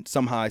varying,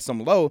 some high,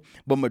 some low,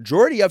 but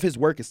majority of his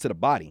work is to the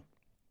body.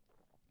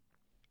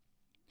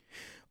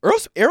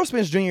 Errol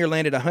Spence Jr.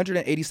 landed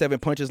 187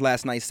 punches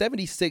last night,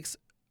 76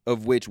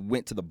 of which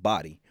went to the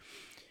body.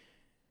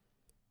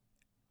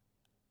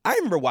 I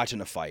remember watching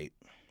the fight,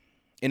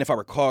 and if I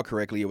recall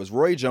correctly, it was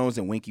Roy Jones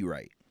and Winky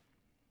Wright.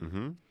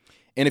 Mm-hmm.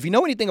 And if you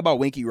know anything about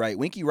Winky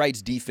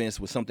Wright's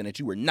defense was something that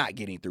you were not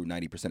getting through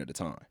 90% of the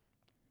time.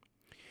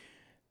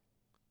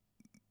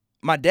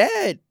 My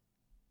dad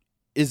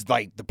is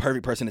like the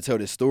perfect person to tell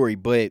this story,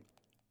 but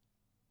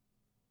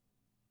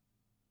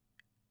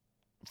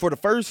for the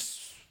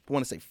first, I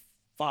want to say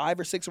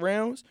 5 or 6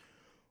 rounds,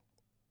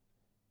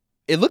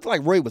 it looked like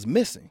Roy was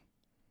missing.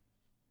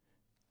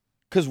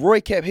 Because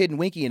Roy kept hitting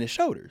Winky in his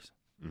shoulders.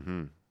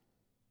 Mm-hmm.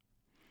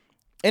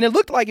 And it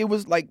looked like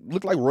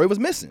Roy was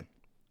missing.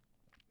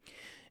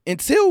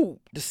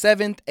 Until the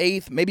 7th,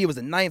 8th, maybe it was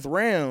the 9th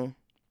round,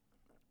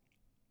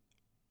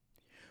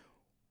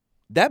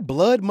 that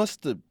blood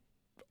must have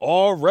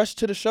all rushed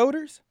to the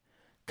shoulders.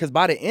 Because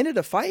by the end of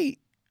the fight,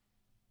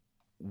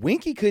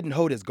 Winky couldn't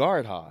hold his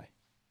guard high.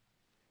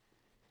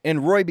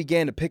 And Roy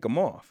began to pick him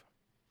off.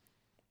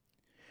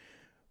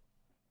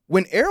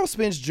 When Errol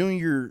Spence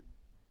Jr.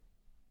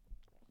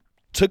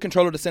 took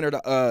control of the center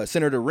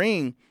of the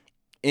ring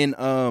in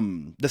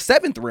the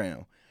 7th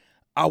round,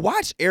 I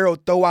watched Errol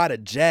throw out a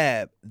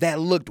jab that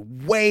looked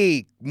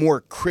way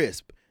more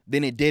crisp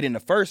than it did in the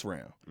first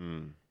round.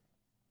 Mm.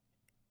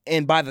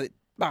 And by the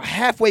about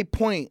halfway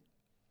point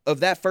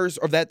of that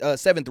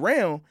seventh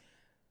round,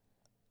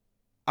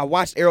 I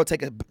watched Errol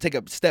take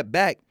a step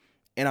back,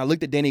 and I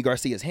looked at Danny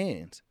Garcia's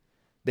hands.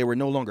 They were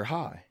no longer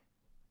high.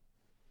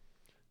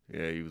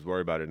 Yeah, he was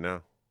worried about it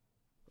now.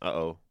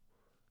 Uh-oh.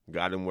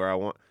 Got him where I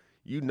want.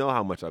 You know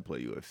how much I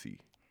play UFC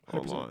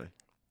 100%. Online.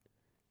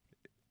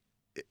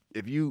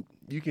 If you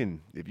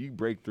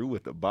break through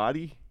with the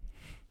body,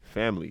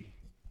 family,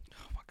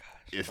 oh my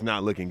gosh, it's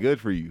not looking good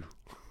for you.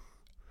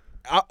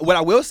 What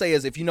I will say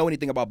is, if you know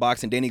anything about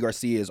boxing, Danny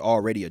Garcia is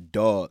already a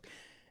dog.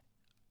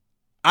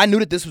 I knew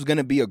that this was going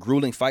to be a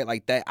grueling fight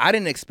like that. I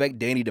didn't expect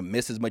Danny to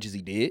miss as much as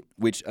he did,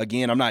 which,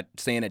 again, I'm not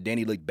saying that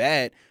Danny looked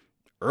bad.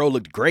 Earl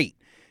looked great.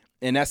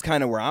 And that's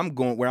kind of where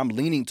I'm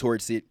leaning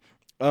towards it.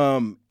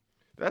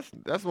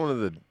 That's one of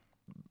the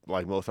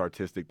most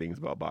artistic things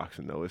about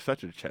boxing, though. It's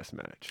such a chess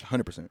match.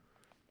 100%.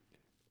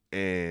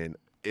 And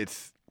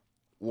it's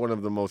one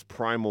of the most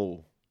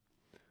primal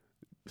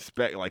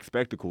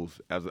spectacles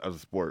as a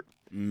sport.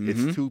 Mm-hmm.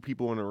 It's two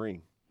people in a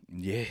ring.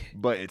 Yeah.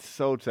 But it's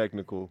so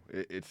technical.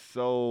 It's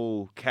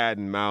so cat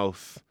and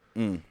mouse.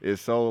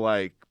 It's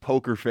so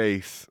poker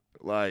face.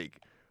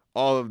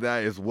 All of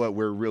that is what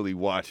we're really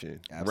watching.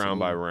 Absolutely. Round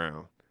by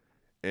round.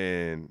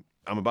 And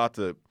I'm about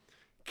to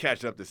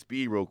catch up to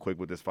speed real quick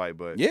with this fight,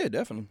 but yeah,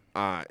 definitely.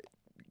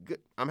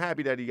 I'm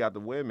happy that he got the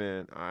win,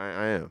 man.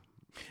 I am.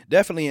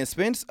 Definitely. And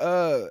Spence,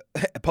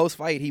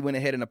 post-fight, he went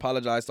ahead and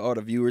apologized to all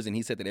the viewers, and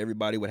he said that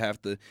everybody would have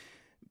to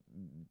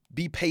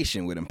be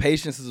patient with him.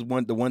 Patience is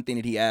the one thing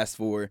that he asked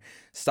for,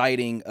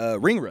 citing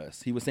ring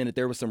rust. He was saying that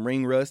there was some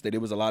ring rust, that there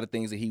was a lot of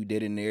things that he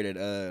did in there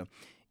that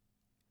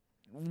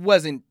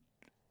wasn't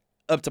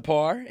up to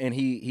par, and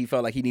he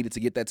felt like he needed to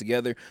get that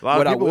together. A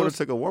lot of people would have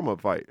took a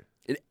warm-up fight.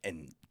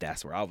 And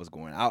that's where I was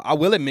going. I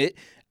will admit,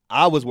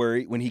 I was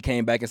worried when he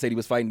came back and said he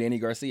was fighting Danny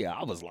Garcia.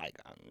 I was like,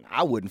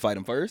 I wouldn't fight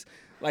him first.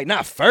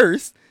 Not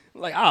first.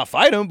 I'll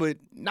fight him, but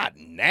not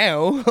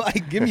now.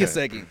 Give me a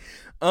second.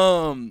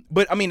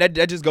 But I mean, that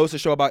just goes to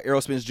show about Errol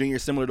Spence Jr.,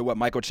 similar to what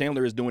Michael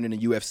Chandler is doing in the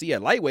UFC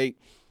at lightweight,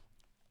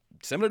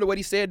 similar to what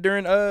he said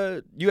during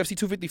UFC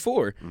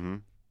 254. Mm-hmm.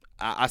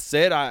 I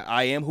said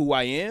I am who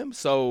I am,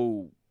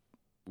 so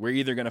we're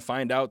either going to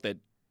find out that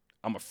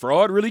I'm a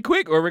fraud really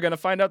quick, or we're going to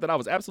find out that I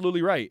was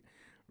absolutely right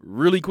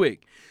really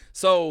quick.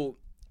 So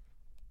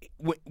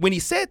when he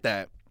said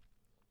that,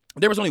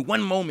 there was only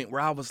one moment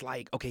where I was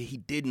like, okay, he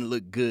didn't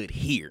look good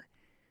here.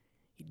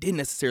 He didn't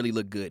necessarily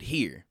look good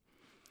here.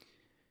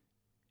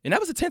 And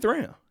that was the 10th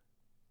round.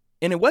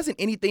 And it wasn't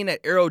anything that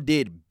Errol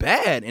did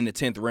bad in the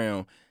 10th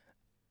round.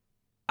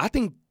 I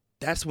think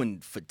that's when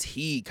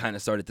fatigue kind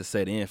of started to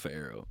set in for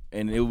Errol.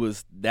 And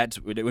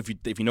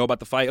if you know about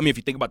the fight, if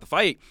you think about the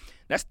fight,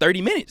 that's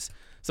 30 minutes.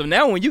 So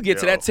now when you get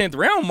to that 10th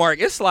round mark,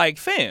 it's like,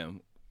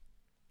 fam,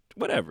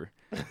 whatever.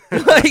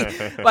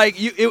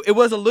 It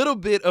was a little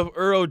bit of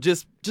Errol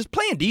just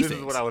playing defense. This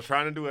is what I was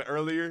trying to do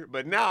earlier,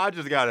 but now I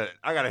gotta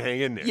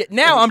hang in there. Yeah,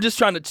 now I'm just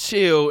trying to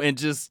chill and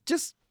just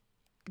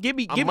give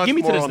me to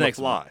this next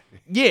one.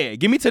 Yeah,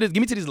 give me to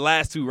these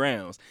last 2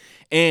 rounds.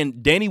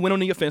 And Danny went on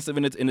the offensive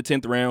in the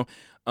 10th round.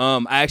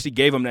 I actually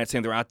gave him that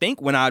 10th round. I think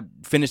when I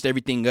finished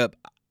everything up,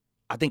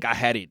 I think I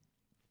had it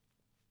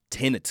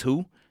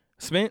 10-2,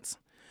 Spence.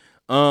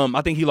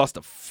 I think he lost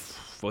the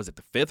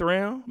 5th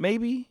round,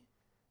 maybe?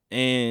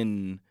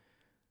 And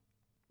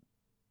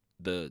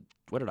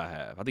what did I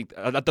have? I think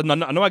I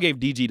know I gave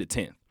DG the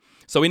 10th.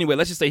 So anyway,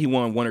 let's just say he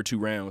won 1 or 2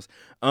 rounds.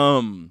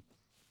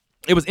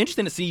 It was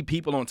interesting to see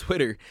people on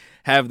Twitter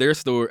have their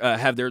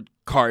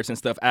cards and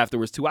stuff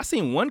afterwards too. I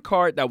seen one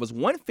card that was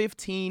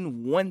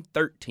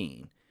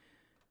 115-113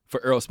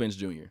 for Errol Spence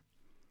Jr.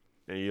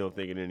 And you don't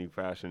think in any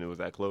fashion it was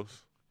that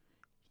close?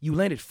 You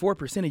landed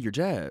 4% of your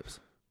jabs.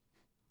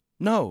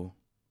 No.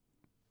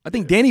 I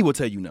think Danny will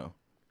tell you no.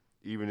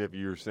 Even if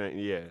you're saying,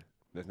 yeah,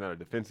 that's not a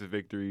defensive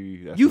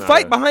victory. You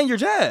fight behind your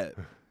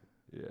jab.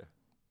 Yeah.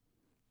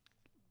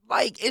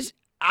 I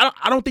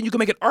don't think you can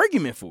make an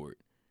argument for it.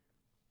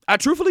 I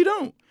truthfully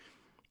don't.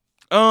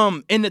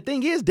 And the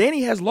thing is,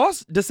 Danny has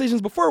lost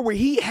decisions before where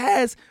he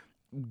has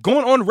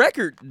gone on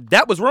record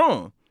that was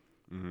wrong.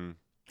 Mm-hmm.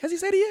 Has he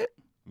said it yet?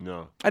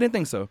 No. I didn't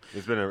think so.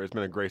 It's been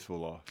a graceful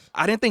loss.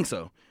 I didn't think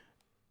so.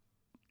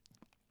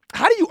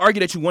 How do you argue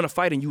that you won a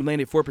fight and you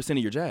landed 4% of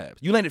your jabs?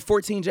 You landed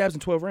 14 jabs in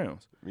 12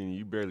 rounds. I mean,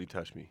 you barely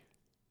touched me.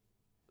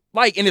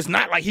 And it's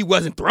not like he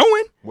wasn't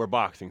throwing. We're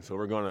boxing, so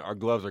our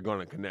gloves are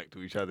gonna connect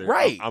to each other.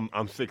 Right.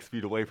 I'm 6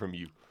 feet away from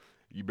you.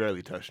 You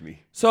barely touched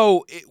me.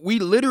 So we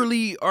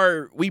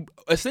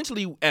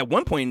essentially at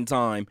one point in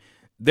time,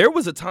 there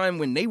was a time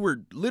when they were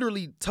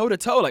literally toe to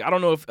toe. I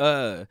don't know if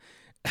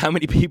how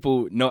many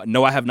people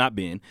know I have not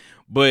been,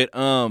 but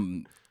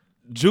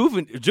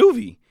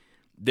Juvie,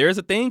 there's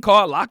a thing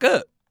called lock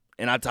up.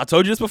 And I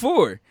told you this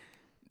before.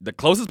 The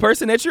closest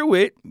person that you're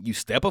with, you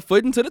step a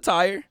foot into the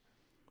tire.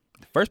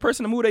 The first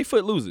person to move their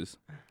foot loses.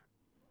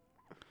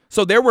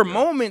 So there were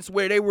moments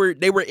where they were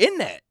in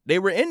that. They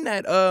were in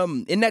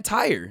that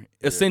tire,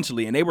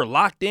 essentially, and they were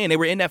locked in. They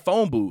were in that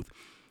phone booth.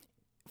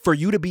 For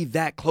you to be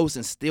that close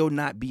and still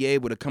not be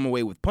able to come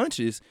away with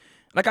punches,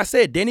 Like I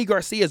said, Danny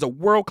Garcia is a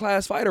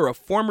world-class fighter, a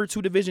former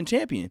 2-division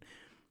champion.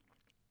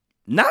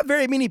 Not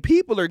very many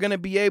people are going to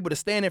be able to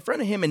stand in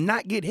front of him and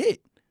not get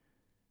hit.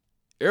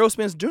 Errol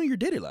Spence Jr.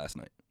 did it last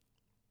night.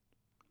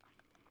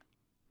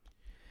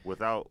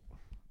 Without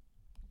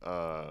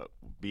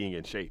being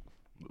in shape,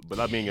 but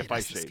not being in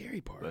fight that's shape. The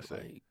scary part. Let's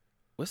say.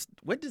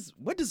 What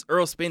does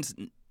Errol Spence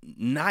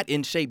not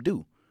in shape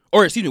do?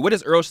 Or excuse me, what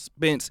does Errol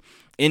Spence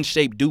in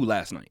shape do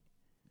last night?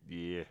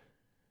 Yeah.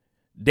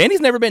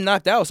 Danny's never been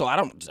knocked out, so I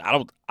don't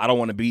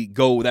want to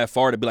go that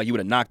far to be like you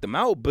would have knocked him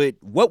out. But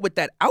what would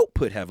that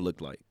output have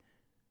looked like?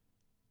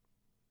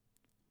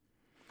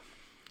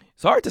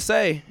 It's hard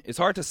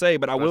to say,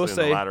 but I will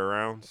say in the latter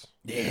rounds.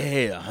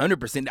 Yeah,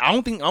 100%. I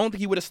don't think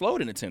he would have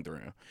slowed in the 10th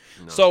round.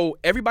 No. So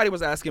everybody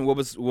was asking what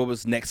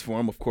was next for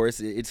him. Of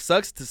course, it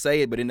sucks to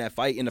say it, but in the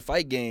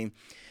fight game,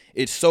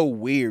 it's so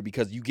weird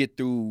because you get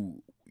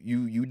through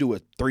you do a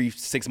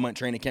 3-6 month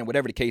training camp,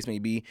 whatever the case may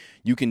be.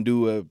 You can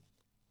do a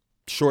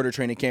shorter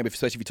training camp,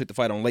 especially if you took the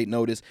fight on late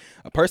notice.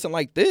 A fight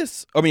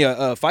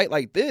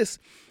like this,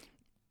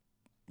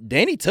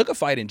 Danny took a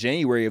fight in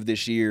January of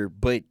this year,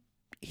 but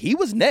he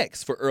was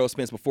next for Errol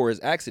Spence before his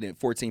accident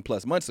 14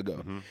 plus months ago.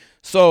 Mm-hmm.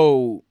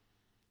 So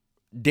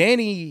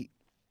Danny,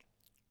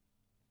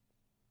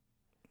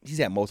 he's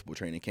had multiple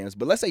training camps,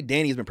 but let's say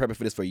Danny's been prepping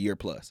for this for a year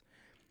plus.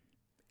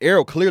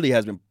 Errol clearly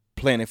has been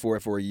planning for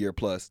it for a year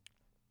plus.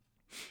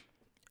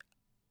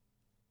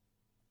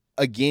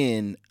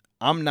 Again,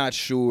 I'm not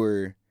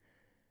sure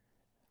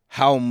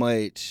how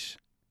much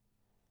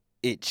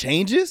it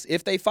changes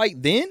if they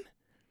fight then.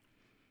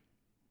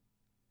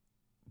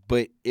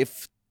 But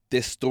if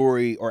this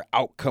story or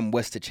outcome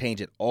was to change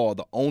at all,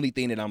 the only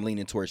thing that I'm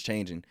leaning towards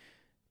changing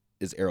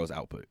is Errol's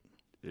output.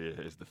 Yeah,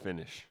 it's the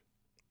finish.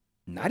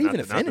 Not even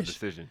the finish. Not the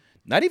decision.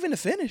 Not even the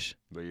finish.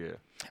 But yeah.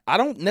 I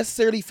don't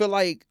necessarily feel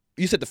like,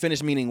 you said the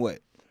finish meaning what?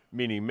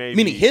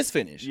 Meaning his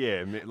finish.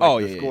 Yeah.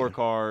 Like the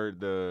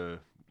scorecard,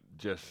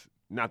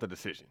 not the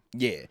decision.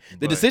 Yeah.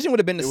 The decision would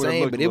have been the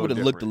same, but it would have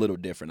looked a little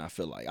different, I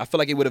feel like. I feel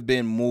like it would have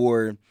been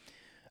more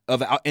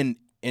of, and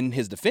in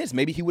his defense,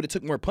 maybe he would have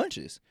took more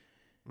punches.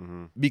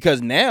 Mm-hmm.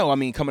 Because now,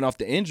 coming off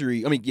the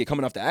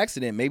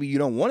accident, maybe you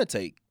don't want to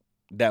take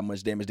that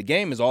much damage. The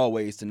game is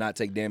always to not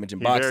take damage in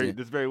boxing.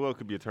 This very well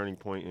could be a turning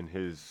point in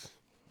his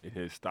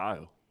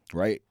style.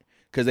 Right.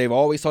 Because they've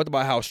always talked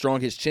about how strong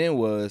his chin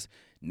was.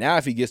 Now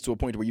if he gets to a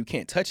point where you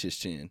can't touch his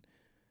chin,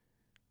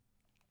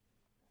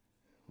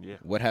 yeah,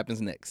 what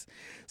happens next?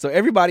 So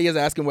everybody is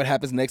asking what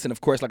happens next. And,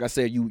 of course, like I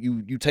said,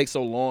 you take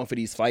so long for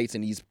these fights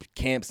and these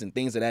camps and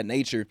things of that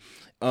nature.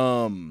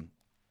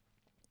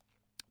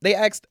 They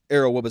asked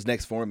Errol what was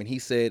next for him, and he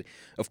said,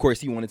 of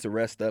course, he wanted to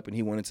rest up and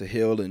he wanted to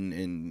heal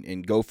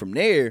and go from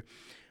there.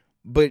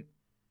 But,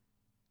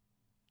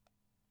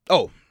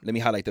 let me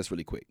highlight this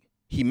really quick.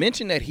 He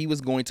mentioned that he was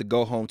going to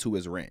go home to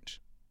his ranch.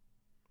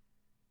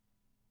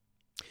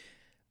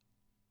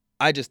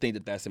 I just think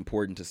that that's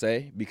important to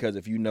say because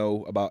if you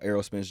know about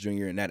Errol Spence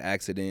Jr. and that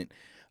accident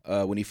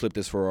when he flipped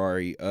his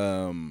Ferrari,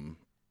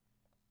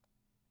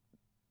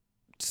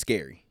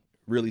 scary,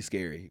 really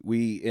scary.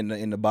 We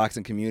in the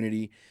boxing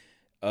community,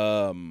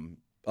 a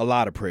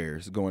lot of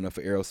prayers going up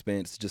for Errol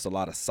Spence, just a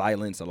lot of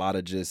silence, a lot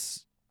of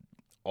just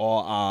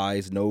all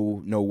eyes,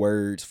 no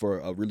words for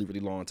a really,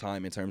 really long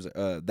time in terms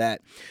of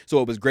that.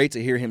 So it was great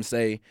to hear him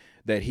say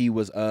that he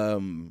was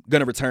going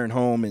to return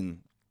home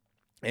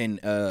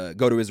and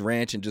go to his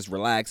ranch and just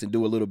relax and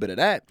do a little bit of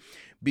that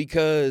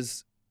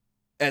because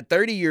at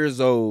 30 years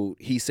old,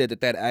 he said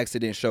that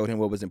accident showed him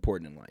what was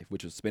important in life,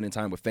 which was spending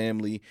time with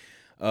family,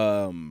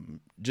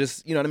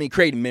 just,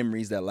 creating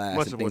memories that last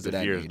much and of things of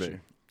that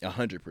nature.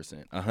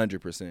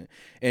 100%.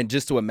 And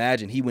just to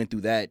imagine he went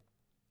through that,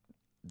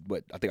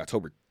 I think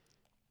October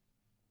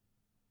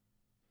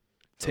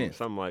 10th.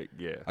 Something like,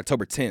 yeah.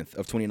 October 10th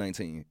of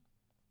 2019.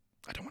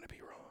 I don't want to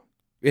be wrong.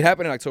 It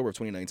happened in October of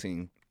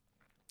 2019.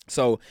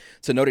 So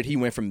to know that he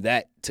went from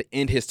that to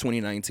end his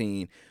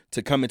 2019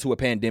 to come into a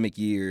pandemic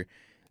year,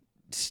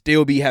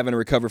 still be having to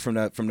recover from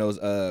that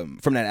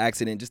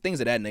accident, just things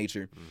of that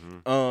nature.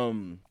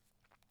 Mm-hmm.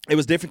 It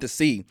was different to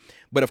see,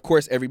 but of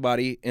course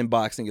everybody in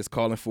boxing is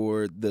calling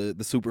for the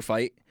super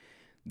fight.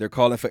 They're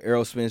calling for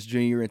Errol Spence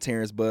Jr. and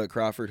Terrence Bud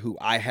Crawford, who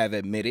I have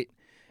admitted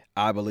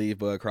I believe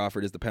Bud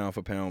Crawford is the pound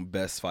for pound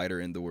best fighter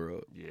in the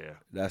world. Yeah,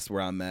 that's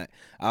where I'm at.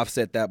 I've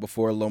said that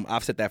before.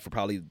 I've said that for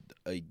probably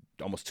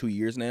almost 2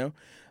 years now.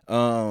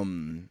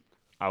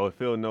 I would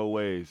feel no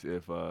ways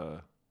if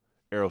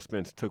Errol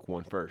Spence took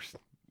one first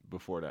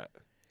before that.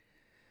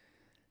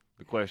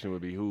 The question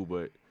would be who,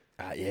 but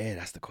yeah,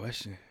 that's the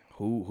question.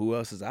 Who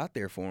else is out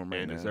there for him right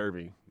now? And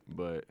deserving,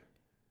 but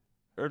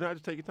or not,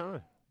 just take your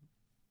time.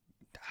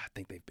 I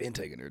think they've been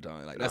taking their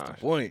time. Like that's the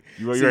point.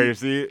 You ready to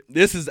see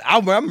it?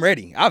 I'm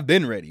ready. I've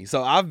been ready.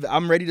 So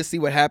I'm ready to see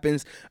what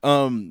happens.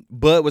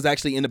 Bud was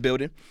actually in the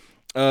building.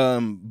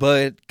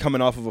 Bud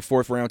coming off of a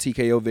 4th round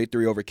TKO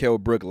victory over Kell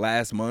Brook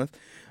last month.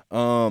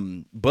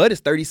 Bud is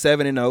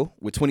 37-0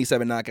 with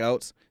 27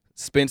 knockouts.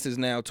 Spence is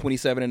now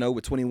 27-0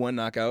 with 21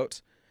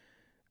 knockouts.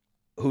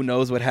 Who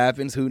knows what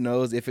happens? Who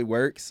knows if it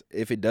works?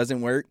 If it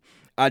doesn't work?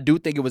 I do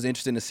think it was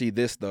interesting to see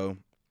this, though,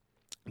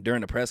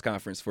 during the press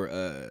conference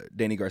for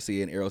Danny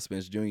Garcia and Errol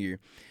Spence Jr.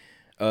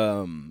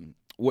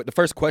 What the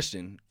first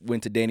question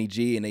went to Danny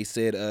G, and they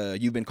said,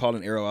 you've been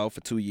calling Errol out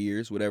for 2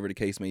 years, whatever the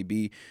case may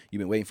be. You've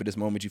been waiting for this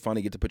moment. You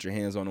finally get to put your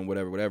hands on him,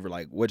 whatever.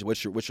 Like,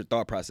 what's your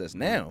thought process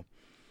now?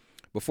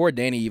 Before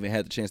Danny even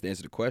had the chance to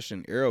answer the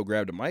question, Errol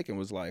grabbed the mic and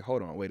was like,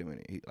 hold on, wait a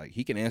minute.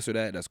 He can answer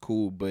that. That's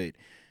cool, but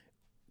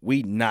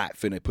we not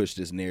finna push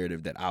this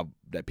narrative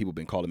that people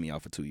been calling me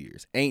out for 2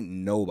 years. Ain't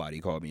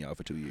nobody called me out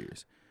for 2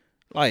 years.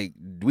 Like,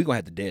 we gonna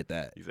have to dead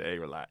that. He said, hey,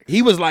 relax.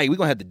 He was like, we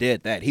gonna have to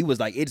dead that. He was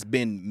like, it's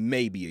been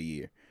maybe a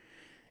year.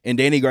 And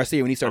Danny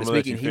Garcia, when he started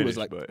speaking, he was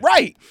like,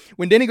 right.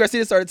 When Danny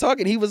Garcia started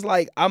talking, he was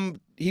like,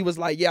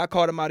 yeah, I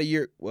called him out a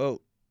year.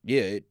 Well,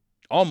 yeah,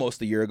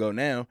 almost a year ago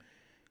now.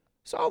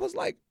 So I was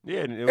like,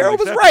 yeah, and Errol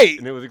was right.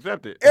 And it was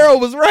accepted. Errol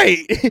was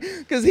right.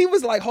 Because he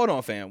was like, hold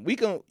on, fam. We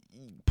can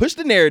push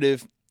the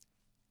narrative.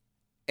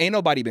 Ain't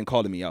nobody been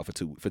calling me out for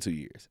 2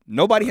 years.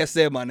 Nobody has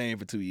said my name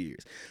for 2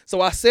 years.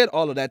 So I said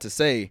all of that to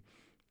say,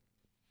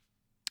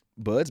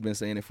 Bud's been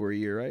saying it for a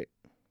year, right?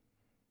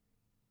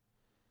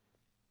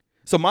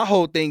 So my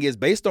whole thing is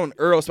based on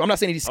Errol. So I'm not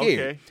saying he's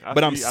scared,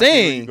 but I'm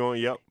saying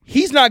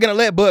he's not going to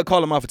let Bud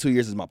call him out for 2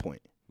 years is my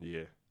point.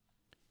 Yeah.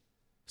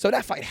 So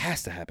that fight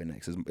has to happen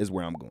next is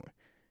where I'm going.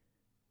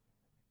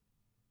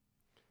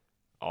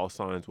 All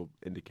signs will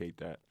indicate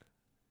that.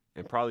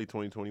 And probably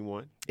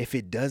 2021. If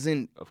it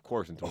doesn't, of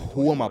course, in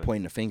 2021. Who am I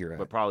pointing the finger at?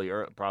 But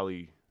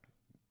probably,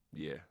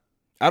 yeah.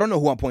 I don't know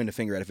who I'm pointing the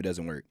finger at if it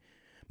doesn't work.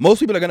 Most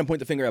people are going to point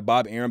the finger at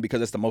Bob Arum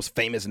because it's the most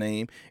famous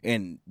name,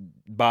 and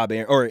Bob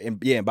Arum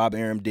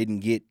didn't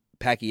get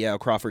Pacquiao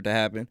Crawford to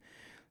happen.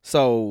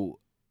 So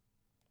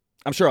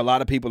I'm sure a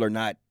lot of people are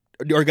going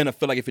to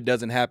feel like if it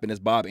doesn't happen, it's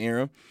Bob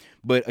Arum.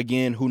 But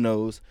again, who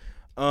knows?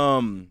 I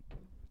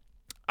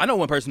know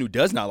one person who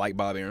does not like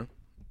Bob Arum,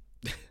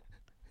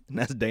 and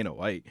that's Dana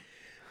White.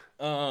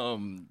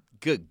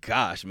 Good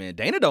gosh, man.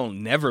 Dana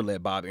don't never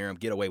let Bob Arum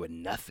get away with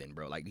nothing,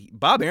 bro. Like,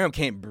 Bob Arum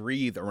can't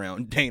breathe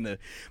around Dana.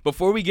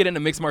 Before we get into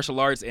mixed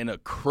martial arts and a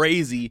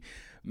crazy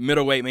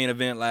middleweight main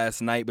event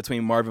last night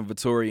between Marvin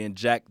Vettori and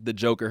Jack the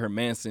Joker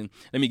Hermanson,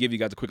 let me give you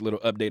guys a quick little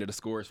update of the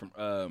scores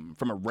from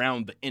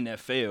around the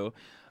NFL.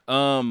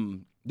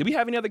 Did we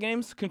have any other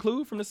games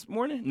conclude from this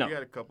morning? No. We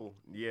had a couple.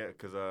 Yeah,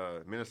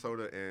 because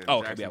Minnesota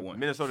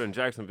and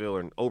Jacksonville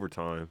are in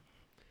overtime.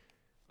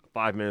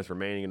 5 minutes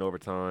remaining in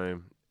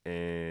overtime.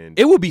 And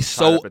it would be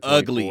so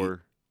ugly.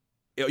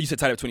 You said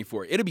tied up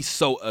 24. It'd be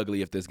so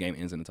ugly if this game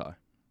ends in a tie.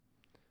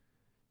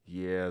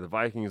 Yeah, the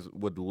Vikings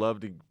would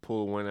love to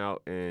pull one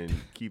out and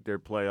keep their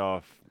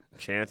playoff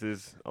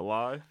chances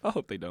alive. I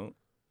hope they don't.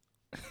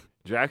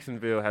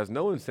 Jacksonville has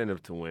no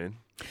incentive to win.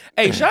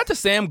 Hey, shout out to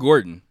Sam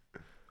Gordon,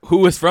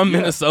 who is from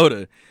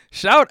Minnesota.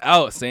 Shout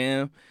out,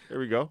 Sam. There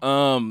we go.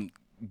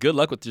 Good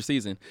luck with your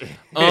season.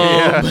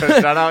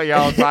 Shout out,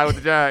 y'all. Tie with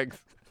the Jags.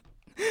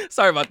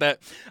 Sorry about that.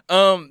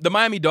 The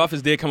Miami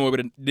Dolphins did come away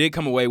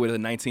with a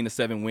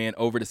 19-7 win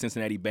over the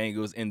Cincinnati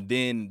Bengals, and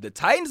then the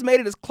Titans made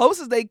it as close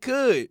as they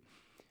could.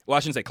 Well, I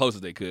shouldn't say close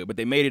as they could, but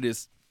they made it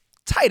as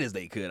tight as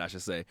they could, I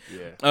should say.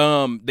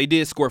 Yeah. They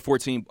did score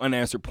 14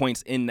 unanswered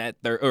points in that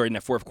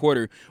fourth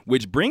quarter,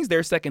 which brings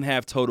their second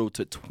half total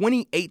to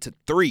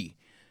 28-3.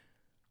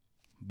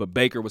 But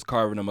Baker was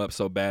carving them up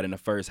so bad in the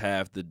first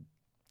half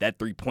that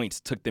 3 points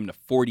took them to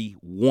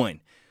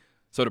 41.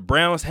 So the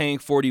Browns hang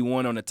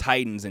 41 on the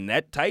Titans, and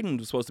that Titans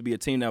was supposed to be a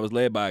team that was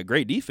led by a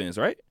great defense,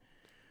 right?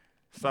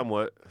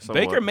 Somewhat.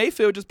 Baker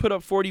Mayfield just put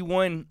up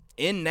 41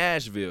 in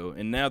Nashville,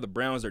 and now the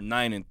Browns are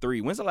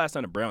 9-3. When's the last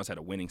time the Browns had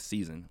a winning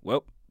season?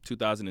 Well,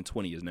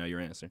 2020 is now your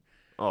answer.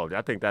 Oh,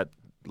 I think that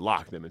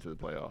locked them into the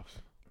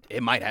playoffs.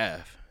 It might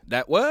have.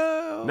 Not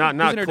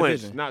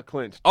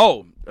clinched.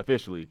 Oh,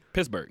 officially.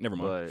 Pittsburgh. Never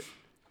mind.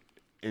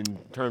 But in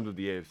terms of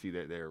the AFC,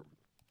 they're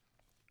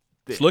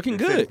it's looking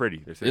good.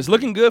 It's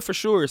looking good for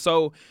sure.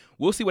 So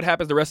we'll see what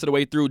happens the rest of the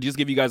way through. Just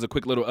give you guys a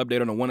quick little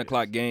update on the 1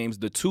 o'clock games.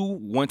 The two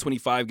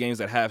 125 games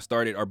that have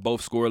started are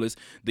both scoreless.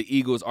 The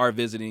Eagles are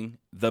visiting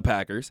the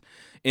Packers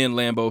in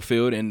Lambeau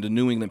Field, and the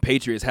New England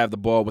Patriots have the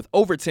ball with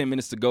over 10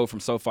 minutes to go from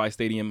SoFi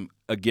Stadium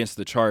against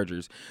the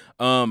Chargers.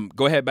 Go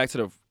ahead back to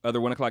the other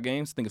 1 o'clock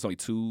games. I think it's only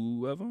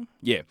 2 of them.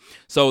 Yeah.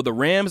 So the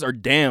Rams are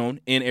down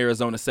in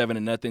Arizona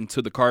 7-0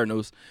 to the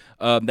Cardinals.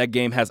 That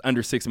game has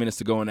under 6 minutes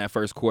to go in that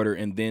first quarter.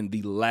 And then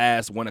the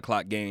last 1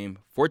 o'clock game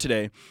for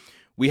today,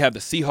 we have the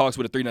Seahawks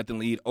with a 3-0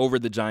 lead over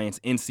the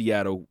Giants in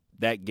Seattle.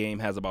 That game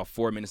has about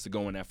 4 minutes to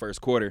go in that first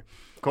quarter.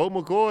 Colt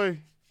McCoy.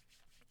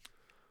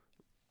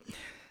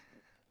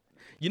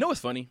 You know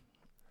what's funny?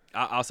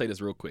 I'll say this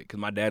real quick because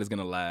my dad is going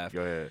to laugh.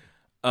 Go ahead.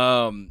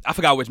 I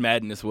forgot which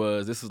Madden this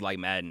was. This was like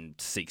Madden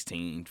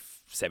 16,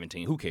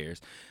 17. Who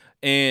cares?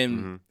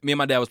 And me and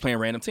my dad was playing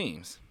random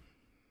teams.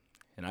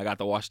 And I got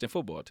the Washington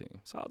football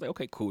team. So I was like,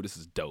 okay, cool. This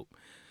is dope.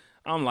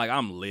 I'm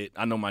lit.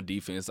 I know my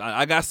defense.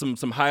 I got some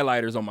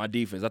highlighters on my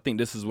defense. I think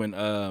this is when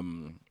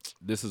Deshaun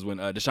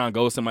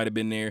Golson might have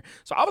been there.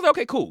 So I was like,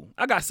 okay, cool.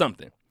 I got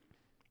something.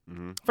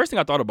 First thing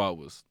I thought about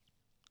was,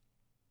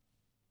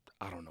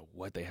 I don't know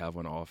what they have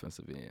on the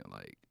offensive end.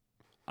 Like,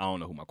 I don't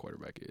know who my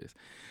quarterback is.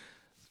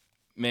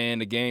 Man,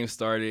 the game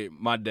started.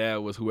 My dad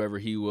was whoever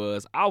he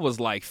was. I was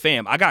like,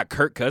 fam, I got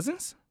Kirk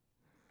Cousins?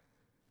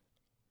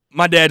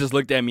 My dad just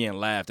looked at me and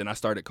laughed, and I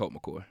started Colt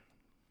McCoy.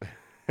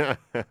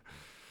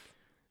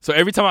 So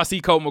every time I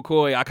see Colt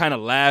McCoy, I kind of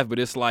laugh, but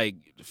it's like,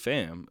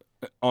 fam,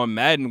 on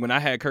Madden, when I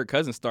had Kirk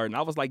Cousins starting,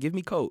 I was like, give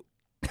me Colt.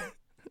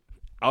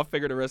 I'll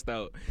figure the rest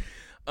out.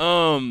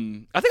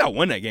 I think I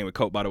won that game with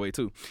Colt, by the way,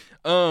 too.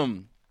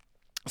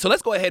 So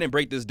let's go ahead and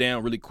break this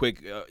down really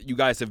quick. You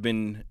guys have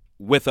been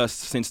with us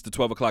since the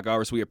 12 o'clock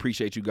hour, so we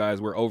appreciate you guys.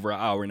 We're over an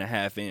hour and a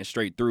half in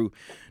straight through.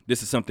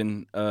 This is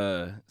something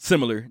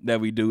similar that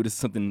we do. This is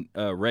something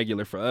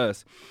regular for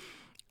us.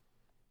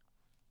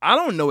 I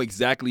don't know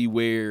exactly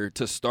where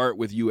to start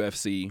with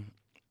UFC,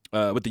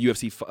 with the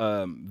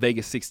UFC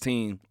Vegas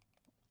 16,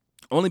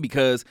 only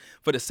because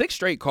for the 6th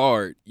straight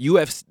card,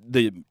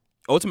 the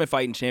Ultimate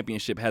Fighting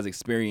Championship has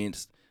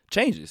experienced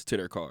changes to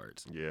their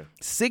cards. Yeah.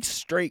 6th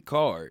straight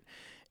card.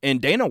 And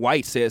Dana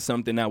White said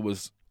something that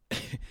was,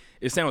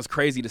 it sounds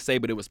crazy to say,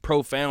 but it was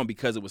profound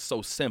because it was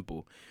so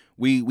simple.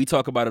 We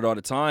talk about it all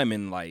the time,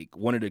 and like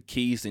one of the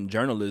keys in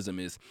journalism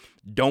is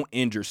don't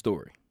end your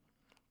story.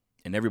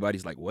 And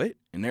everybody's like, what?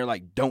 And they're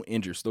like, don't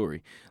end your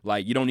story.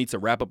 Like, you don't need to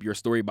wrap up your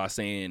story by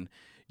saying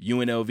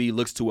UNLV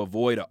looks to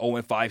avoid a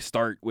 0-5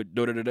 start with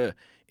da-da-da-da.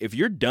 If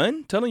you're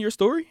done telling your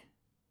story,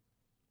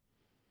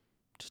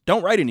 just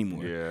don't write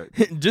anymore. Yeah.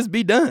 Just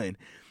be done.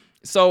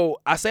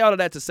 So I say all of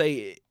that to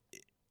say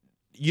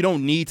you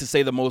don't need to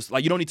say the most,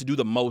 like you don't need to do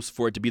the most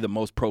for it to be the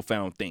most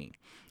profound thing.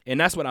 And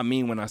that's what I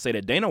mean when I say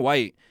that. Dana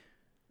White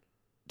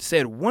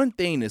said one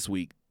thing this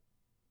week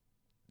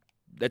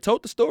that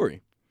told the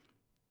story.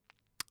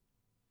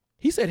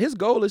 He said his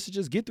goal is to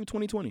just get through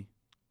 2020.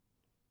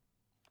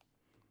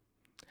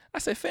 I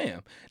said,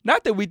 fam,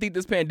 not that we think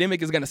this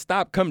pandemic is going to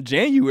stop come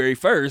January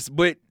 1st,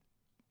 but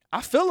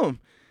I feel him.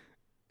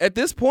 At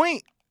this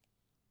point,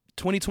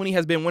 2020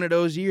 has been one of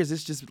those years.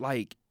 It's just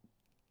like,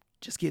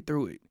 just get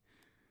through it.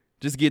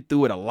 Just get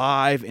through it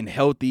alive and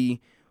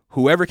healthy.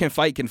 Whoever can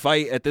fight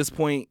at this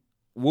point.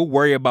 We'll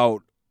worry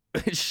about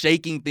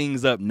shaking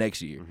things up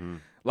next year. Mm-hmm.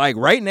 Like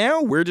right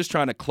now, we're just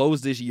trying to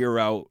close this year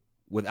out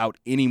without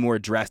any more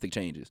drastic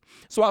changes.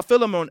 So I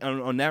feel him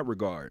on that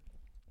regard.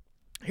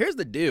 Here's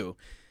the deal.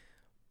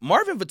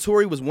 Marvin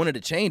Vettori was one of the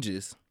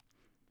changes,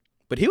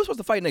 but he was supposed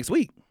to fight next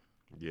week.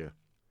 Yeah.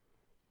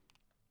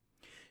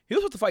 He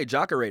was supposed to fight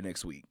Jacare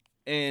next week.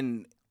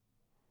 And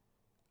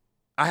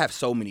I have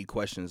so many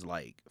questions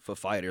like for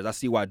fighters. I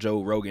see why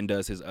Joe Rogan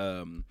does his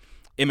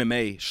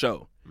MMA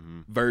show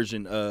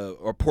version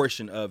or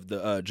portion of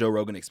the Joe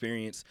Rogan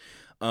Experience.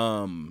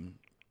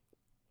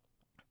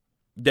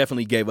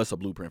 Definitely gave us a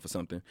blueprint for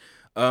something.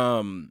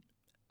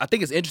 I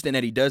think it's interesting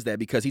that he does that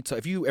because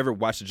if you ever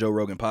watch the Joe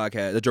Rogan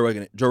podcast,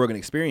 the Joe Rogan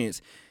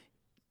Experience,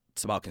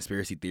 it's about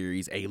conspiracy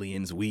theories,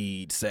 aliens,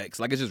 weed, sex.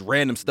 Like, it's just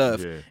random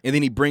stuff. Yeah. And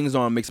then he brings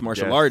on mixed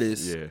martial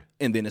artists,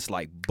 and then it's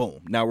like,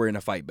 boom, now we're in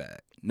a fight bag.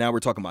 Now we're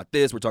talking about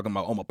this. We're talking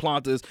about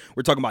omoplatas.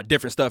 We're talking about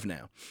different stuff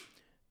now.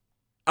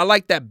 I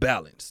like that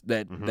balance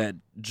that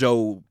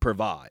Joe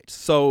provides.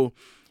 So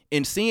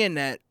in seeing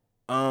that,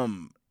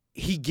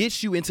 he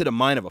gets you into the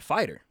mind of a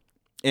fighter.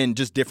 And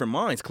just different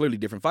minds, clearly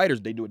different fighters,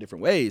 they do it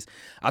different ways.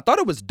 I thought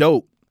it was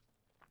dope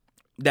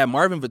that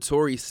Marvin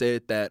Vettori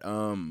said that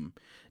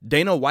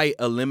Dana White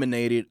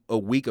eliminated a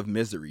week of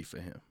misery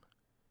for him.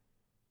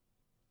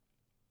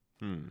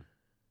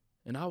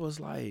 And I was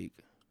like,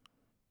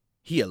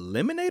 he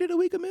eliminated a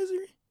week of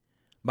misery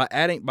by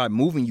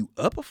moving you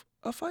up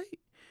a fight?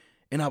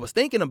 And I was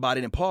thinking about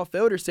it, and Paul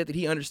Felder said that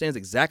he understands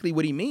exactly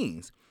what he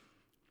means.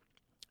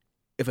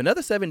 If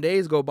another 7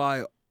 days go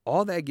by,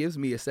 all that gives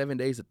me is 7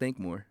 days to think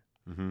more.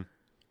 Mm-hmm.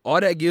 All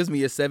that gives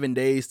me is 7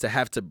 days to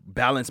have to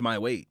balance my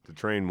weight. To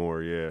train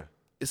more, yeah.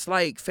 It's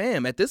like,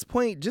 fam, at this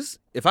point, just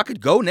if I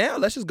could go now,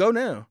 let's just go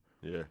now.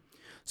 Yeah.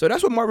 So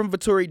that's what Marvin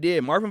Vettori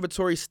did. Marvin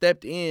Vettori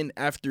stepped in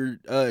after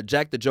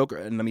Jack the Joker,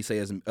 and let me say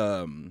his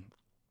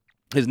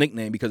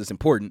nickname because it's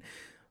important.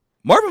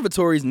 Marvin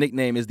Vettori's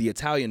nickname is the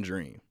Italian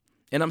Dream.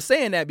 And I'm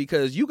saying that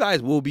because you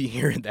guys will be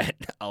hearing that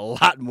a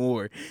lot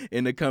more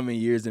in the coming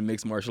years in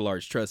mixed martial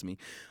arts, trust me.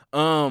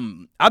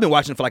 I've been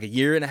watching for like a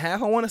year and a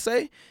half, I want to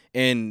say,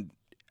 and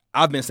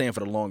I've been saying for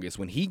the longest,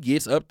 when he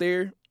gets up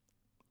there,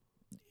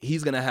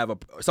 somebody's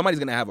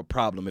gonna have a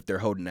problem if they're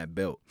holding that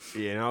belt.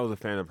 Yeah, and I was a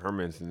fan of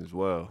Hermansson as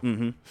well.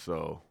 Mm-hmm.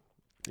 So,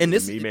 and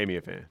he made me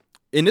a fan.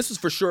 And this was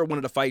for sure one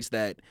of the fights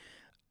that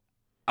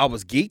I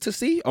was geeked to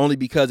see, only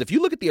because if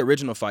you look at the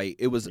original fight,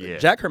 it was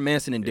Jack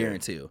Hermansson and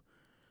Darren Till.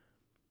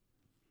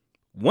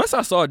 Once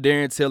I saw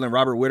Darren Till and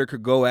Robert Whittaker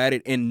go at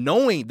it, and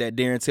knowing that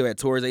Darren Till had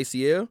tore his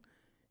ACL,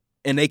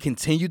 and they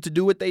continued to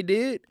do what they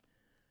did,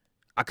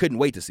 I couldn't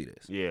wait to see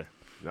this. Yeah,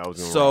 that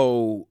was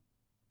so.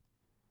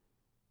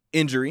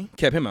 Injury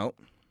kept him out.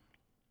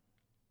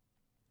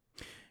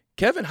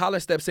 Kevin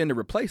Holland steps in to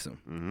replace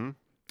him,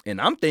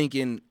 and I'm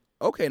thinking,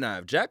 okay, now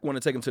if Jack want to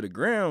take him to the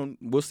ground,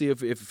 we'll see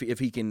if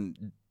he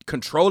can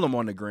control him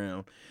on the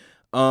ground.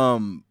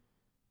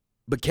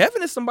 But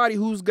Kevin is somebody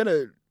who's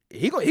gonna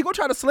he gonna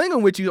try to sling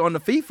him with you on the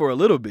feet for a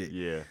little bit.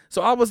 Yeah.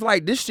 So I was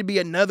like, this should be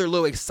another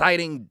little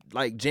exciting,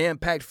 like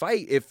jam-packed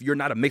fight. If you're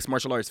not a mixed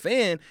martial arts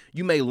fan,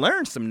 you may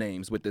learn some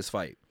names with this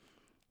fight.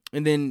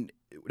 And then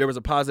there was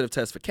a positive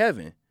test for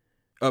Kevin,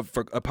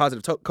 for a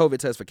positive COVID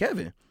test for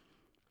Kevin.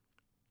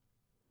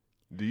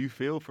 Do you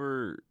feel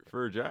for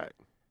Jack?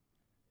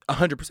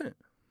 100%.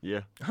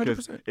 Yeah,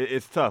 100%.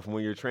 It's tough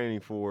when you're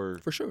training for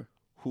sure.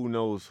 Who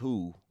knows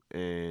who,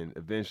 and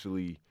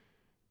eventually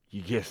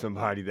you get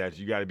somebody that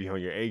you got to be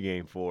on your A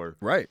game for,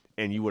 right?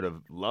 And you would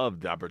have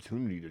loved the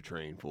opportunity to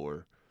train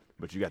for,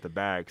 but you got the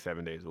bag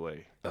 7 days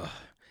away.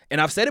 And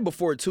I've said it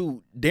before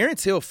too.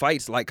 Darren Till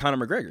fights like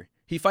Conor McGregor.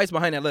 He fights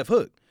behind that left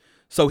hook,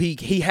 so he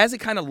has it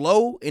kind of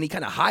low and he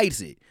kind of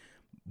hides it.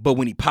 But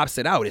when he pops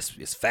it out,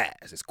 it's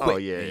fast, it's quick. Oh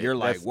yeah, and you're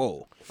like,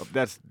 whoa.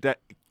 That's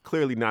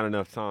clearly not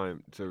enough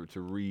time to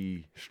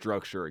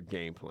restructure a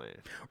game plan.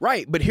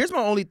 Right, but here's my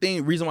only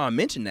reason why I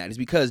mentioned that is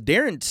because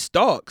Darren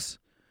stalks,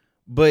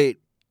 but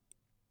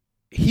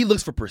he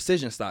looks for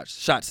precision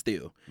shots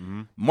still.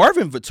 Mm-hmm.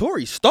 Marvin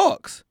Vettori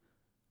stalks,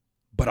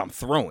 but I'm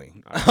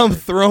throwing. I'm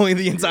throwing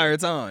the entire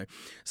time.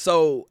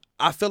 So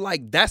I feel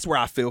like that's where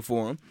I feel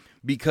for him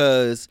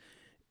because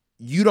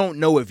you don't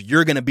know if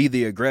you're going to be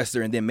the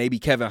aggressor and then maybe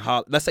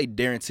let's say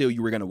Darren Till,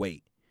 you were going to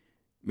wait.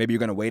 Maybe you're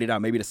going to wait it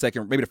out. Maybe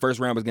the first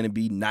round was going to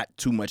be not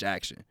too much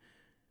action.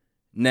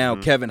 Now,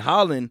 Kevin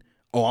Holland,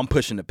 I'm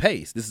pushing the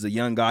pace. This is a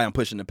young guy. I'm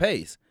pushing the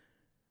pace.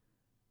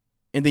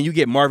 And then you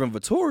get Marvin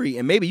Vettori,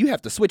 and maybe you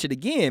have to switch it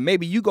again.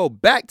 Maybe you go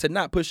back to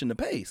not pushing the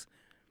pace.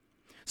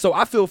 So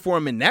I feel for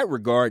him in that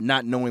regard,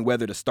 not knowing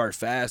whether to start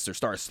fast or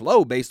start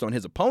slow based on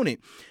his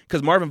opponent,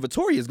 because Marvin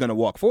Vettori is going to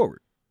walk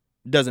forward.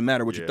 Doesn't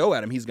matter what you throw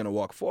at him, he's going to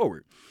walk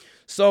forward.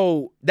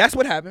 So that's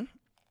what happened.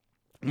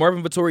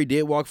 Marvin Vettori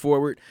did walk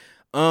forward.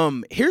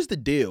 Here's the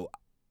deal.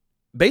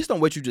 Based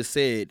on what you just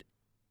said,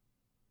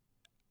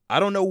 I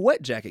don't know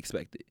what Jack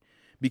expected,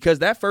 because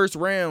that first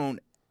round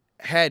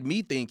had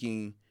me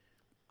thinking.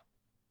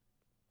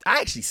 I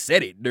actually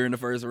said it during the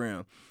first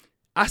round.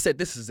 I said,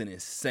 this is an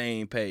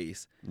insane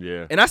pace.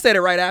 Yeah. And I said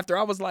it right after.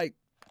 I was like,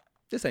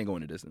 this ain't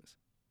going the distance.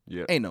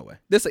 Yeah. Ain't no way.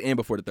 This will end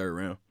before the third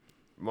round.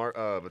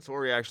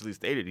 Vettori actually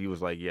stated, he was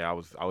like, yeah, I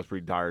was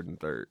pretty tired in the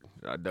third.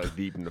 I dug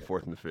deep in the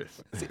fourth and the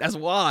fifth. See, that's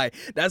why.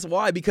 That's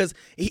why, because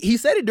he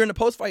said it during the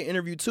post-fight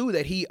interview too,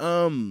 that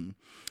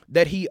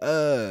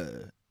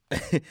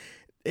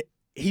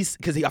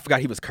I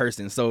forgot he was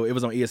cursing, so it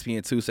was on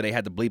ESPN too, so they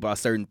had to bleep out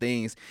certain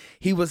things.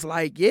 He was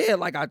like, yeah,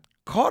 like I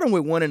caught him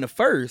with one in the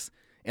first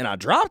and I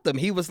dropped him.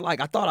 He was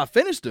like, I thought I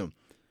finished him.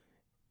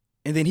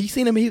 And then he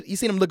seen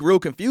him look real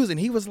confused, and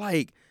he was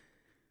like,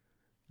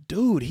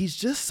 dude, he's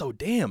just so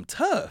damn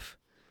tough.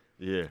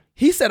 Yeah.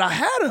 He said, I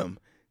had him.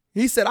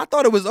 He said, I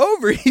thought it was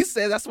over. He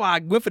said, that's why I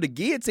went for the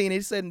guillotine.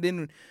 He said, and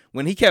then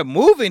when he kept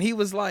moving, he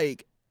was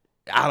like,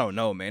 I don't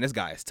know, man. This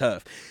guy is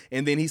tough.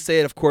 And then he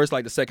said, of course,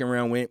 like the second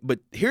round went. But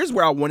here's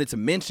where I wanted to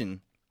mention,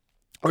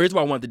 or here's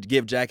why I wanted to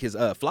give Jack his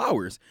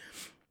flowers.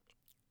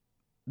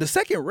 The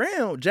second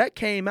round, Jack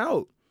came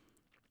out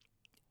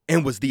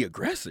and was the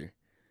aggressor.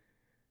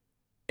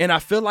 And I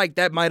feel like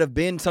that might have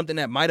been something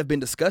that might have been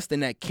discussed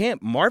in that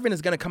camp. Marvin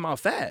is going to come out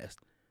fast.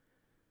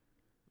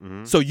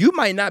 Mm-hmm. So you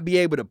might not be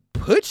able to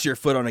put your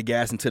foot on the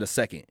gas into the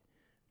second.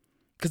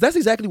 Because that's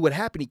exactly what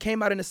happened. He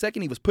came out in the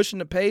second. He was pushing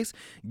the pace,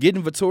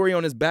 getting Vettori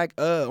on his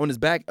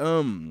back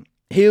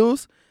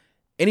heels,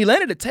 and he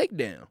landed a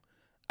takedown.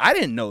 I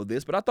didn't know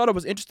this, but I thought it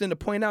was interesting to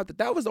point out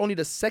that was only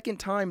the second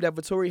time that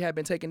Vettori had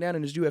been taken down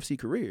in his UFC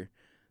career.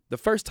 The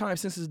first time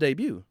since his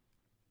debut.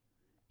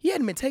 He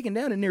hadn't been taken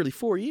down in nearly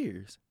 4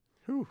 years.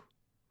 Whew.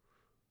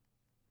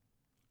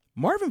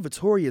 Marvin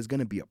Vettori is going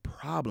to be a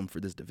problem for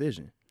this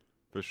division.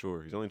 For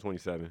sure. He's only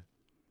 27.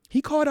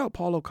 He called out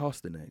Paulo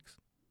Costa next.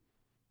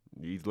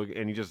 He's looking,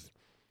 and he just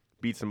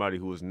beat somebody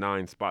who was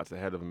 9 spots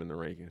ahead of him in the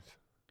rankings.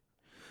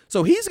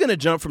 So he's going to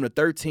jump from the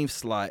 13th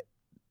slot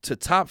to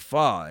top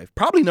 5,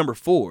 probably number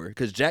 4,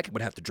 because Jack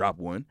would have to drop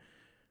one.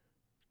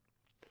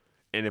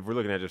 And if we're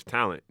looking at just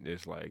talent,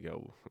 it's like,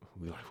 yo,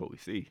 we like what we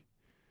see.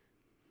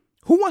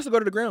 Who wants to go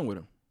to the ground with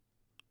him?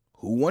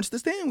 Who wants to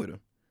stand with him?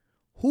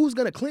 Who's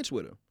going to clinch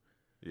with him?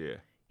 Yeah.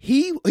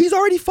 He's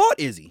already fought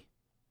Izzy.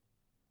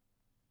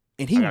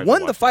 And he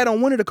won the fight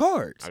on one of the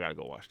cards. I got to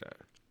go watch that.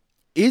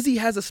 Izzy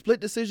has a split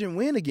decision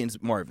win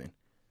against Marvin.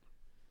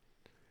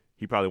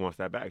 He probably wants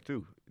that back,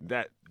 too.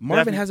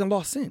 Marvin hasn't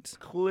lost since.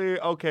 Clear.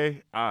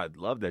 Okay. I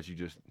love that you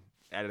just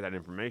added that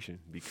information,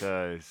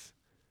 because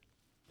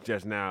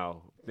just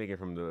now, thinking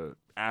from the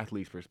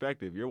athlete's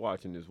perspective, you're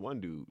watching this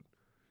one dude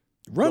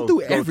run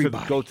through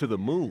everybody. Go to the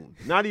moon.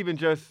 Not even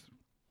just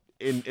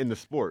in the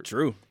sport.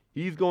 True.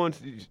 He's going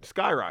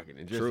skyrocketing.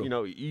 And just, True. you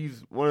know,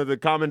 he's one of the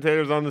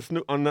commentators on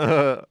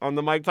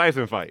the Mike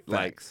Tyson fight.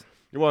 Facts. Like,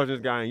 you're watching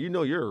this guy and you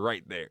know you're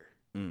right there.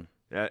 Mm.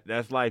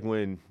 That's like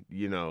when,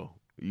 you know,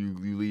 you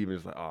leave and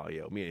it's like, oh,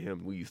 yo, me and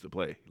him, we used to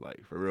play.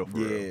 Like, for real.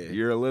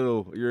 You're a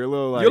little like, You're a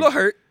little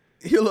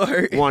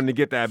hurt. wanting to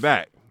get that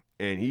back.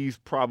 And he's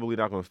probably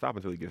not going to stop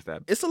until he gets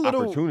that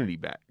opportunity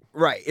back.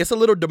 Right. It's a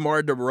little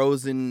DeMar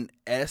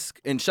DeRozan-esque.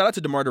 And shout out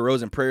to DeMar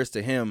DeRozan. Prayers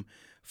to him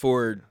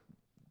for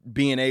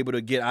being able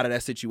to get out of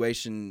that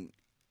situation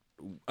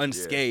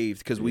unscathed,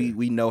 because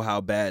we know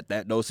how bad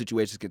those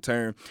situations can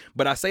turn.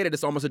 But I say that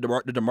it's almost the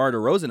DeMar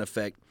DeRozan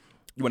effect.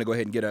 You want to go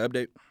ahead and get an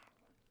update?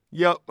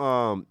 Yep.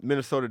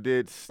 Minnesota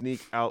did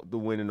sneak out the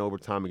win in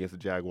overtime against the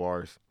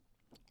Jaguars.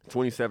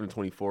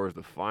 27-24 is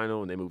the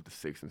final, and they moved to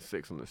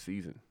 6-6 on the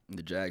season.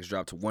 The Jags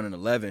dropped to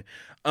 1-11.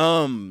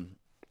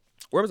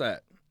 Where was I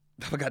at?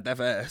 I forgot that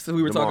fast.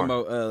 We were talking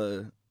about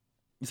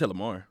you said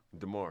Lamar.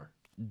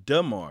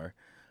 DeMar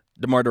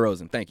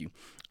DeRozan. Thank you.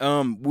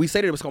 We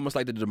said it was almost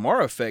like the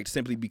DeMar effect,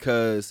 simply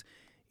because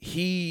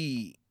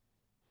he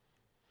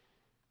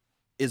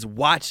is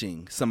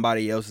watching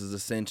somebody else's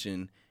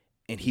ascension,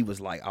 and he was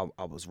like,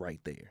 I was right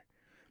there.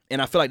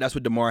 And I feel like that's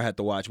what DeMar had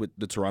to watch with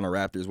the Toronto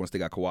Raptors once they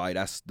got Kawhi.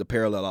 That's the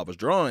parallel I was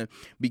drawing,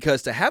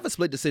 because to have a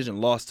split decision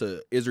loss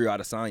to Israel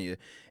Adesanya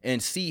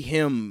and see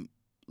him,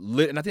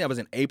 and I think that was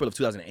in April of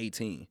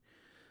 2018.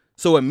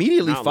 So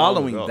immediately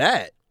following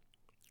that,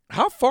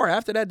 how far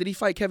after that did he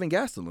fight Kevin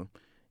Gastelum?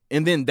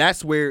 And then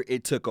that's where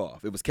it took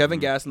off. It was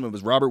Kevin Gastelum, it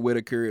was Robert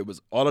Whittaker, it was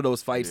all of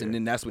those fights, and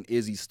then that's when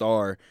Izzy's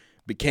star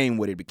became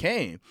what it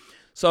became.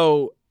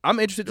 So I'm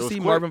interested to see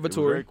Marvin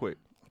Vettori. Very quick.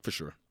 For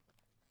sure.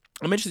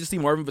 I'm interested to see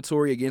Marvin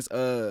Vettori against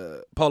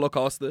Paulo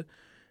Costa,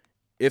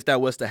 if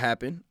that was to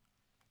happen.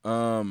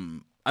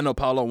 I know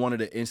Paulo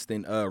wanted an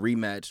instant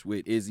rematch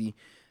with Izzy.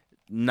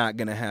 Not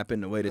gonna happen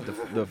the way that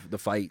the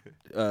fight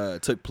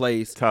took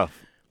place. Tough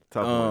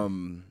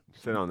one.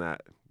 Sit on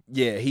that.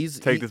 Yeah, this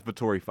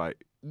Vettori fight.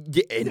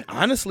 Yeah, and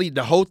honestly,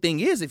 the whole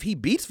thing is, if he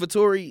beats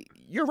Vettori,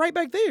 you're right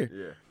back there.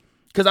 Yeah.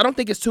 Because I don't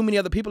think it's too many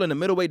other people in the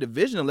middleweight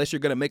division unless you're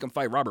gonna make him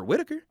fight Robert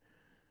Whittaker.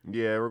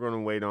 Yeah, we're going to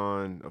wait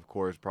on, of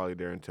course, probably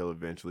Darren Till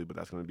eventually, but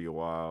that's going to be a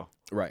while.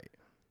 Right.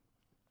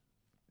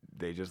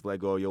 They just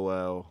let go of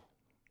Yoel.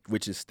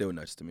 Which is still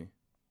nuts to me.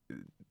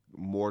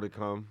 More to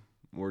come.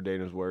 More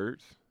Dana's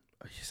words.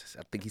 I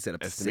think he said up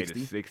to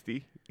Estimated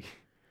 60.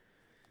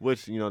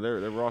 Which,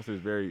 their roster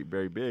is very,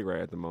 very big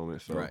right at the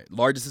moment. So. Right.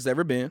 Largest it's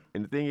ever been.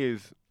 And the thing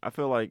is, I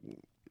feel like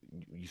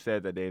you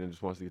said that Dana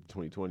just wants to get to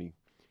 2020.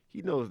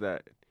 He knows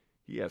that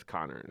he has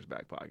Conor in his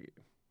back pocket.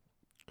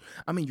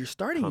 I mean, you're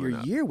starting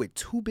your year with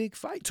two big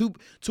fights.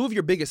 Two of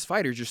your biggest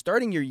fighters. You're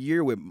starting your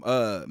year with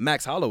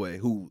Max Holloway,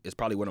 who is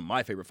probably one of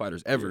my favorite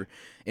fighters ever.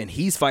 Yeah. And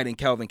he's fighting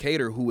Calvin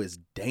Kattar, who is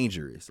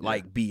dangerous,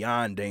 like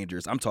beyond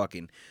dangerous. I'm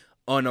talking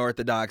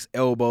unorthodox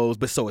elbows,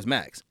 but so is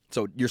Max.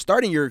 So you're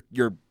starting your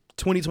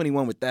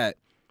 2021 with that.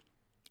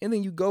 And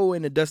then you go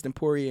into Dustin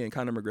Poirier and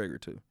Conor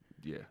McGregor, too.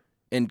 Yeah.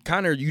 And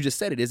Conor, you just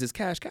said it, is his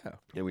cash cow.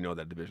 And we know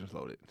that division's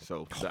loaded.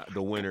 So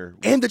the winner.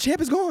 And the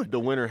champ is gone. The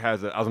winner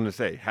has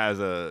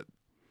a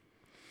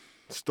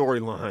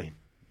storyline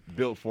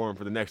built for him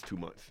for the next 2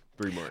 months,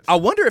 3 months. I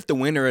wonder if the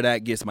winner of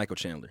that gets Michael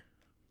Chandler.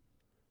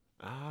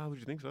 Would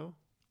you think so?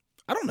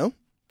 I don't know.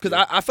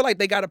 Because I feel like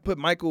they got to put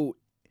Michael,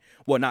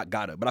 well, not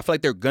gotta, but I feel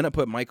like they're going to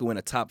put Michael in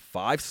a top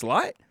 5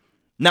 slot.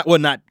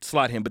 Not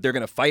slot him, but they're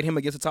going to fight him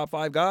against a top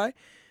 5 guy.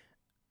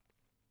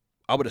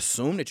 I would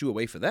assume that you would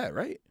wait for that,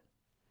 right?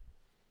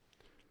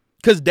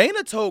 Because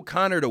Dana told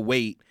Conor to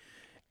wait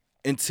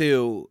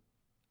until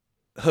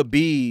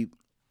Khabib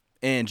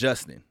and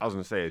Justin. I was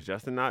going to say, is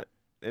Justin not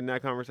in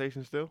that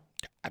conversation still?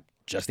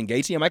 Justin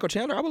Gaethje and Michael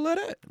Chandler, I would love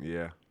that.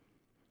 Yeah.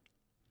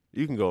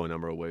 You can go a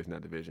number of ways in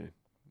that division.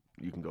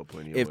 You can go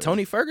plenty of ways. If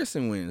Tony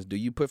Ferguson wins, do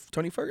you put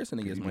Tony Ferguson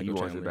against Michael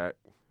Chandler? Wants it back?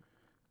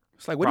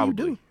 It's like, what do you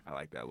do? I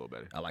like that a little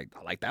better. I like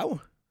that one.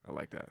 I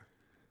like that.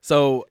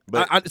 So,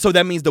 so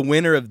that means the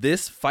winner of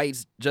this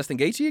fights Justin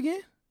Gaethje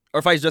again?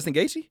 Or fights Justin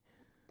Gaethje?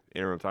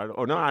 Interim title?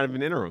 Oh, no, not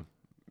even interim.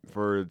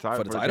 For the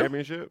title? For the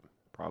championship?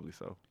 Probably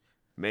so.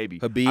 Maybe.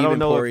 Khabib I don't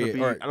know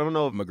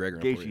if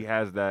McGregor Gaethje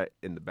has that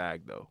in the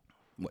bag, though.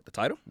 What, the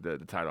title? The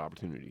title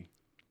opportunity.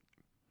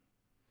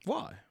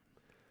 Why?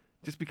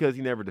 Just because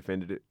he never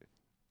defended it.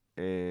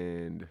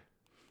 And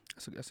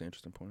that's an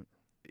interesting point.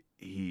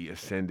 He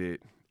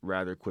ascended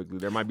rather quickly.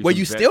 There might be. Well,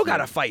 you still got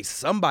to fight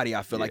somebody,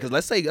 I feel like. Because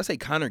let's say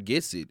Conor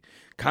gets it.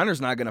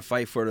 Conor's not going to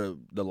fight for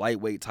the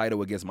lightweight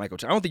title against Michael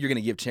Chandler. I don't think you're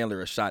going to give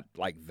Chandler a shot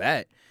like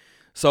that.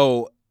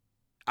 So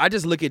I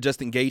just look at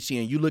Justin Gaethje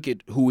and you look at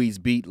who he's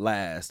beat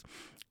last.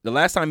 The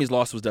last time he's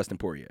lost was Dustin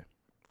Poirier,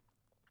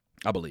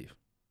 I believe,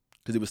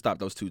 because he was stopped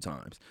those 2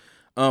 times.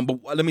 But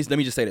let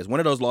me just say this. One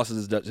of those losses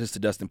is just to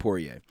Dustin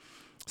Poirier.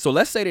 So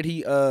let's say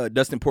that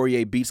Dustin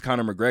Poirier beats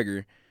Conor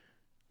McGregor.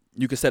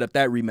 You could set up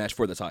that rematch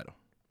for the title.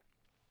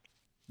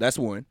 That's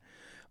one.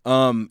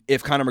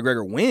 If Conor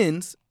McGregor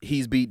wins,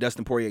 he's beat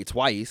Dustin Poirier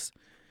twice,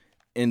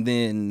 and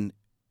then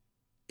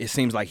it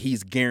seems like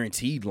he's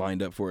guaranteed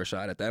lined up for a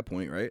shot at that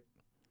point, right?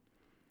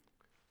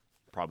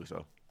 Probably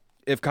so.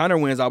 If Conor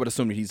wins, I would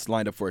assume that he's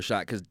lined up for a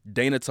shot because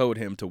Dana told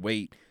him to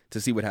wait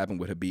to see what happened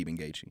with Khabib and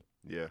Gaethje.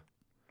 Yeah.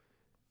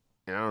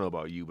 And I don't know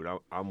about you,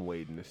 but I'm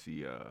waiting to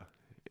see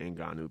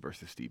Ngannou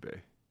versus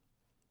Stipe.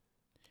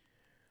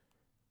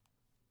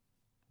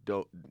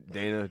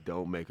 Dana,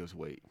 don't make us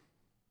wait.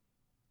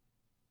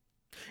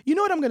 You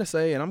know what I'm going to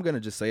say? And I'm going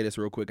to just say this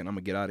real quick and I'm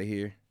going to get out of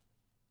here.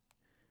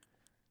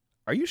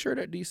 Are you sure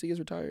that DC is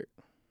retired?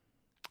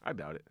 I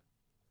doubt it.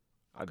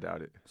 I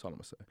doubt it. That's all I'm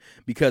gonna say.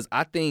 Because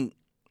I think,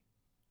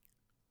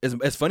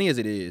 as funny as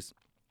it is,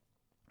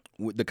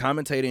 the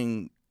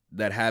commentating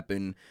that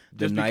happened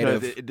Just the night because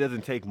of it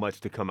doesn't take much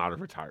to come out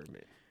of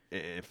retirement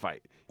and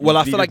fight. Well,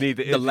 I You feel just like need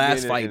the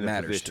last estrogen fight and the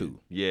matters position. too.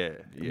 Yeah.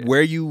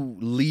 Where you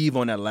leave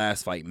on that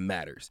last fight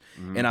matters.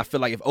 And I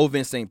feel like if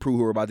Ovince St. Preux,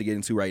 who we're about to get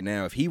into right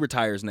now, if he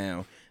retires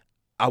now,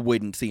 I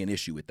wouldn't see an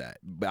issue with that.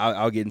 But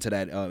I'll get into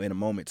that in a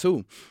moment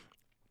too.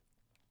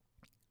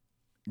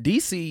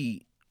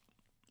 DC,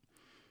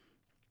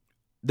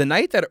 the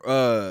night that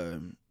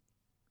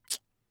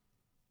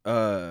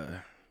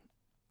Jairzinho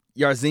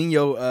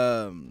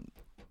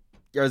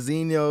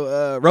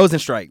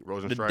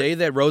Rosenstrike, the day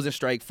that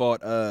Rosenstrike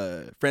fought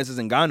Francis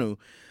Ngannou,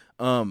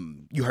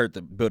 you heard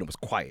the building was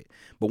quiet.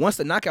 But once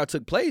the knockout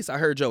took place, I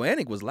heard Joe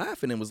Anik was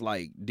laughing and was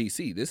like,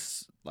 DC,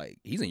 this, like,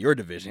 he's in your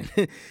division.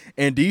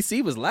 And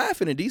DC was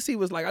laughing, and DC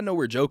was like, I know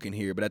we're joking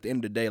here, but at the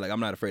end of the day, like, I'm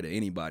not afraid of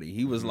anybody.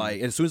 He was like,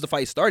 and as soon as the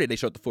fight started, they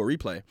showed the full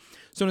replay.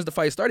 As soon as the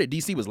fight started,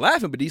 DC was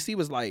laughing, but DC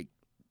was like,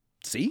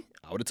 see,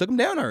 I would have took him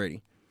down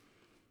already.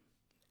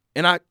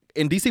 And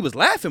DC was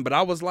laughing, but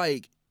I was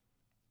like,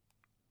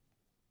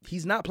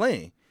 he's not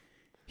playing.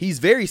 He's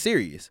very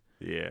serious.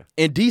 Yeah.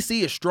 And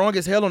DC is strong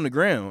as hell on the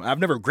ground. I've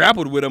never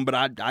grappled with him, but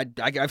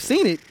I've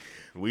seen it.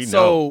 We know.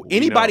 So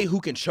anybody who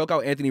can choke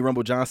out Anthony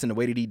Rumble Johnson the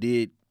way that he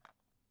did,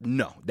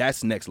 no,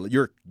 that's next.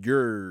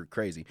 You're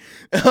crazy.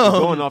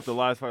 Going off the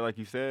last fight, like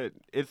you said,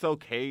 it's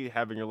okay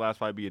having your last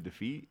fight be a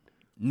defeat.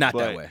 Not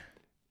that way.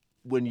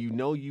 When you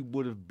know you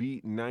would have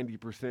beat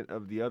 90%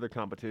 of the other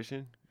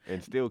competition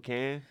and still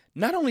can.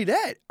 Not only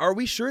that, are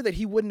we sure that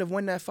he wouldn't have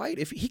won that fight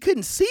if he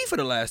couldn't see for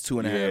the last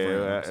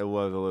 2.5 rounds? It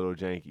was a little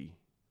janky.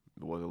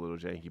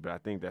 But I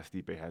think that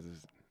Stipe has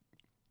his.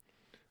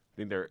 I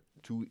think they're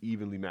two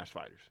evenly matched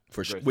fighters.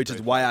 For sure. Which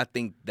is why I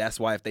think that's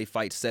why if they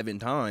fight 7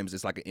 times,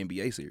 it's like an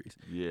NBA series.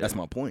 Yeah. That's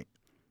my point.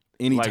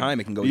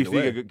 Anytime it can go either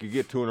way. DC could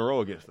get 2 in a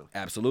row against them.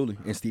 Absolutely.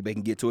 And Stipe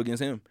can get 2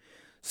 against him.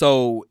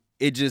 So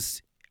it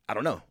just, I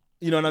don't know.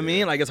 You know what I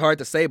mean? Like, it's hard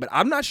to say, but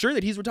I'm not sure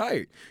that he's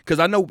retired. Because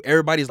I know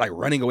everybody's like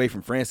running away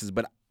from Francis,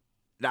 but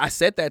I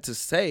said that to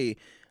say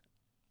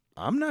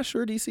I'm not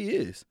sure DC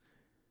is.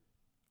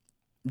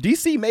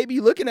 DC may be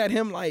looking at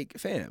him like,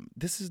 fam,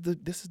 this is the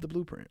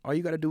blueprint. All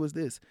you got to do is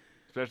this.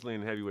 Especially in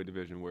the heavyweight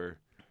division where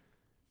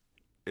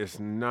it's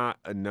not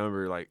a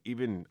number. Like,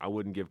 even I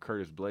wouldn't give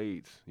Curtis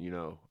Blades,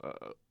 the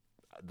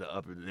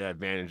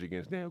advantage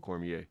against Daniel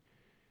Cormier.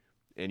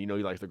 And, he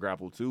likes to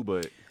grapple too,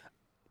 but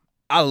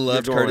I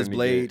loved Curtis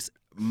Blades.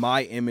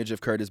 My image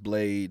of Curtis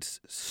Blades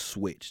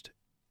switched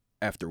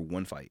after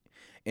one fight.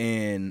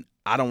 And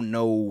I don't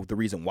know the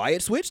reason why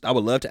it switched. I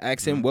would love to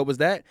ask him what was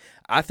that.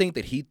 I think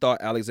that he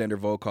thought Alexander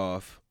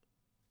Volkov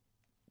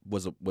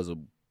was a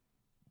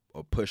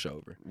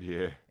pushover.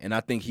 Yeah. And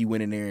I think he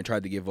went in there and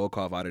tried to get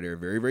Volkov out of there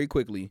very, very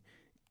quickly.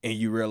 And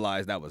you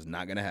realize that was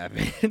not going to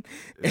happen.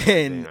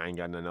 And I ain't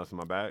got nothing else in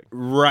my bag.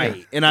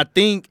 Right. And I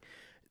think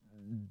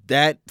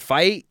that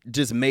fight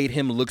just made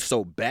him look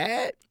so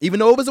bad, even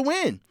though it was a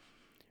win,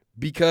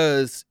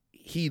 because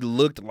he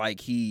looked like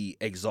he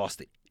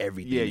exhausted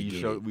everything.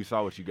 Yeah, we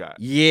saw what you got.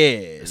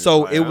 Yeah.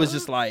 So it was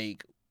just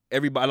like a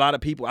lot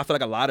of people, I feel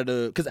like a lot of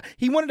because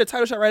he wanted a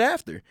title shot right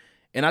after.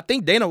 And I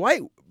think Dana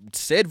White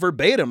said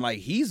verbatim, like,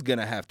 he's going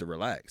to have to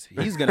relax.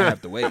 He's going to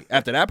have to wait.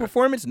 After that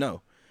performance,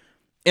 no.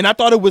 And I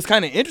thought it was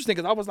kind of interesting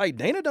because I was like,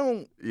 Dana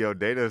don't. Yo,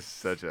 Dana's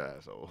such an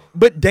asshole.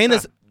 But Dana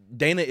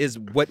is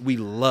what we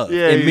love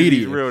in media.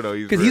 He's real, though.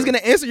 Because he's going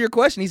to answer your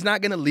question. He's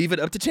not going to leave it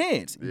up to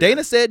chance. Yeah.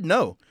 Dana said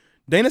no.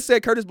 Dana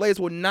said Curtis Blades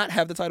will not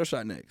have the title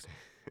shot next.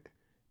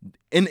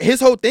 And his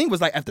whole thing was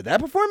like, after that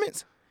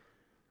performance,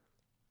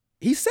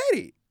 he said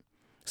it.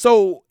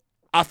 So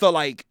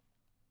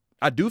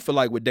I do feel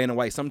like with Dana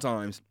White,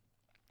 sometimes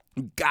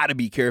you got to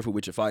be careful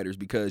with your fighters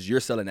because you're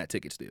selling that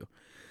ticket still.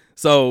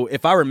 So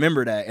if I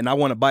remember that and I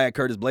want to buy a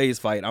Curtis Blades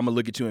fight, I'm going to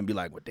look at you and be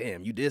like, well,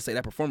 damn, you did say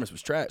that performance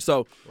was trash.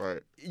 So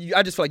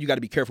I just feel like you got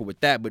to be careful with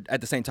that. But at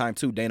the same time,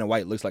 too, Dana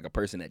White looks like a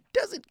person that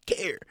doesn't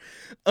care.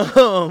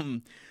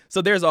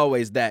 So there's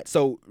always that.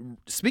 So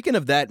speaking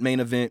of that main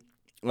event,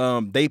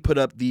 they put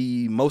up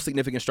the most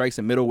significant strikes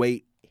in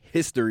middleweight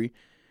history.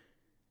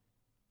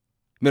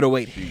 I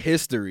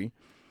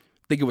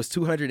think it was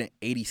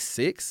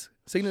 286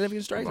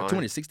 significant strikes, or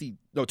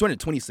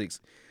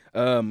 226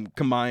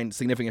 combined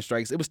significant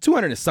strikes. It was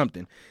 200 and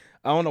something.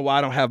 I don't know why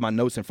I don't have my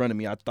notes in front of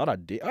me. I thought I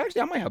did.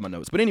 Actually, I might have my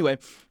notes. But anyway,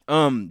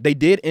 they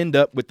did end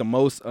up with the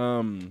most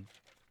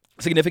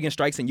significant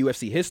strikes in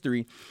UFC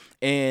history,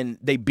 and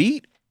they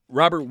beat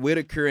Robert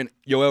Whittaker and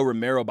Yoel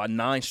Romero by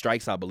 9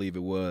 strikes, I believe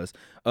it was.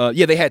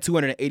 They had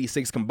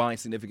 286 combined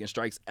significant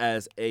strikes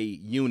as a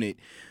unit.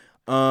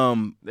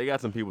 They got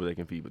some people that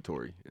can feed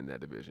Vettori in that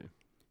division.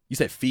 You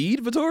said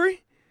feed Vettori?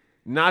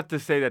 Not to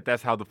say that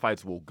that's how the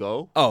fights will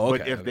go. Oh, okay.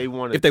 But if they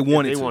want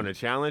to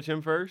challenge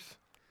him first,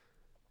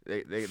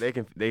 they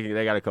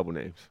got a couple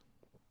names.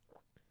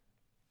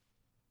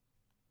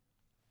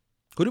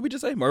 Who did we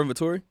just say? Marvin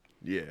Vettori?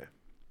 Yeah.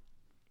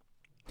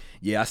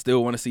 Yeah, I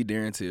still want to see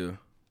Darren Till.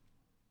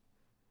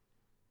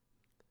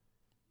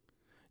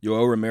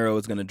 Yoel Romero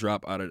is gonna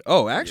drop out of.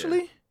 Oh,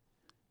 actually,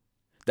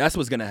 that's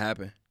what's gonna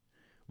happen.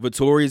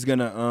 Vettori's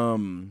gonna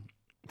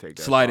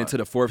slide into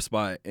the 4th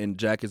spot, and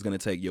Jack is gonna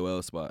take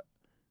Yoel's spot,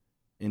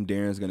 and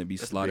Darren's gonna be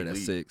slotted at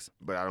 6.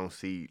 But I don't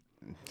see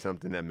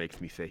something that makes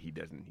me say he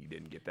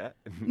didn't get that.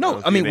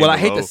 No, I mean, well, I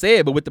hate to say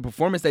it, but with the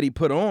performance that he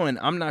put on,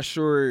 I'm not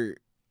sure.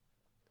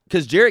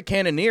 Because Jared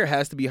Cannonier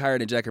has to be higher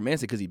than Jack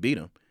Hermanson because he beat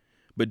him.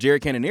 But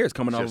Jared Cannonier is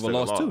coming off of a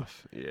loss too.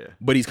 Yeah.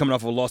 But he's coming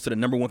off of a loss to the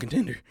number 1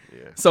 contender.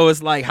 Yeah. So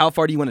it's like, how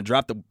far do you want to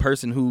drop the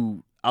person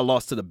who I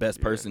lost to the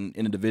best person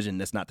in the division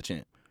that's not the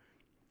champ?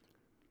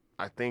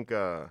 I think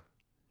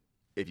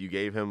if you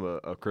gave him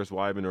a Chris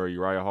Weidman or a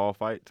Uriah Hall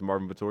fight to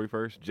Marvin Vettori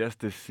first, just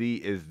to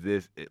see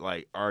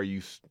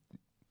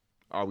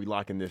are we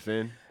locking this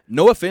in?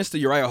 No offense to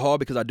Uriah Hall,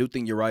 because I do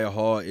think Uriah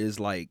Hall is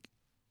like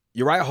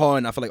Uriah Hall,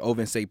 and I feel like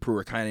Ovince St. Preux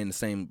are kind of in the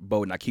same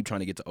boat, and I keep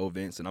trying to get to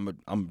Ovince, and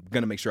I'm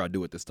gonna make sure I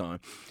do it this time.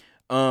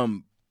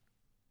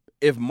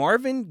 If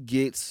Marvin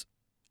gets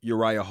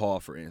Uriah Hall,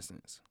 for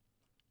instance,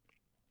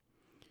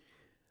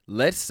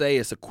 let's say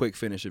it's a quick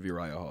finish of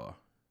Uriah Hall.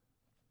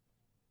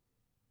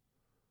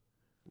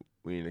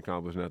 We ain't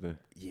accomplished nothing.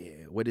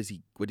 Yeah, what does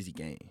he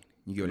gain?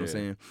 You get what I'm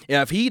saying?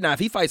 Yeah, if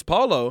he fights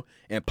Paulo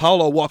and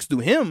Paulo walks through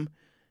him,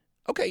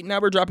 okay, now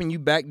we're dropping you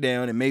back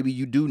down, and maybe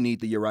you do need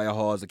the Uriah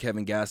Halls, the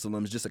Kevin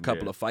Gasselems, just a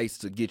couple of fights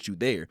to get you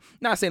there.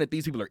 Not saying that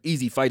these people are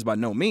easy fights by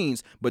no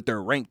means, but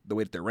they're ranked the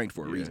way that they're ranked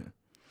for a reason.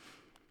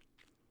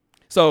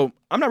 So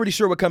I'm not really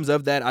sure what comes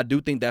of that. I do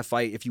think that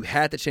fight, if you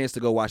had the chance to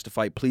go watch the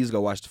fight, please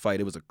go watch the fight.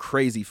 It was a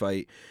crazy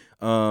fight.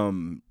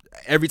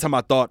 Every time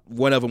I thought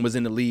one of them was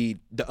in the lead,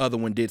 the other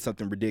one did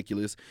something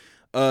ridiculous.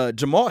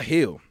 Jamal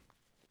Hill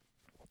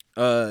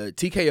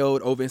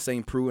TKO'd Ovince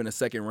St. Preux in the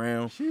second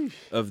round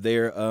of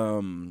their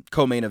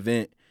co-main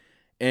event.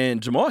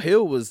 And Jamal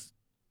Hill was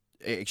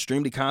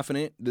extremely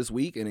confident this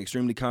week and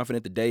extremely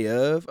confident the day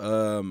of,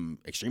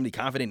 extremely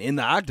confident in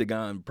the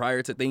octagon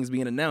prior to things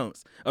being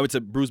announced.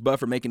 To Bruce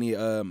Buffer making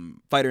the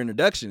fighter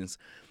introductions.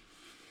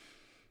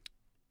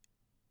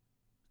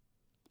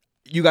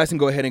 You guys can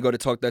go ahead and go to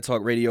Talk That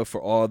Talk Radio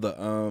for all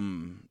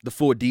the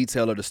full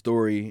detail of the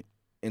story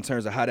in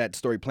terms of how that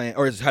story planned,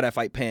 or how that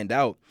fight panned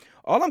out.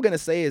 All I'm going to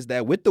say is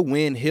that with the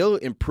win, Hill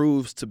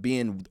improves to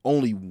being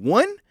only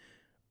one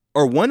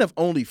of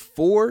only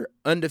 4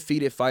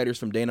 undefeated fighters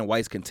from Dana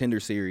White's Contender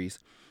Series.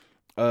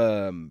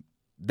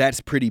 That's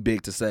pretty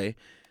big to say.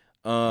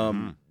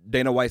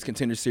 Dana White's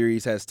Contender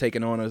Series has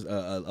taken on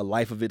a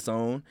life of its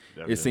own.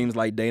 Definitely. It seems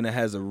like Dana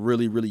has a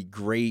really, really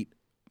great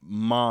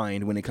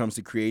mind when it comes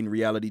to creating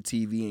reality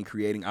TV and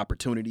creating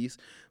opportunities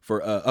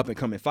for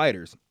up-and-coming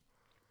fighters.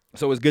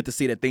 So it's good to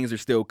see that things are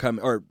still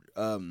coming, or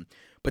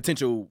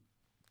potential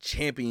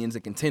champions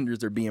and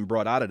contenders are being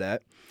brought out of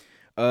that.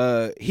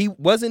 He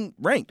wasn't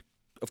ranked,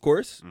 of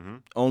course.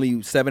 Only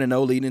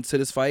 7-0 leading into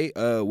this fight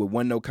with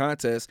 1 no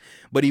contest.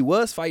 But he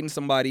was fighting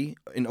somebody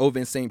in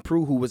Ovince St.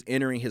 Preux who was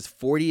entering his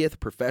 40th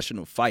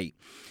professional fight.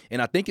 And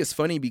I think it's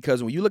funny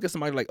because when you look at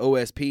somebody like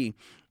OSP,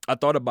 I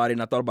thought about it,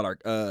 and I thought about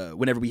our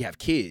whenever we have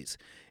kids.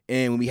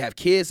 And when we have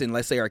kids, and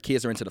let's say our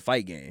kids are into the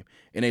fight game,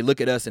 and they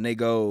look at us and they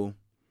go,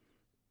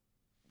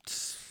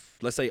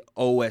 let's say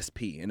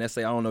OSP, and let's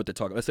say I don't know what they're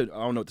talking about. Let's say I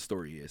don't know what the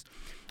story is.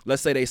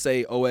 Let's say they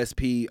say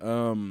OSP,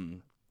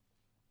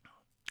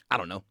 I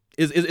don't know,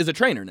 is a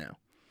trainer now,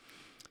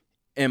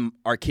 and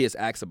our kids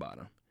ask about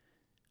him.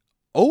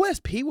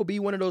 OSP will be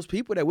one of those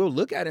people that we'll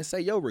look at and say,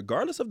 yo,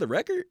 regardless of the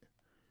record,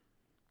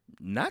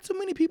 not too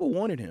many people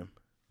wanted him.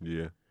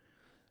 Yeah.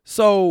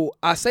 So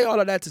I say all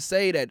of that to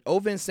say that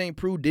Ovince St.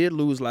 Preux did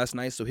lose last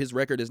night, so his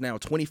record is now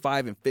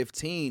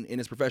 25-15 in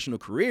his professional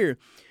career.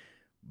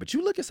 But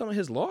you look at some of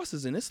his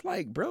losses, and it's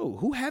like, bro,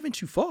 who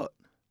haven't you fought?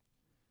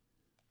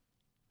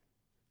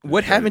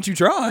 What haven't you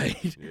tried?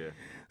 Yeah.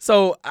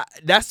 So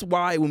that's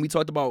why when we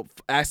talked about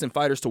asking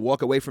fighters to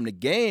walk away from the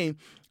game,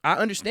 I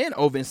understand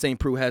Ovince St.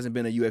 Preux hasn't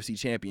been a UFC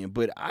champion,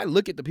 but I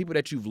look at the people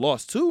that you've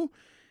lost to,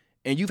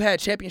 and you've had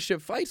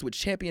championship fights with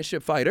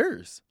championship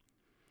fighters.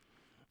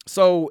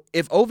 So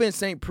if Ovince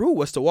St. Preux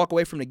was to walk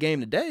away from the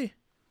game today,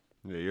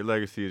 yeah, your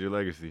legacy is your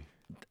legacy.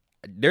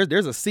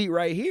 There's a seat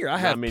right here. I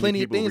have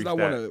plenty of things I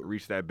want to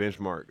reach that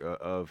benchmark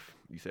of.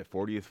 You said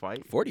 40th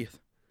fight. 40th.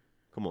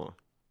 Come on,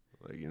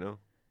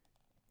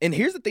 And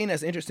here's the thing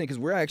that's interesting, because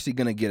we're actually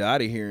gonna get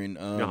out of here and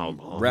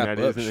wrap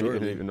up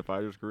shortly in the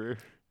fighter's career.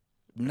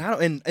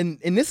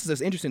 And this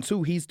is interesting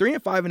too. He's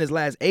 3-5 in his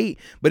last 8,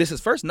 but it's his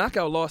first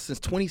knockout loss since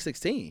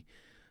 2016.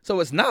 So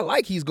it's not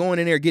like he's going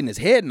in there getting his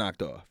head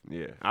knocked off.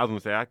 Yeah, I was gonna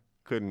say I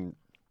couldn't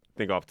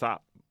think off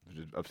top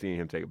of seeing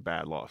him take a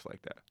bad loss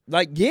like that.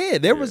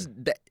 Was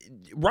that,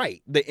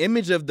 right. The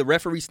image of the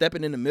referee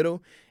stepping in the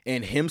middle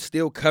and him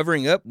still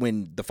covering up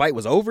when the fight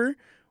was over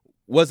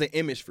was an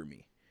image for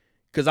me,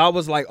 because I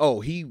was like, oh,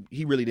 he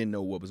really didn't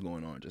know what was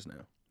going on just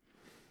now.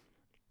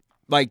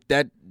 Like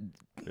that.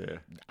 Yeah.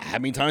 How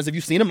many times have you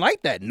seen him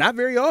like that? Not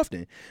very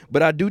often.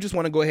 But I do just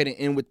want to go ahead and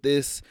end with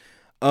this.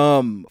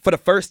 For the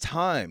first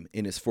time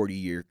in his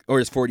 40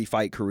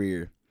 fight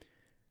career,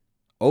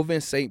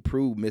 Ovince St.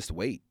 Preux missed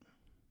weight.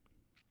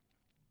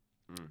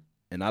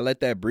 And I let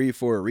that breathe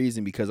for a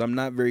reason because I'm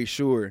not very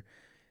sure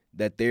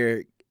that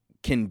there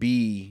can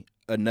be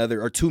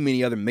another or too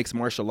many other mixed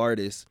martial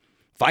artists,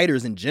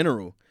 fighters in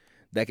general,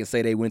 that can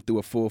say they went through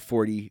a full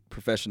 40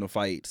 professional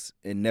fights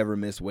and never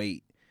missed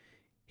weight.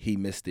 He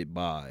missed it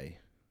by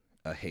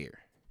a hair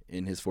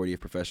in his 40th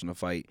professional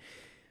fight.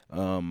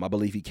 I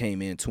believe he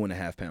came in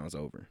 2.5 pounds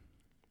over.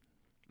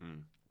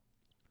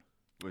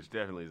 Which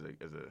definitely is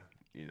a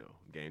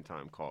game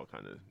time call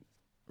kind of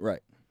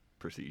right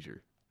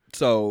procedure.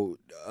 So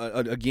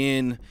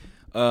again,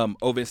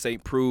 Ovince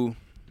St. Preux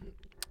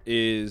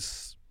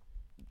is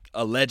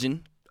a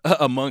legend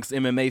amongst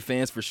MMA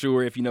fans for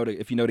sure. If you know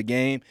the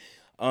game,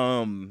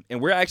 and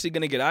we're actually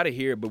gonna get out of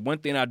here. But one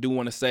thing I do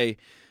want to say,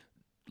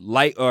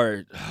 I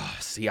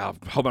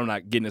hope I'm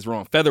not getting this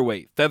wrong.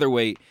 Featherweight,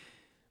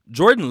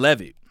 Jordan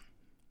Levitt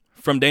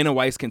from Dana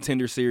White's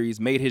Contender Series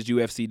made his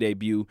UFC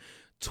debut,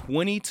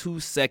 22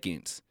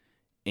 seconds.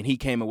 And he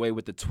came away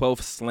with the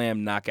 12th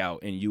slam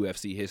knockout in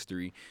UFC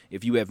history.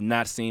 If you have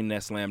not seen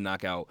that slam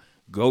knockout,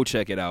 go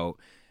check it out.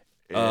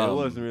 It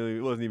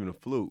wasn't even a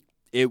fluke.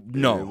 It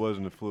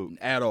wasn't a fluke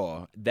at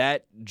all.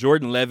 That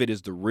Jordan Levitt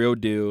is the real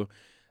deal.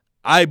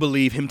 I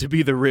believe him to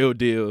be the real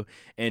deal,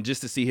 and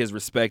just to see his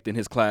respect in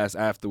his class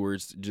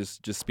afterwards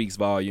just speaks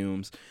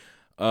volumes.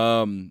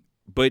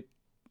 But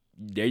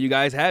there you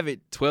guys have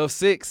it.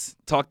 12-6.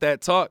 Talk that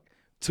talk.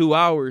 2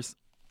 hours.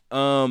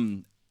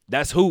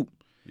 That's Hoop.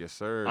 Yes,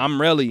 sir. I'm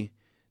Relly.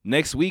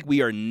 Next week,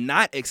 we are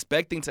not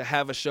expecting to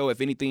have a show.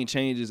 If anything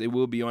changes, it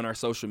will be on our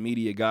social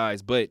media,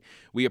 guys. But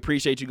we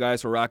appreciate you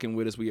guys for rocking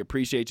with us. We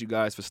appreciate you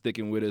guys for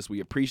sticking with us. We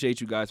appreciate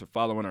you guys for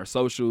following our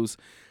socials.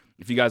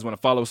 If you guys want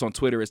to follow us on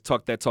Twitter, it's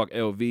Talk That Talk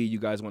LV. You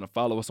guys want to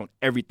follow us on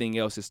everything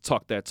else, it's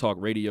Talk That Talk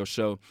Radio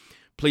Show.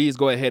 Please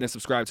go ahead and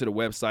subscribe to the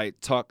website,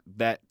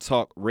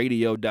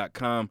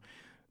 talkthattalkradio.com.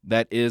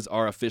 That is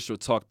our official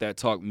Talk That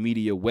Talk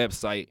media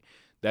website.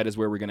 That is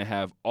where we're going to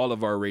have all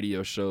of our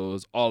radio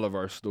shows, all of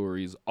our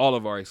stories, all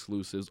of our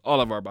exclusives,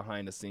 all of our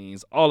behind the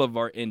scenes, all of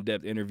our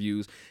in-depth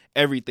interviews,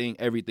 everything.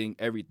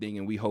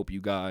 And we hope you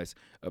guys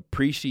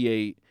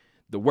appreciate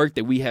the work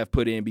that we have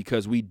put in,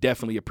 because we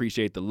definitely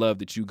appreciate the love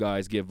that you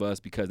guys give us,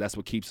 because that's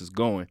what keeps us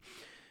going.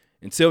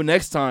 Until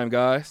next time,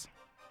 guys,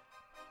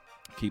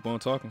 keep on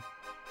talking.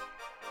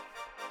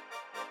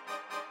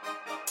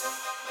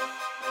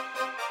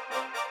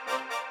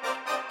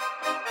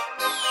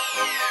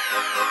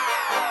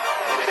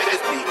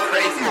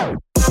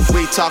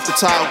 We talk the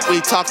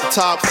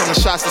talk, from the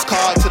shots that's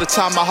called to the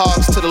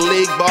tomahawks, to the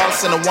league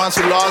boss and the ones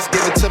who lost.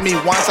 Give it to me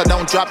once, I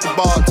don't drop the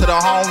ball. To the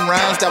home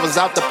runs that was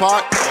out the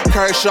park.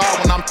 Kershaw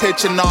when I'm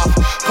pitching off.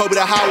 Kobe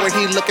to Howard,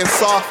 he looking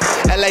soft.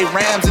 LA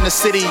Rams in the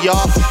city,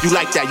 y'all. You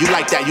like that.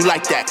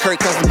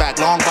 Kirk Cousins back,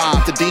 long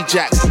bomb to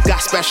D-Jacks.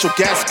 Got special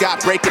guests,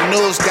 got breaking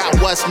news, got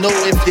what's new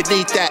if you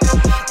need that.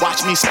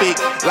 Watch me speak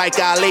like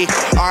Ali.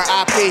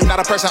 R.I.P. Not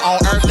a person on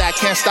earth that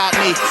can't stop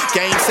me.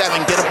 Game 7,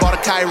 get a ball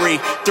to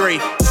Kyrie. 3.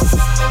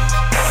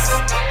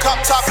 Come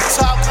talk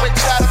with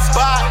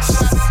Chatterbox.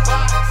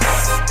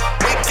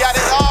 We got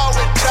it all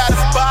with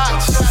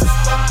Chatterbox.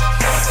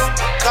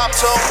 Come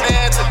tune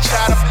in to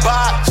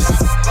Chatterbox.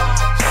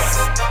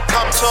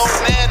 Come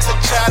tune in to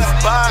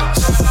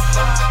Chatterbox.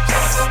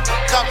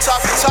 Come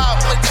talk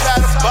with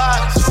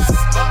Chatterbox.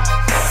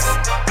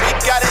 We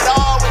got it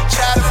all with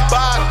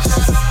Chatterbox.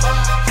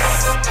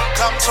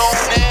 Come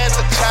tune in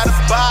to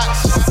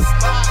Chatterbox.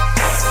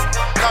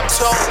 Come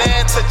tune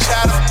in to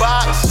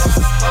Chatterbox.